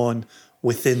going on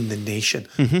within the nation.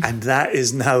 Mm-hmm. And that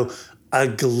is now a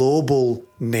global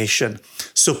nation.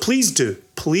 So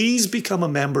please become a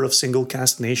member of Single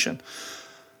Cask Nation.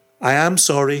 I am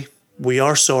sorry, we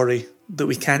are sorry that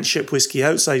we can't ship whiskey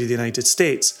outside of the United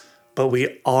States, but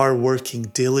we are working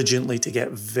diligently to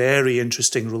get very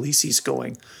interesting releases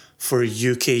going for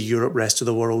UK, Europe, rest of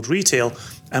the world retail.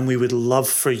 And we would love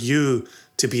for you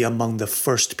to be among the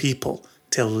first people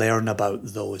to learn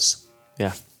about those.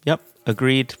 Yeah. Yep.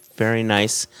 Agreed. Very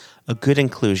nice. A good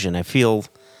inclusion. I feel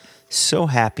so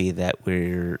happy that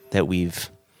we've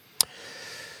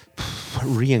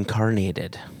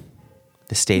reincarnated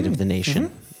the State of the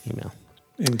Nation email.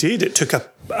 Indeed. It took a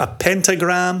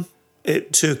pentagram.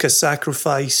 It took a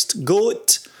sacrificed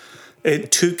goat.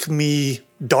 It took me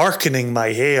darkening my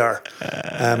hair.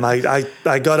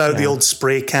 I got out the old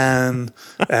spray can,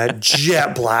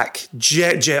 jet black,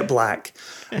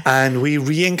 and we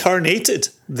reincarnated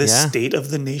the State of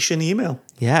the Nation email.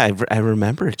 Yeah, I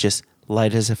remember it just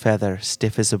light as a feather,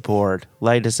 stiff as a board.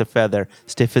 Light as a feather,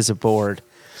 stiff as a board.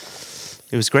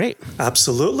 It was great.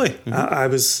 Absolutely.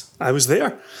 Mm-hmm. I was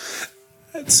there.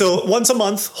 So once a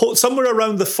month, somewhere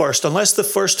around the 1st, unless the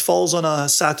 1st falls on a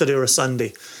Saturday or a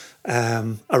Sunday,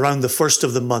 around the 1st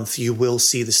of the month, you will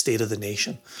see the State of the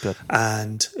Nation. Good.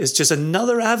 And it's just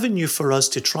another avenue for us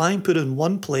to try and put in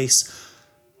one place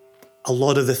a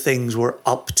lot of the things we're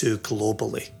up to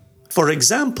globally. For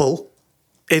example,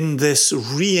 in this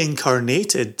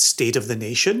reincarnated State of the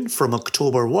Nation from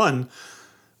October 1,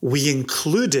 we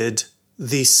included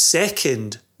the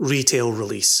second retail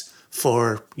release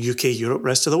for UK, Europe,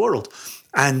 rest of the world.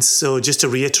 And so just to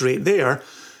reiterate there,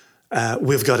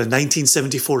 we've got a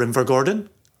 1974 Invergordon,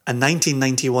 a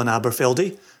 1991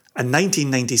 Aberfeldy, a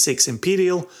 1996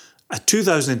 Imperial, a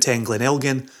 2010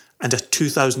 Glenelgin, and a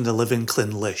 2011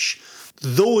 Clynelish.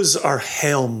 those are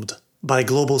helmed by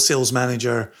global sales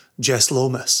manager Jess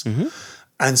Lomas.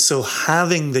 And so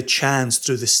having the chance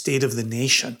through the State of the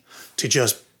Nation to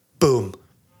just, boom,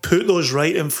 put those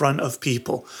right in front of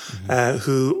people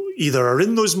who either are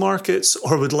in those markets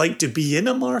or would like to be in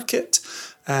a market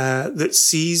that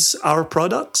sees our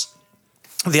products.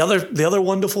 The other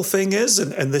wonderful thing is,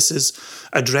 and this is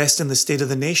addressed in the State of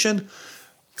the Nation,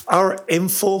 our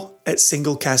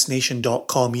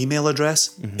info@singlecastnation.com email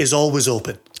address is always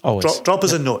open. Always. Drop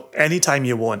us a note anytime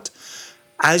you want.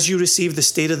 As you receive the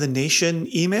State of the Nation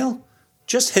email,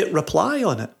 just hit reply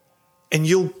on it and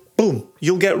you'll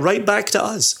get right back to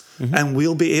us and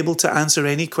we'll be able to answer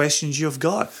any questions you've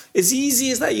got. As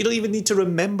easy as that. You don't even need to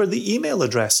remember the email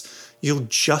address. You'll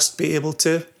just be able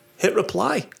to hit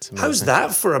reply. How's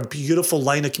that for a beautiful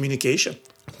line of communication?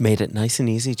 Made it nice and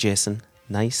easy, Jason.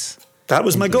 Nice. That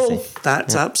was my goal. Easy.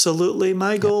 That's absolutely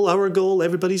my goal, our goal,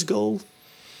 everybody's goal.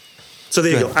 So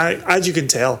there you go. As you can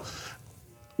tell,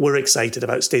 we're excited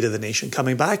about State of the Nation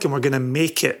coming back, and we're going to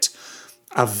make it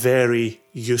a very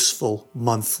useful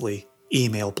monthly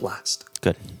email blast.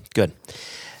 Good.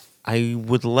 I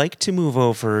would like to move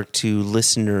over to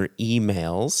listener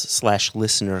emails /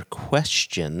 listener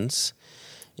questions,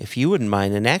 if you wouldn't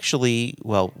mind. And actually,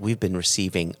 well, we've been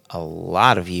receiving a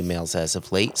lot of emails as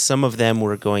of late. Some of them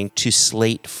we're going to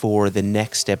slate for the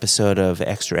next episode of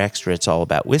Extra Extra. It's all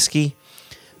about whiskey.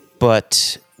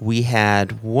 But we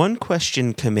had one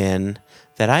question come in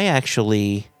that I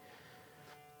actually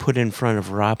put in front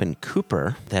of Robin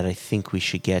Cooper that I think we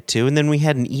should get to. And then we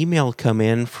had an email come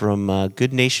in from a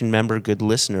Good Nation member, good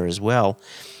listener as well,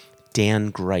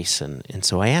 Dan Greisen. And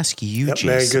so I ask you, Jason.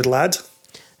 Very good lad.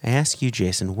 I ask you,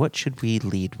 Jason, what should we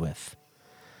lead with?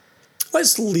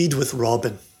 Let's lead with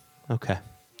Robin. Okay,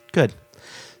 good.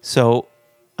 So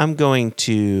I'm going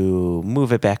to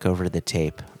move it back over to the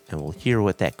tape, and we'll hear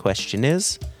what that question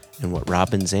is and what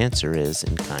Robin's answer is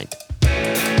in kind.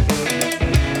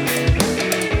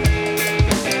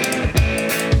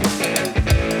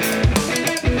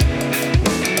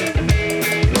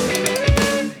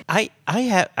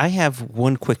 I have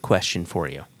one quick question for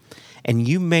you. And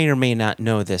you may or may not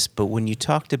know this, but when you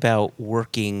talked about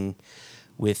working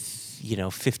with,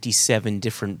 57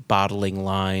 different bottling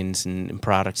lines and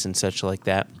products and such like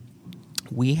that,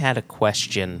 we had a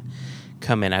question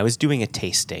come in. I was doing a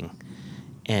tasting,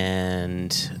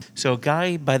 and so a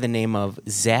guy by the name of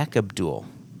Zach Abdul,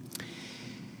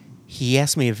 he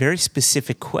asked me a very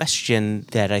specific question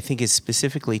that I think is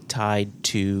specifically tied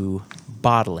to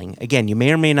bottling. Again, you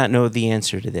may or may not know the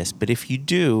answer to this, but if you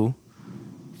do,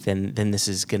 then this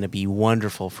is going to be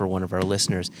wonderful for one of our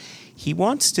listeners. He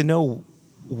wants to know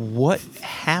what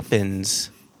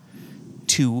happens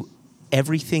to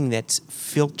everything that's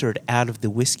filtered out of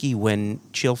the whiskey when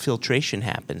chill filtration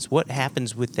happens. What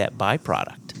happens with that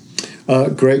byproduct?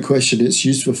 Great question. It's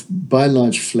used for, by and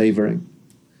large, flavouring.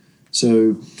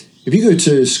 So if you go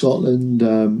to Scotland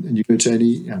and you go to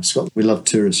any Scotland, we love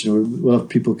tourists. We love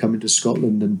people coming to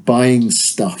Scotland and buying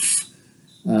stuff.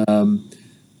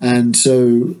 And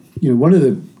so, one of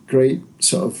the great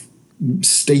sort of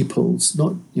staples,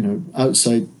 not,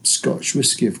 outside Scotch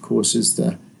whiskey, of course, is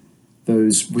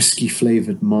those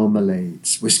whiskey-flavoured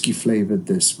marmalades, whiskey-flavoured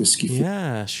this, whiskey-flavoured...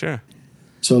 Yeah, sure.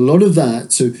 So a lot of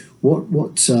that, so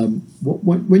what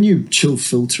when you chill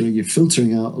filtering, you're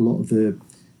filtering out a lot of the,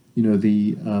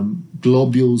 the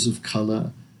globules of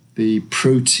colour, the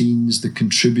proteins, the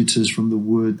contributors from the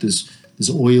wood, there's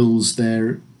oils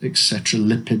there, etc.,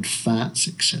 lipid fats,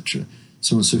 etc.,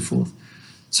 so on and so forth.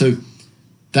 So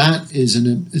that is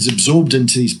absorbed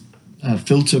into these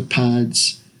filter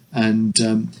pads, and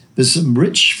there's some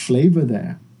rich flavour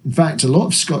there. In fact, a lot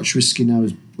of Scotch whisky now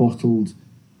is bottled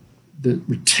that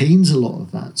retains a lot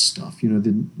of that stuff.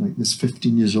 Like this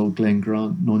 15 years old Glen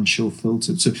Grant non-chill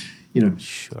filtered. So,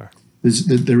 sure,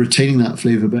 they're retaining that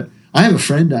flavour. But I have a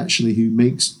friend actually who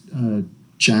makes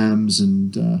jams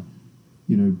and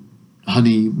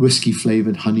honey, whiskey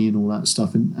flavoured honey and all that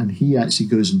stuff, and he actually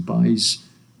goes and buys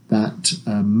that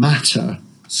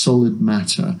solid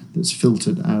matter that's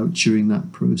filtered out during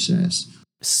that process.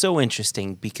 So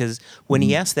interesting, because when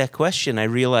he asked that question, I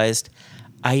realized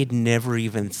I had never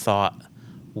even thought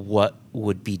what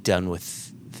would be done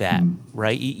with that,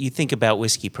 right? You think about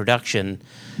whiskey production,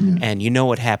 and you know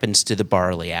what happens to the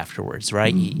barley afterwards,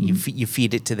 right? You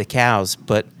feed it to the cows,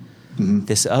 but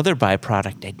this other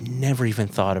byproduct I'd never even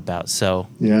thought about. So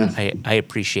I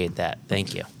appreciate that.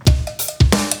 Thank you.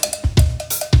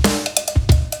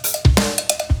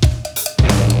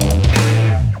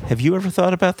 Have you ever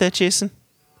thought about that, Jason?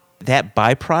 That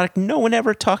byproduct? No one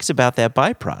ever talks about that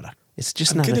byproduct. It's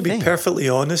just not a thing. I'm going to be perfectly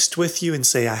honest with you and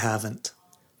say I haven't.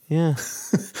 Yeah.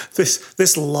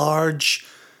 This large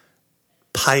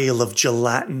pile of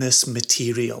gelatinous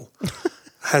material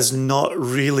has not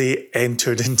really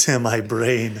entered into my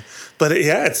brain. But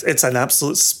it's an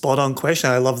absolute spot-on question.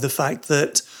 I love the fact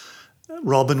that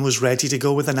Robin was ready to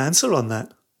go with an answer on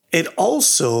that. It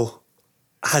also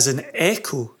has an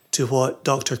echo to what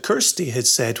Dr. Kirsty had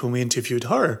said when we interviewed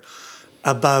her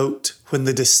about when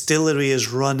the distillery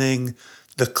is running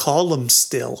the column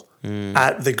still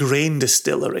at the grain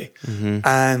distillery.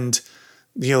 And,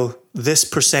 this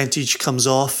percentage comes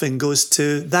off and goes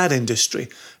to that industry.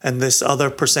 And this other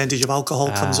percentage of alcohol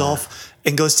comes off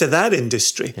and goes to that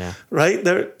industry, right?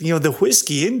 The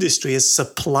whiskey industry is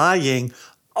supplying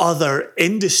other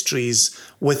industries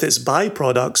with its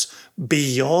byproducts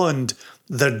beyond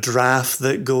the draff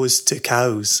that goes to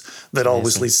cows. That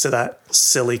always leads to that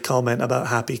silly comment about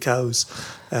happy cows,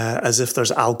 as if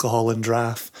there's alcohol in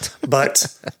draff.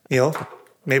 But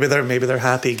maybe they're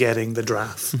happy getting the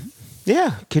draff.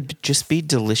 Yeah, could just be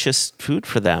delicious food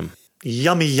for them.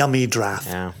 Yummy, yummy draff.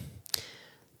 Yeah.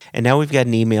 And now we've got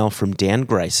an email from Dan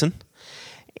Greisen,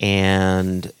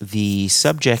 and the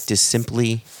subject is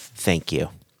simply thank you.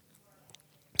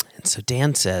 And so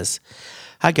Dan says,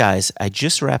 "Hi guys, I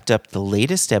just wrapped up the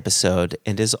latest episode,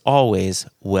 and as always,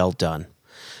 well done.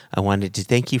 I wanted to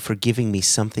thank you for giving me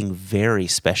something very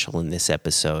special in this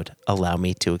episode. Allow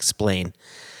me to explain."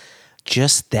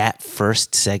 Just that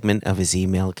first segment of his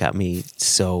email got me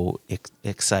so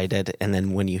excited, and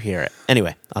then when you hear it.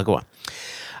 Anyway, I'll go on.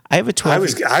 I have a 12.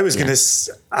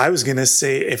 I was gonna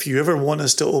say, if you ever want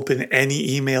us to open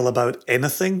any email about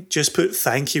anything, just put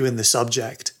 "thank you" in the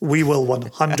subject. We will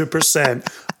 100%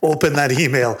 open that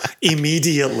email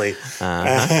immediately.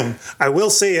 I will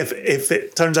say, if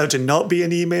it turns out to not be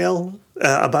an email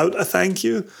about a thank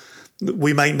you,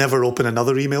 we might never open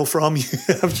another email from you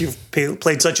after you've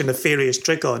played such a nefarious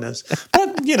trick on us.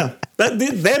 But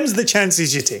them's the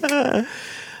chances you take.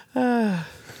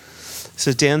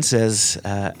 So Dan says,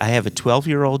 I have a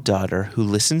 12-year-old daughter who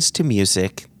listens to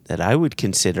music that I would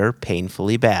consider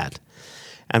painfully bad.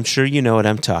 I'm sure you know what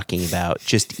I'm talking about.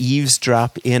 Just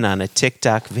eavesdrop in on a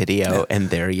TikTok video,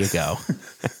 and there you go.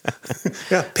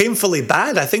 Yeah, painfully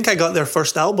bad. I think I got their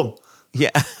first album. Yeah.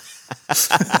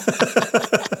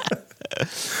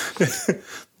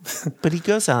 But he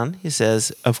goes on, he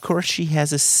says, of course she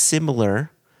has a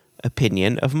similar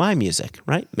opinion of my music,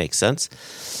 right? Makes sense.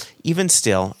 Even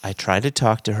still, I try to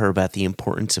talk to her about the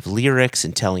importance of lyrics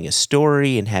and telling a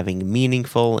story and having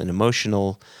meaningful and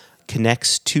emotional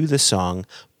connects to the song,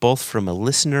 both from a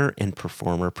listener and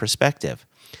performer perspective.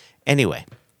 Anyway,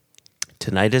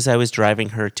 tonight as I was driving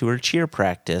her to her cheer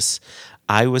practice,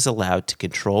 I was allowed to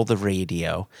control the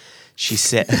radio. She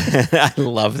said, I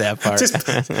love that part.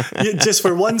 Just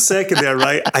for 1 second there,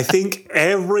 right? I think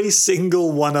every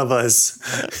single one of us,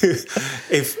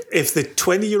 if the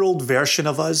 20-year-old version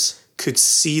of us could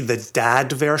see the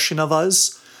dad version of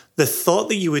us, the thought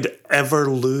that you would ever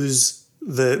lose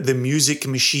the music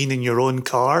machine in your own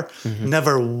car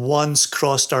never once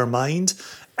crossed our mind.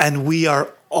 And we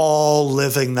are all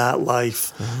living that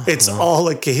life. It's all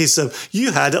a case of,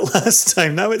 you had it last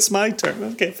time, now it's my turn.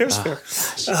 Okay, fair.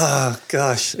 Oh,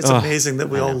 gosh. It's amazing that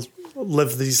we all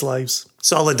live these lives.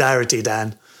 Solidarity,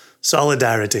 Dan.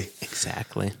 Solidarity.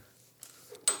 Exactly.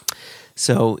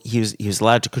 So he was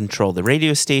allowed to control the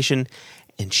radio station,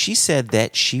 and she said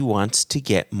that she wants to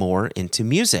get more into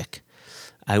music.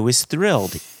 I was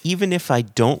thrilled. Even if I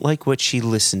don't like what she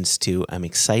listens to, I'm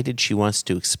excited she wants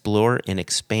to explore and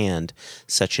expand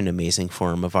such an amazing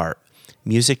form of art.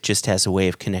 Music just has a way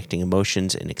of connecting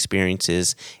emotions and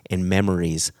experiences and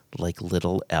memories like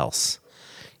little else.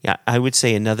 Yeah, I would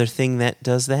say another thing that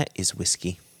does that is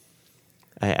whiskey.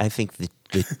 I think the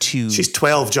two... She's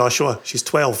 12, Joshua. She's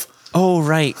 12. Oh,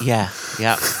 right. Yeah.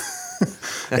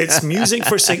 It's music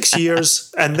for 6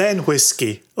 years and then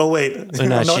whiskey. Oh, wait. Oh,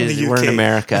 no, not in the UK. We're in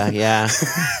America, yeah.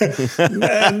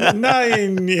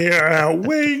 9 year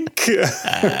wink.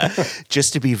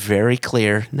 Just to be very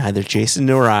clear, neither Jason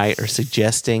nor I are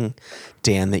suggesting,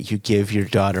 Dan, that you give your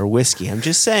daughter whiskey. I'm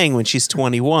just saying when she's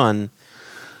 21,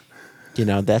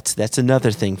 that's another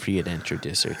thing for you to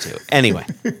introduce her to. Anyway.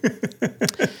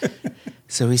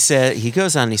 So he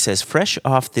goes on, he says, fresh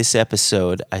off this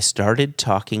episode, I started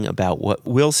talking about what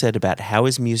Will said about how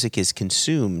his music is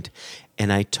consumed,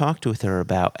 and I talked with her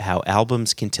about how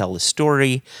albums can tell a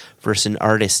story versus an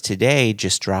artist today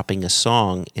just dropping a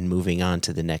song and moving on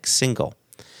to the next single.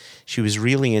 She was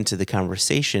really into the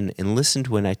conversation and listened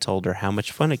when I told her how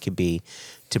much fun it could be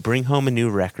to bring home a new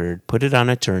record, put it on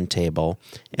a turntable,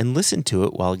 and listen to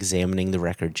it while examining the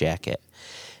record jacket.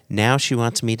 Now she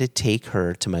wants me to take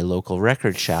her to my local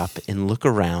record shop and look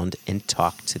around and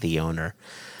talk to the owner.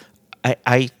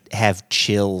 I have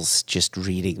chills just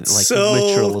reading, like So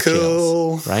literal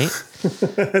cool. chills, right?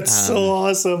 It's so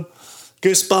awesome.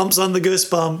 Goosebumps on the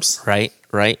goosebumps.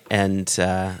 Right. And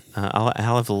I'll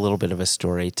have a little bit of a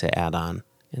story to add on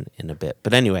in a bit.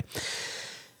 But anyway,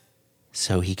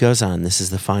 so he goes on. This is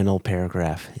the final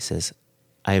paragraph. He says,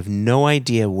 I have no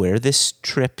idea where this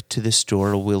trip to the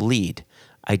store will lead.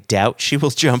 I doubt she will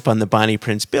jump on the Bonnie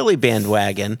Prince Billy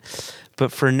bandwagon.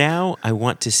 But for now, I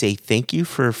want to say thank you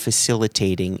for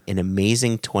facilitating an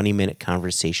amazing 20-minute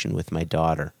conversation with my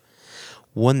daughter.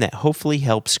 One that hopefully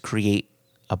helps create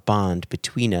a bond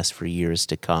between us for years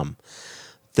to come.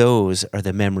 Those are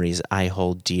the memories I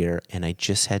hold dear, and I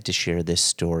just had to share this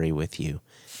story with you.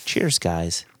 Cheers,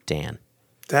 guys. Dan.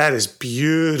 That is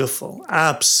beautiful.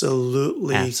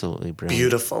 Absolutely Brilliant.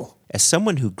 beautiful. As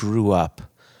someone who grew up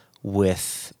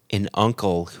with an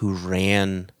uncle who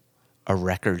ran a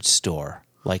record store,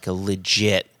 like a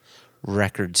legit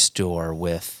record store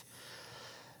with,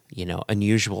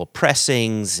 unusual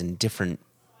pressings and different,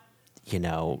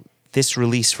 this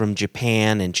release from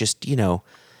Japan and just,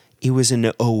 it was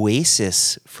an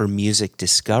oasis for music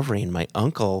discovery. And my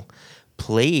uncle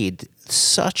played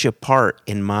such a part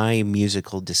in my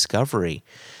musical discovery.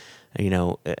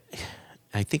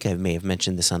 I think I may have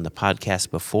mentioned this on the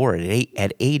podcast before.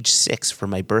 At age 6 for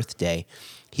my birthday,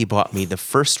 he bought me the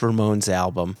first Ramones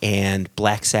album and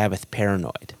Black Sabbath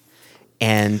Paranoid.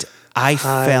 And I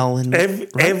fell in...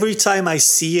 Every time I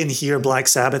see and hear Black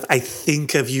Sabbath, I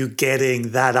think of you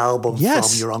getting that album from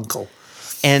your uncle.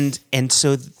 And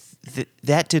so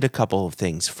that did a couple of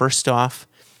things. First off,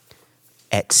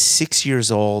 at 6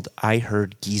 years old, I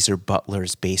heard Geezer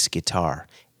Butler's bass guitar.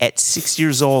 At 6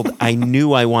 years old, I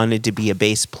knew I wanted to be a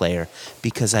bass player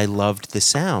because I loved the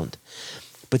sound.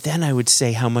 But then I would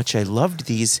say how much I loved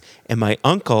these, and my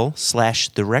uncle /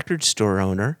 the record store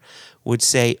owner would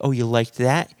say, oh, you liked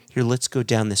that? Here, let's go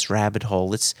down this rabbit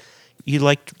hole. You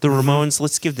liked the Ramones?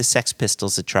 Let's give the Sex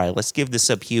Pistols a try. Let's give the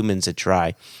Subhumans a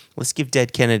try. Let's give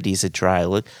Dead Kennedys a try.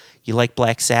 You like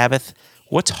Black Sabbath?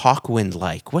 What's Hawkwind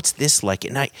like? What's this like?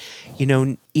 And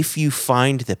if you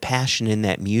find the passion in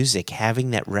that music,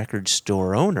 having that record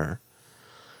store owner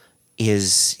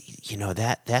is,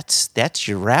 that's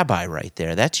your rabbi right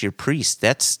there. That's your priest.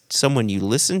 That's someone you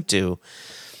listen to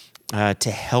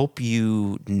help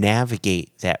you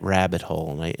navigate that rabbit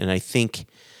hole. And I think,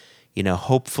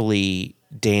 hopefully,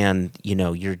 Dan,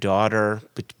 your daughter,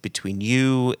 between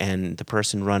you and the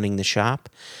person running the shop,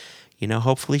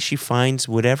 hopefully she finds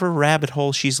whatever rabbit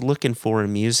hole she's looking for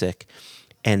in music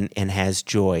and has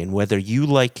joy. And whether you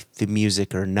like the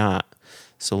music or not,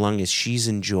 so long as she's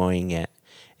enjoying it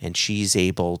and she's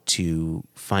able to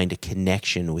find a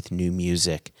connection with new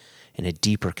music and a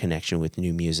deeper connection with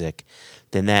new music,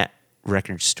 then that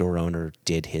record store owner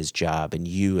did his job, and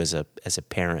you as a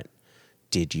parent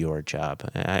did your job.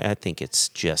 I think it's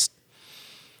just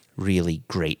really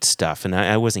great stuff. And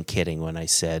I wasn't kidding when I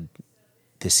said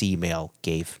this email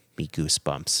gave me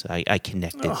goosebumps. I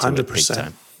connected 100%. To it big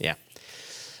time. Yeah.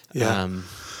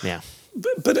 Yeah.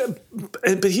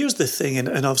 But here's the thing,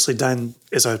 and obviously Dan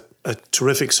is a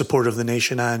terrific supporter of the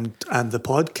nation and the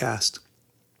podcast.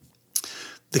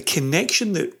 The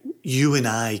connection that you and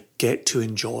I get to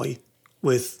enjoy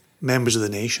with members of the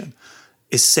nation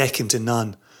is second to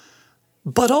none.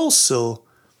 But also,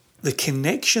 the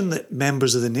connection that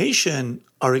members of the nation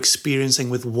are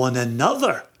experiencing with one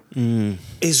another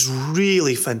is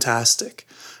really fantastic.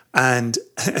 And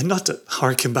not to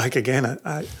harken back again,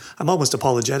 I'm almost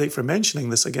apologetic for mentioning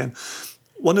this again.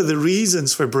 One of the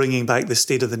reasons for bringing back the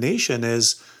State of the Nation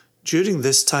is during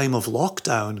this time of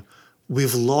lockdown,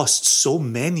 we've lost so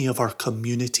many of our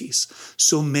communities,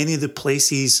 so many of the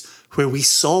places where we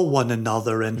saw one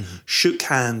another and shook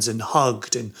hands and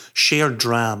hugged and shared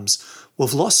drams.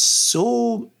 We've lost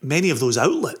so many of those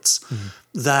outlets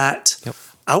that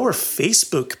our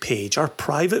Facebook page, our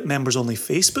private members-only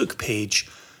Facebook page,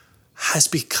 has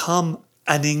become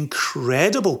an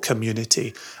incredible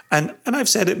community. And I've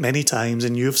said it many times,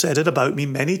 and you've said it about me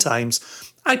many times.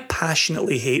 I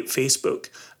passionately hate Facebook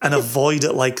and avoid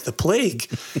it like the plague.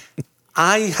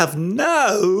 I have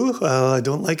now, I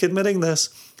don't like admitting this,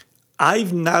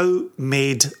 I've now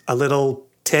made a little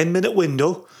 10-minute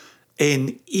window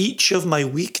in each of my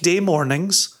weekday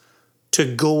mornings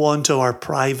to go onto our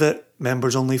private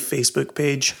members-only Facebook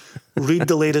page, read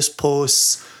the latest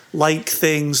posts, like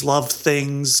things, love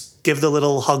things, give the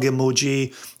little hug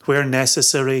emoji where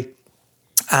necessary.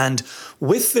 And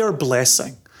with their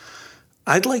blessing,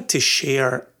 I'd like to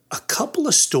share a couple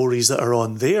of stories that are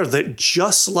on there that,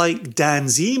 just like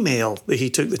Dan's email that he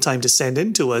took the time to send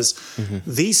in to us,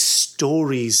 these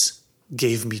stories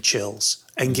gave me chills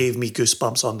and gave me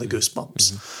goosebumps on the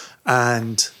goosebumps.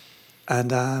 And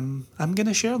I'm going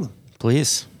to share them.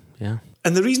 Please. Yeah.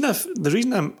 And the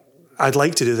reason I'd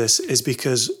like to do this is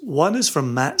because one is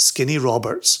from Matt Skinny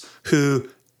Roberts, who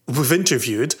we've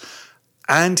interviewed,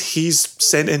 and he's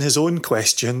sent in his own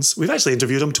questions. We've actually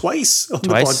interviewed him twice on the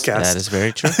podcast. That is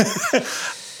very true.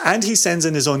 And he sends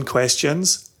in his own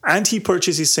questions, and he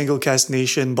purchases Single Cast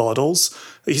Nation bottles.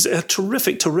 He's a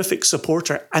terrific, terrific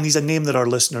supporter, and he's a name that our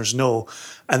listeners know.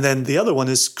 And then the other one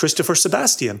is Christopher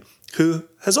Sebastian, who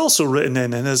has also written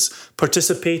in and has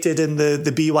participated in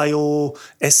the BYO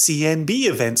SCNB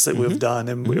events that we've done,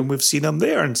 and we've seen him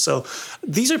there. And so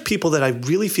these are people that I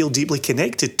really feel deeply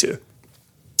connected to.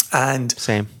 And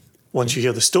Same. once you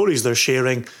hear the stories they're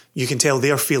sharing, you can tell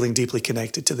they're feeling deeply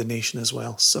connected to the nation as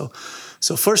well. So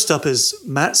first up is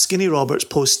Matt Skinny Roberts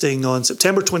posting on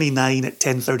September 29 at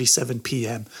 10:37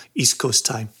 p.m. East Coast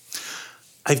time.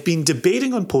 I've been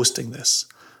debating on posting this,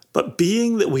 but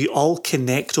being that we all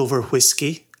connect over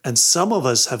whiskey and some of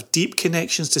us have deep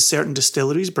connections to certain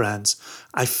distilleries brands,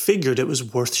 I figured it was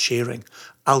worth sharing.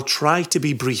 I'll try to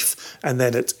be brief, and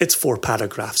then it's 4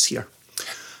 paragraphs here.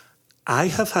 I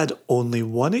have had only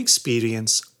one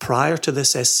experience prior to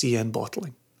this SCN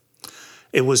bottling.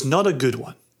 It was not a good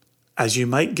one, as you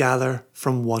might gather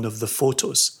from one of the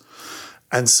photos.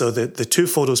 And so the 2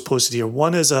 photos posted here,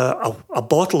 one is a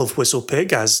bottle of Whistle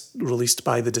Pig, as released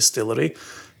by the distillery,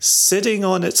 sitting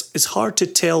on it's hard to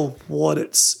tell what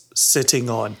it's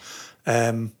sitting on.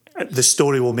 The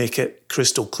story will make it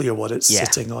crystal clear what it's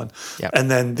sitting on. Yep.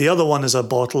 And then the other one is a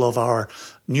bottle of our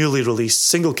newly released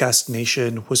Single Cast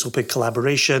Nation Whistle Pig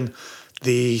collaboration,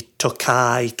 the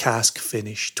Tokai Cask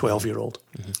Finish 12-year-old.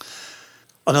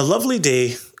 On a lovely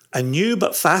day, a new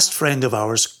but fast friend of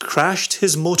ours crashed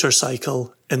his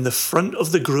motorcycle in the front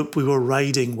of the group we were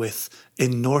riding with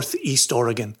in Northeast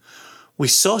Oregon. We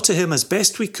saw to him as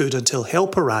best we could until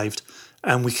help arrived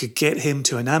and we could get him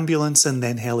to an ambulance and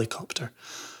then helicopter.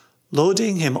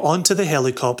 Loading him onto the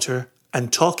helicopter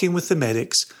and talking with the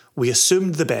medics, we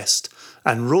assumed the best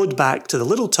and rode back to the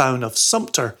little town of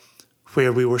Sumter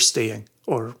where we were staying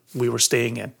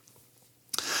in.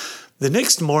 The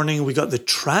next morning, we got the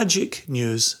tragic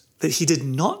news that he did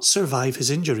not survive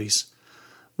his injuries.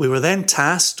 We were then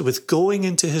tasked with going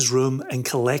into his room and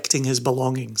collecting his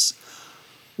belongings,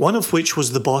 one of which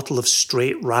was the bottle of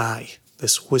straight rye,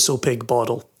 this Whistle Pig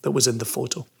bottle that was in the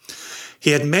photo.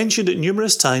 He had mentioned it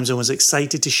numerous times and was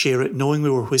excited to share it, knowing we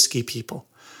were whiskey people.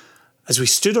 As we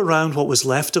stood around what was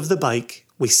left of the bike,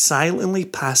 we silently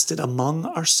passed it among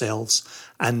ourselves,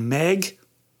 and Meg,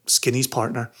 Skinny's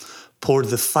partner, poured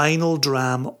the final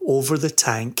dram over the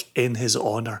tank in his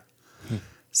honour.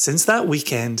 Since that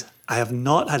weekend, I have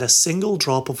not had a single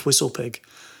drop of Whistle Pig,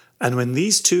 and when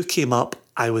these 2 came up,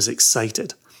 I was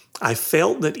excited. I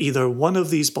felt that either one of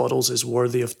these bottles is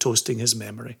worthy of toasting his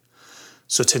memory.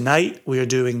 So tonight, we are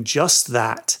doing just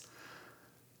that.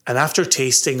 And after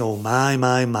tasting, oh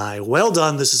my, well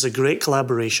done, this is a great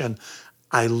collaboration.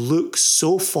 I look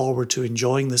so forward to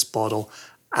enjoying this bottle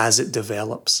as it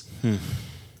develops.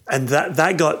 And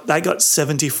that got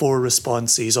 74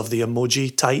 responses of the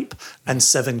emoji type and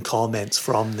 7 comments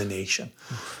from the nation,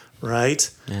 right?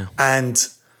 Yeah. And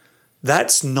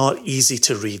that's not easy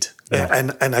to read. Yeah.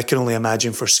 And I can only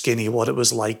imagine for Skinny what it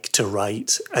was like to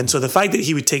write. And so the fact that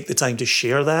he would take the time to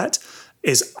share that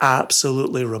is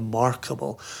absolutely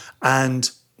remarkable. And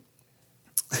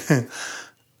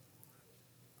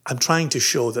I'm trying to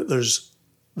show that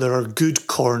there are good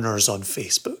corners on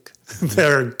Facebook.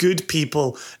 There are good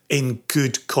people in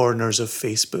good corners of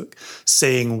Facebook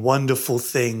saying wonderful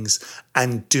things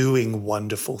and doing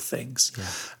wonderful things. Yeah.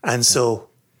 And so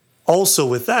also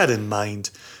with that in mind,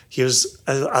 here's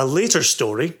a later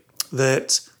story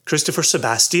that Christopher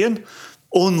Sebastian,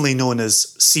 only known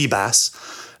as Seabass,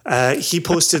 he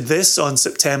posted this on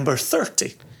September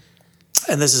 30.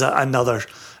 And this is another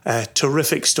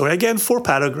terrific story. Again, 4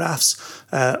 paragraphs,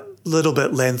 a little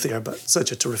bit lengthier, but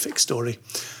such a terrific story.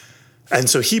 And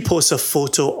so he posts a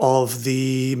photo of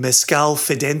the Mezcal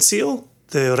Fidencio,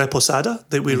 the Reposada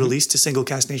that we released to Single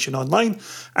Cast Nation online,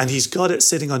 and he's got it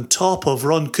sitting on top of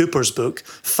Ron Cooper's book,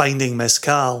 Finding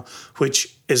Mezcal,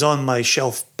 which is on my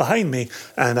shelf behind me,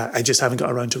 and I just haven't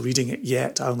got around to reading it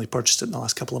yet. I only purchased it in the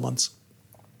last couple of months.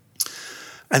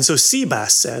 And so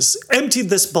Seabass says, emptied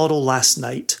this bottle last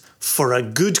night for a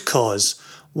good cause,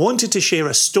 wanted to share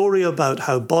a story about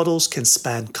how bottles can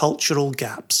span cultural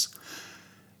gaps.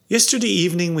 Yesterday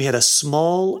evening, we had a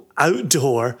small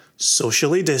outdoor,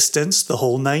 socially distanced, the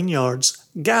whole 9 yards,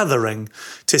 gathering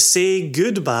to say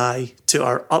goodbye to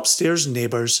our upstairs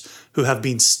neighbours who have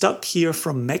been stuck here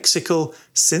from Mexico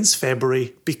since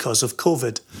February because of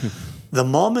COVID. The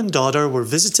mom and daughter were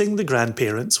visiting the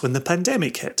grandparents when the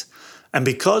pandemic hit, and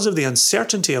because of the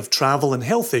uncertainty of travel and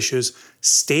health issues,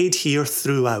 stayed here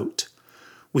throughout.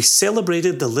 We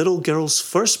celebrated the little girl's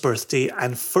first birthday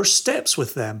and first steps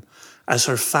with them, as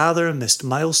her father missed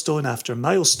milestone after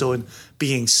milestone,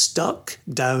 being stuck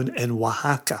down in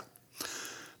Oaxaca.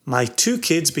 My 2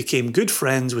 kids became good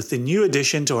friends with the new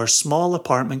addition to our small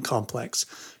apartment complex,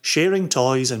 sharing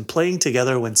toys and playing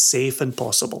together when safe and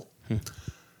possible.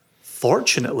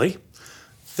 Fortunately,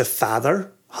 the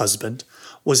father, husband,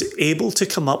 was able to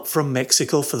come up from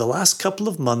Mexico for the last couple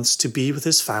of months to be with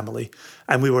his family,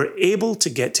 and we were able to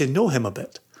get to know him a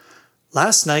bit.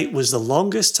 Last night was the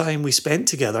longest time we spent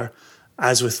together.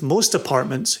 As with most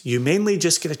apartments, you mainly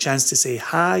just get a chance to say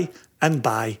hi and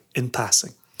bye in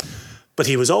passing. But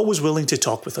he was always willing to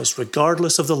talk with us,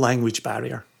 regardless of the language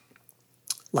barrier.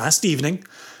 Last evening,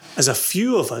 as a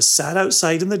few of us sat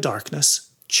outside in the darkness,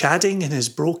 chatting in his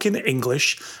broken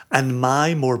English and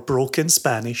my more broken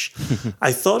Spanish,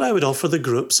 I thought I would offer the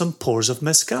group some pours of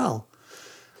mezcal.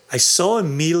 I saw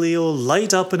Emilio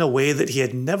light up in a way that he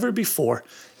had never before,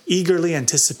 eagerly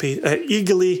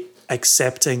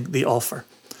accepting the offer.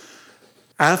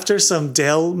 After some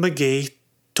Del Maguey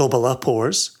Tobala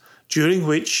pours, during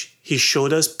which he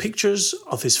showed us pictures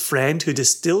of his friend who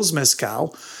distills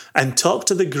mezcal and talked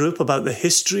to the group about the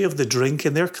history of the drink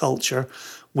in their culture,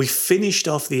 we finished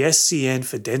off the SCN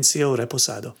Fidencio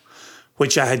Reposado,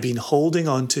 which I had been holding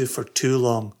on to for too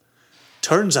long.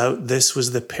 Turns out this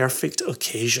was the perfect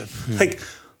occasion. Like,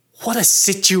 what a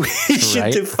situation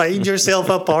Right? to find yourself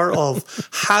a part of.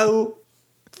 How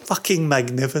fucking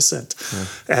magnificent.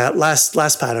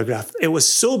 Last paragraph. It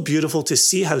was so beautiful to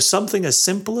see how something as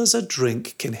simple as a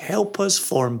drink can help us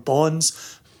form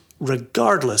bonds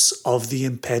regardless of the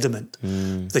impediment.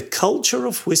 The culture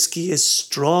of whiskey is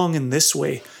strong in this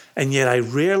way, and yet I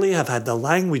rarely have had the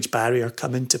language barrier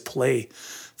come into play.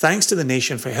 Thanks to the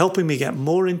nation for helping me get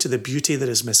more into the beauty that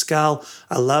is mezcal,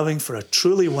 allowing for a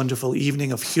truly wonderful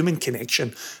evening of human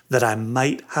connection that I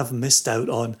might have missed out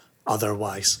on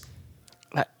otherwise.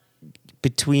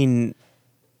 Between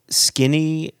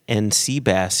Skinny and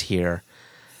Seabass here,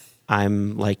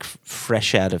 I'm like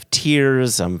fresh out of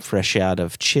tears. I'm fresh out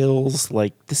of chills.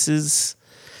 Like, this is,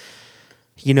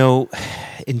 you know,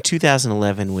 in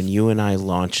 2011, when you and I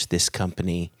launched this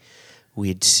company, we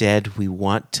had said we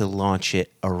want to launch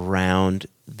it around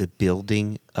the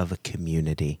building of a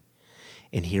community.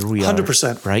 And here we are,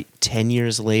 100%. right? 10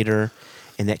 years later,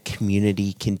 and that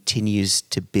community continues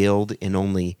to build and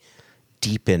only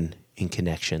deepen in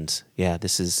connections. Yeah,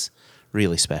 this is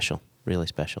really special, really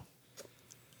special.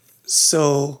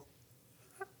 So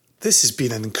this has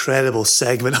been an incredible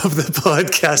segment of the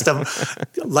podcast. I'm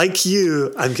like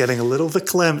you, I'm getting a little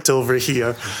verklempt over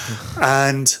here.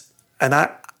 And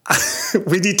I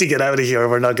we need to get out of here.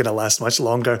 We're not going to last much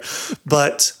longer.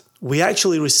 But we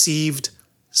actually received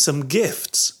some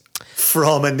gifts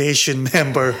from a nation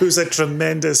member who's a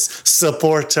tremendous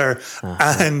supporter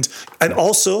and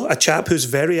also a chap who's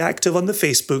very active on the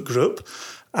Facebook group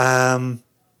and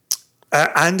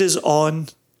is on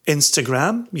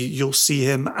Instagram. You'll see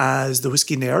him as the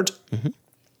Whiskey Nerd.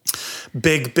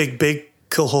 Big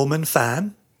Kilhoman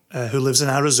fan who lives in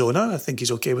Arizona. I think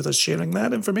he's okay with us sharing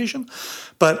that information.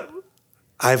 But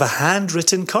I have a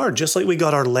handwritten card, just like we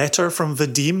got our letter from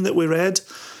Vadim that we read.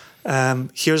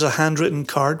 Here's a handwritten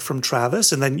card from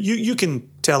Travis, and then you can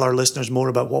tell our listeners more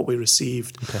about what we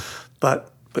received. Okay.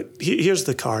 But here's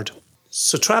the card.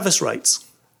 So Travis writes,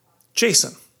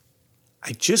 Jason,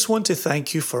 I just want to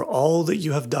thank you for all that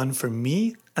you have done for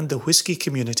me and the whiskey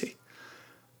community.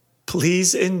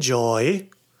 Please enjoy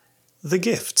the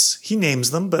gifts. He names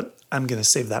them, but I'm going to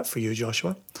save that for you,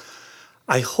 Joshua.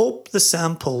 I hope the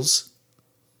samples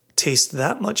taste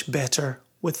that much better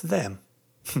with them.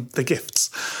 The gifts.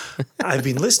 I've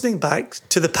been listening back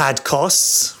to the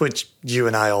Padcasts, which you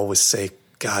and I always say,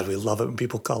 God, we love it when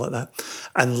people call it that,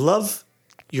 and love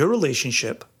your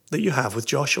relationship that you have with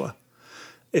Joshua.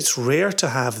 It's rare to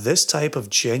have this type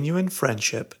of genuine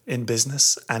friendship in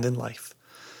business and in life.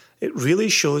 It really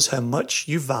shows how much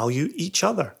you value each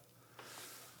other.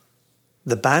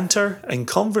 The banter and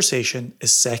conversation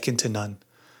is second to none.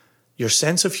 Your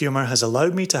sense of humor has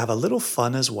allowed me to have a little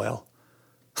fun as well.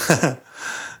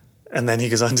 And then he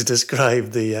goes on to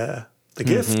describe the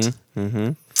gift.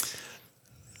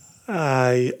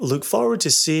 I look forward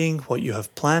to seeing what you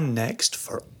have planned next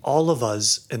for all of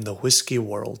us in the whiskey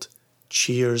world.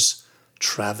 Cheers,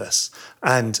 Travis.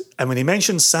 And when he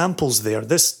mentions samples there,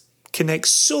 this connects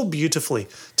so beautifully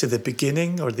to the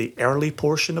beginning or the early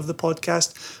portion of the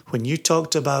podcast when you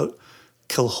talked about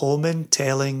Kilchoman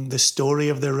telling the story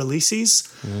of their releases.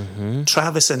 Mm-hmm.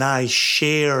 Travis and I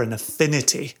share an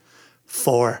affinity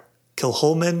for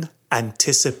Kilchoman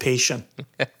anticipation.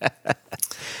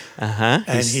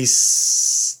 And he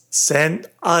sent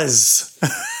us,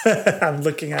 I'm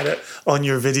looking at it on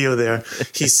your video there,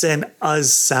 he sent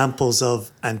us samples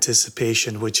of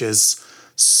anticipation, which is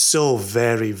so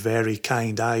very, very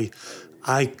kind. I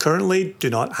currently do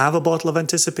not have a bottle of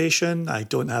anticipation. I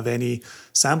don't have any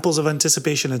samples of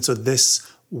anticipation. And so this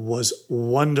was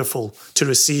wonderful to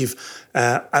receive.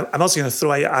 I'm also going to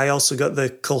throw, I also got the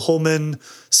Kilchoman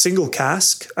single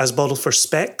cask as bottled for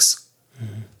Specs.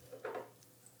 Mm-hmm.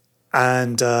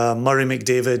 And Murray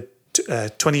McDavid,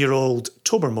 20-year-old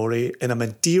Tobermory in a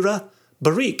Madeira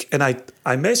barrique. And I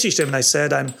messaged him and I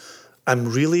said, I'm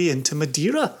really into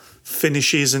Madeira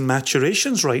finishes and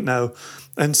maturations right now.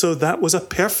 And so that was a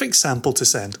perfect sample to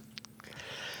send.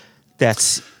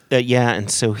 That's, yeah. And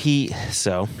so he had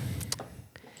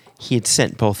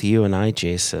sent both you and I,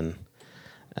 Jason,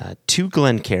 2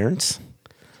 Glencairns.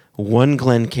 One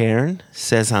Glencairn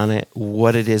says on it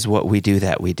what it is, what we do,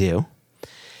 that we do.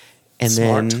 And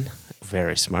smart. Then,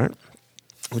 very smart,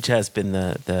 which has been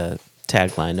the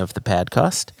tagline of the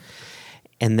podcast.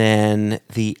 And then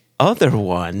the other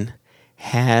one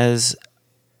has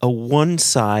a one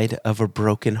side of a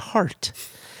broken heart.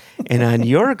 And on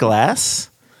your glass,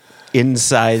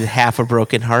 inside half a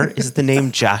broken heart, is the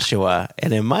name Joshua.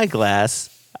 And in my glass,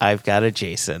 I've got a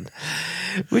Jason,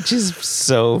 which is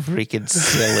so freaking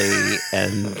silly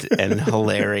and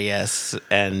hilarious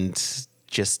and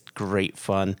just great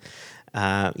fun.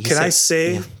 I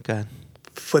say, yeah, go ahead.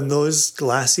 When those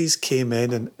glasses came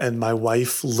in and my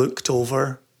wife looked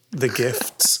over the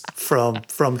gifts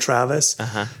from Travis,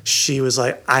 she was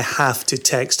like, I have to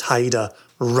text Haida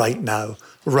right now.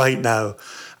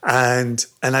 And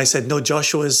I said, no,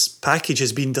 Joshua's package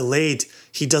has been delayed.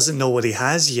 He doesn't know what he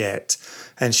has yet.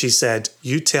 And she said,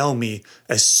 you tell me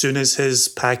as soon as his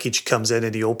package comes in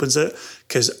and he opens it,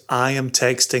 because I am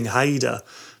texting Haida,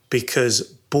 because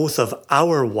both of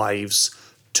our wives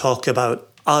talk about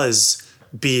us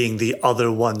being the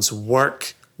other one's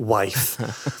work wife.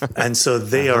 And so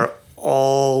they are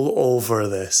all over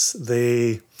this.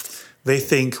 They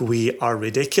think we are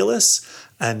ridiculous.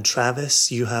 And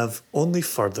Travis, you have only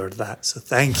furthered that. So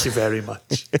thank you very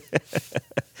much.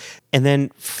 And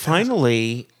then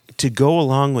finally, to go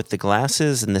along with the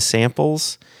glasses and the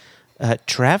samples,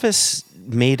 Travis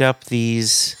made up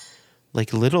these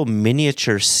like little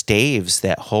miniature staves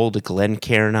that hold a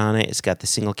Glencairn on it. It's got the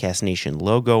Single Cask Nation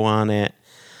logo on it.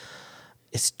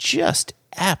 It's just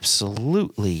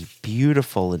absolutely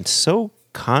beautiful and so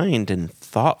kind and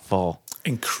thoughtful.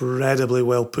 Incredibly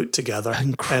well put together.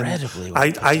 Incredibly well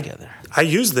put together. I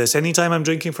use this anytime I'm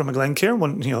drinking from a Glencairn.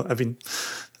 I've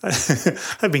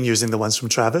been using the ones from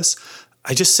Travis.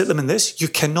 I just sit them in this. You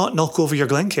cannot knock over your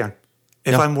Glencairn.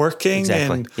 If I'm working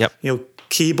in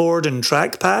keyboard and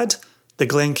trackpad, the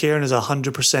Glencairn is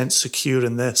 100% secure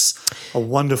in this. A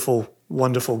wonderful,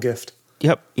 wonderful gift.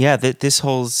 Yep. Yeah, this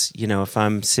holds, if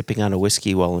I'm sipping on a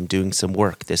whiskey while I'm doing some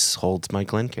work, this holds my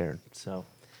Glencairn. So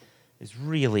it's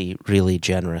really, really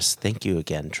generous. Thank you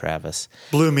again, Travis.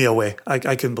 Blew me away. I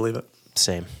couldn't believe it.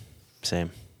 Same.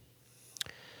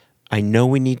 I know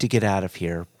we need to get out of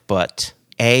here, but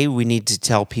we need to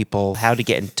tell people how to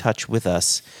get in touch with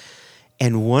us.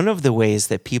 And one of the ways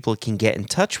that people can get in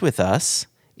touch with us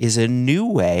is a new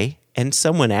way, and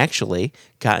someone actually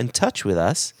got in touch with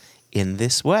us in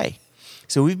this way.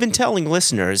 So we've been telling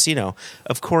listeners,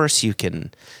 of course you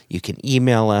can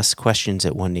email us questions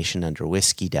at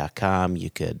onenationunderwhiskey.com. You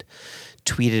could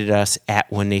tweet at us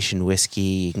at One Nation Whiskey.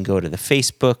 You can go to the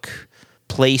Facebook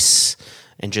place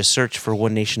and just search for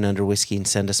One Nation Under Whiskey and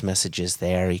send us messages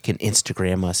there. You can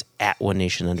Instagram us at One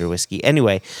Nation Under Whiskey.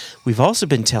 Anyway, we've also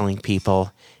been telling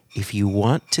people, if you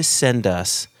want to send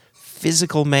us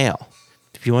physical mail,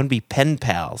 if you want to be pen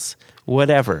pals,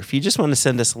 whatever, if you just want to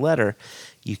send us a letter,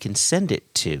 you can send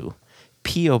it to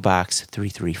P.O. Box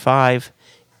 335,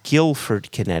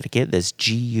 Guilford, Connecticut. That's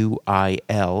Guilford.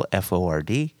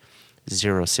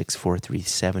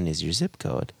 06437 is your zip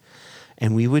code.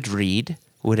 And we would read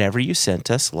whatever you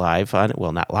sent us live on,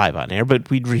 well, not live on air, but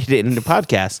we'd read it in the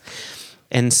podcast.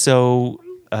 And so,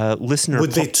 listener...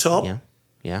 Would they top...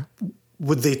 Yeah?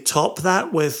 Would they top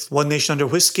that with One Nation Under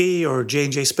Whiskey or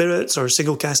J&J Spirits or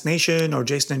Single Cask Nation or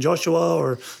Jason and Joshua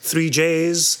or 3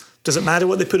 J's? Does it matter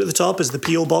what they put at the top? Is the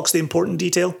P.O. Box the important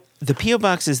detail? the P.O.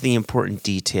 Box is the important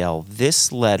detail.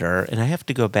 This letter, and I have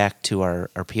to go back to our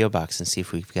P.O. Box and see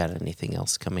if we've got anything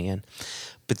else coming in.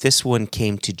 But this one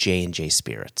came to J&J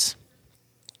Spirits.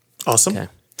 Awesome. Okay.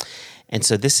 And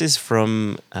so this is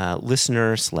from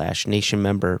listener/nation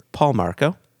member Paul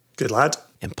Marco. Good lad.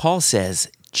 And Paul says,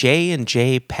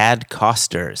 J&J Pad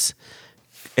Costers.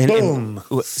 Boom.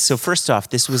 So first off,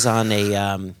 this was on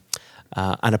a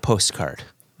postcard,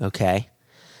 okay?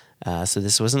 So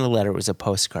this wasn't a letter, it was a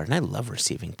postcard. And I love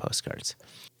receiving postcards.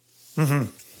 Mm-hmm.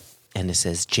 And it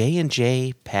says,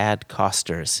 J&J Pad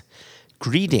Costers.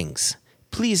 Greetings.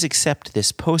 Please accept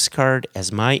this postcard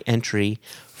as my entry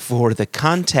for the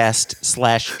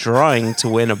contest/drawing to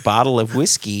win a bottle of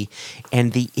whiskey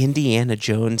and the Indiana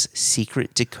Jones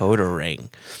secret decoder ring.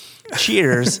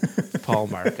 Cheers, Paul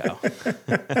Marco.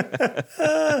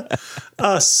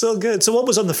 So good. So what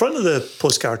was on the front of the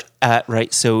postcard?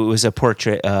 Right, so it was a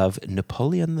portrait of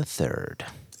Napoleon III.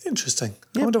 Interesting.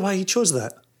 I wonder why he chose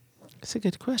that. That's a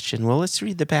good question. Well, let's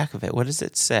read the back of it. What does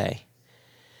it say?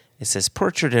 It says,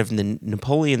 portrait of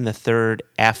Napoleon III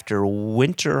after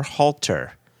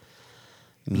Winterhalter,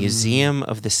 Museum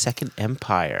of the Second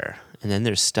Empire. And then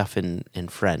there's stuff in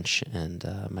French,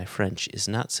 and my French is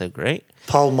not so great.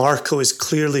 Paul Marco is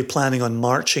clearly planning on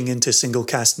marching into Single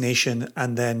Caste Nation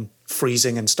and then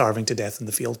freezing and starving to death in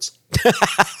the fields.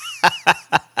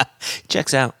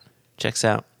 Checks out. Checks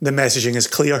out. The messaging is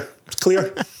clear. It's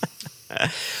clear.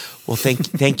 Well,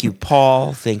 thank you,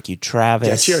 Paul. Thank you, Travis.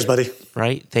 Yeah, cheers, buddy.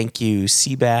 Right? Thank you,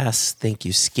 Seabass. Thank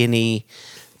you, Skinny.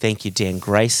 Thank you, Dan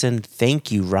Greisen.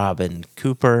 Thank you, Robin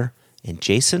Cooper and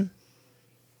Jason.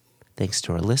 Thanks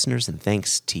to our listeners, and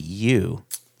thanks to you.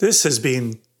 This has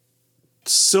been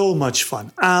so much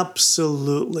fun.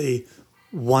 Absolutely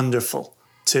wonderful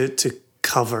to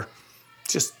cover.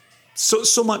 Just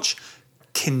so much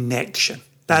connection.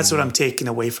 That's what I'm taking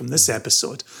away from this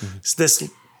episode. It's this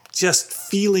just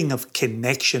feeling of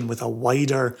connection with a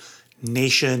wider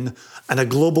nation and a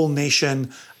global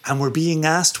nation. And we're being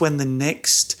asked when the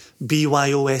next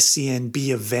BYOSCNB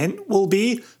event will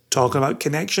be. Talking about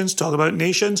connections, talking about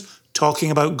nations,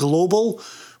 talking about global.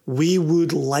 We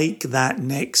would like that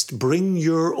next Bring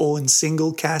Your Own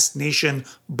Single Caste Nation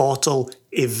bottle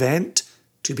event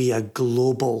to be a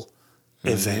global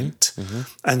event.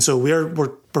 And so we're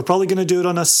probably going to do it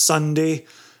on a Sunday.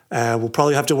 We'll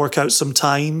probably have to work out some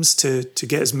times to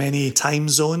get as many time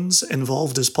zones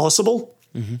involved as possible.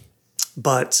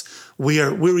 But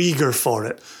we're eager for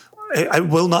it. It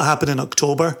will not happen in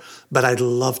October, but I'd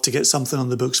love to get something on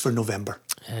the books for November.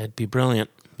 It'd be brilliant.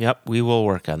 Yep, we will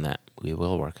work on that. We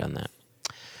will work on that.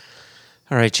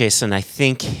 All right, Jason, I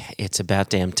think it's about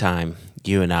damn time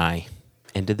you and I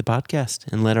ended the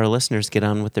podcast and let our listeners get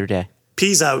on with their day.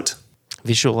 Peace out.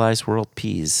 Visualize World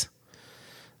Peas.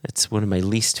 That's one of my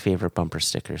least favorite bumper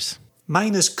stickers.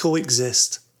 Mine is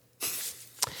coexist.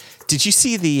 Did you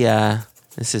see the?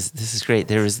 This is great.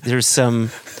 There's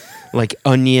some like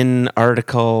Onion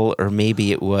article, or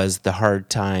maybe it was the Hard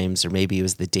Times, or maybe it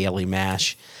was the Daily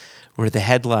Mash, where the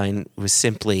headline was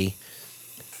simply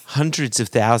hundreds of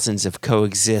thousands of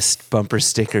coexist bumper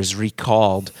stickers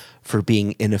recalled for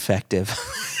being ineffective.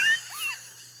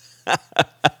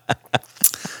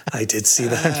 I did see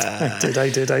that.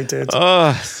 I did.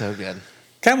 Oh, so good.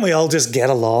 Can't we all just get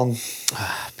along?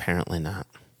 Apparently not.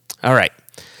 All right.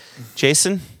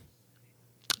 Jason,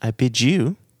 I bid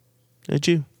you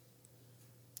adieu.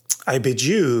 I bid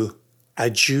you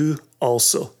adieu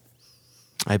also.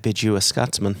 I bid you a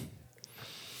Scotsman.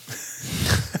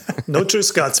 No true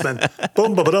Scotsman.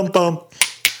 Boom, ba-ba-dum, bum.